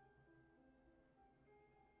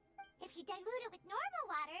 If you dilute it with normal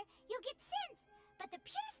water, you'll get synth, but the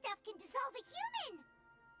pure stuff can dissolve a human!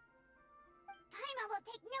 Paimon will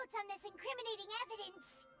take notes on this incriminating evidence!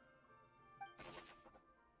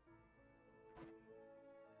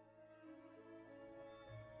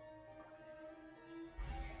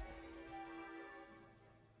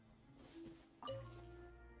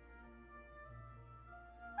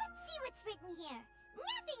 Let's see what's written here.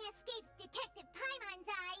 Nothing escapes Detective Paimon's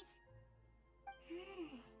eyes.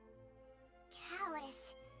 Callus.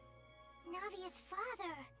 Navia's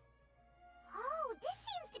father. Oh, this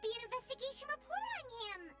seems to be an investigation report on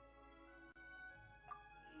him.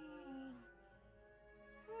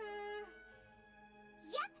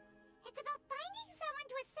 Yep, it's about finding someone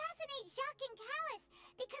to assassinate Jacques and Callus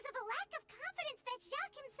because of a lack of confidence that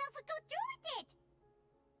Jacques himself would go through with it.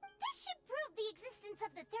 This should prove the existence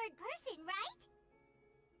of the third person, right?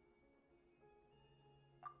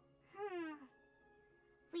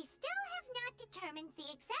 We still have not determined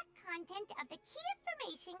the exact content of the key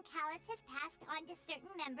information Callus has passed on to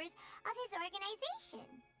certain members of his organization.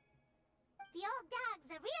 The old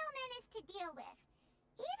dog's a real menace to deal with,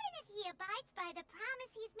 by the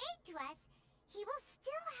promise he's made to us, he will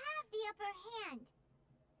still have the upper hand.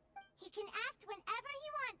 He can act whenever he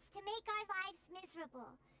wants to make our lives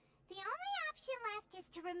miserable. The only option left is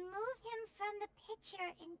to remove him from the picture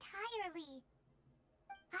entirely.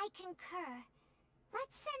 I concur.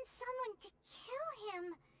 Let's send someone to kill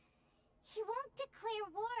him. He won't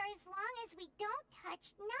declare war as long as we don't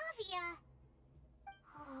touch Navia.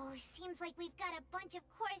 Oh, seems like we've got a bunch of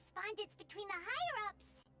correspondence between the higher-ups.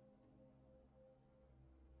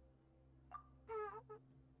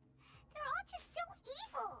 They're all just so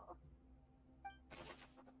evil.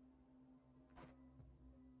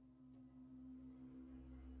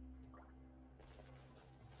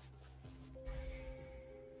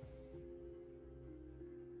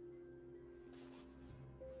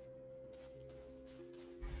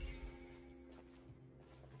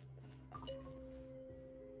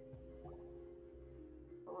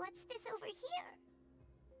 What's this over here?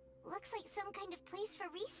 Looks like some kind of place for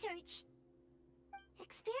research.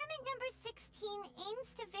 Experiment number 16 aims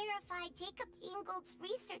to verify Jacob Ingold's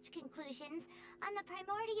research conclusions on the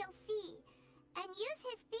primordial sea and use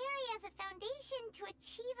his theory as a foundation to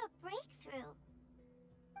achieve a breakthrough.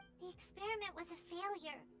 The experiment was a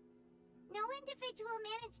failure. No individual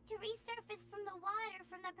managed to resurface from the water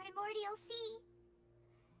from the primordial sea.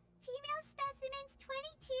 Female specimens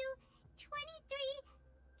 22, 23,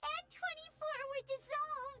 and 24 were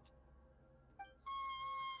dissolved.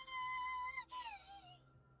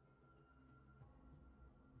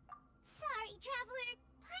 Sorry, Traveler.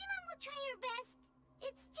 Paimon will try her best.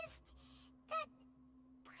 It's just that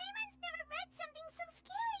Paimon's never read something so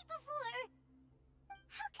scary before.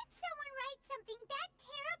 How can someone write something that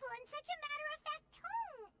terrible in such a matter-of-fact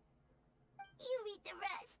tone? You read the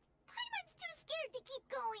rest. Paimon's too scared to keep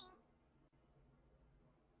going.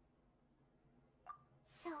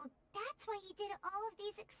 So that's why he did all of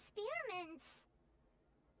these experiments.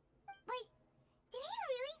 Wait, did he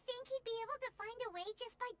really think he'd be able to find a way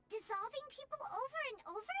just by dissolving people over and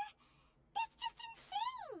over? That's just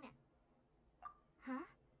insane! Huh?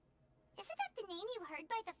 Isn't that the name you heard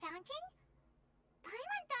by the fountain?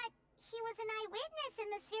 Paimon thought he was an eyewitness in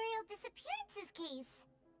the serial disappearances case.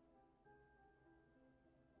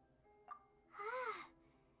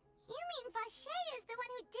 You mean Vache is the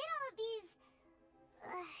one who did all of these...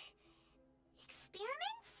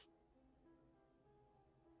 experiments?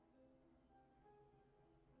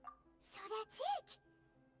 So that's it!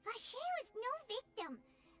 Vache was no victim,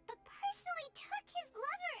 but personally took his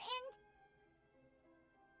lover and...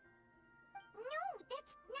 No,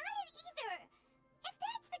 that's not it either! If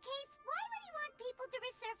that's the case, why would he want people to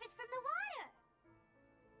resurface from the water?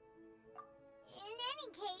 In any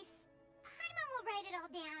case, Paimon will write it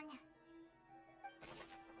all down.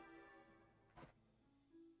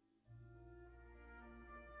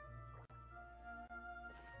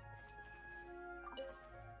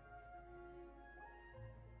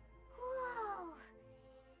 Whoa!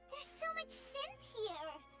 There's so much synth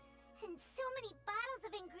here! And so many bottles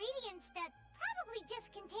of ingredients that probably just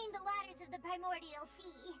contain the waters of the primordial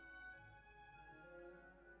sea.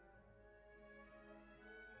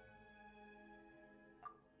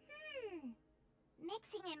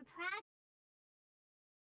 Mixing in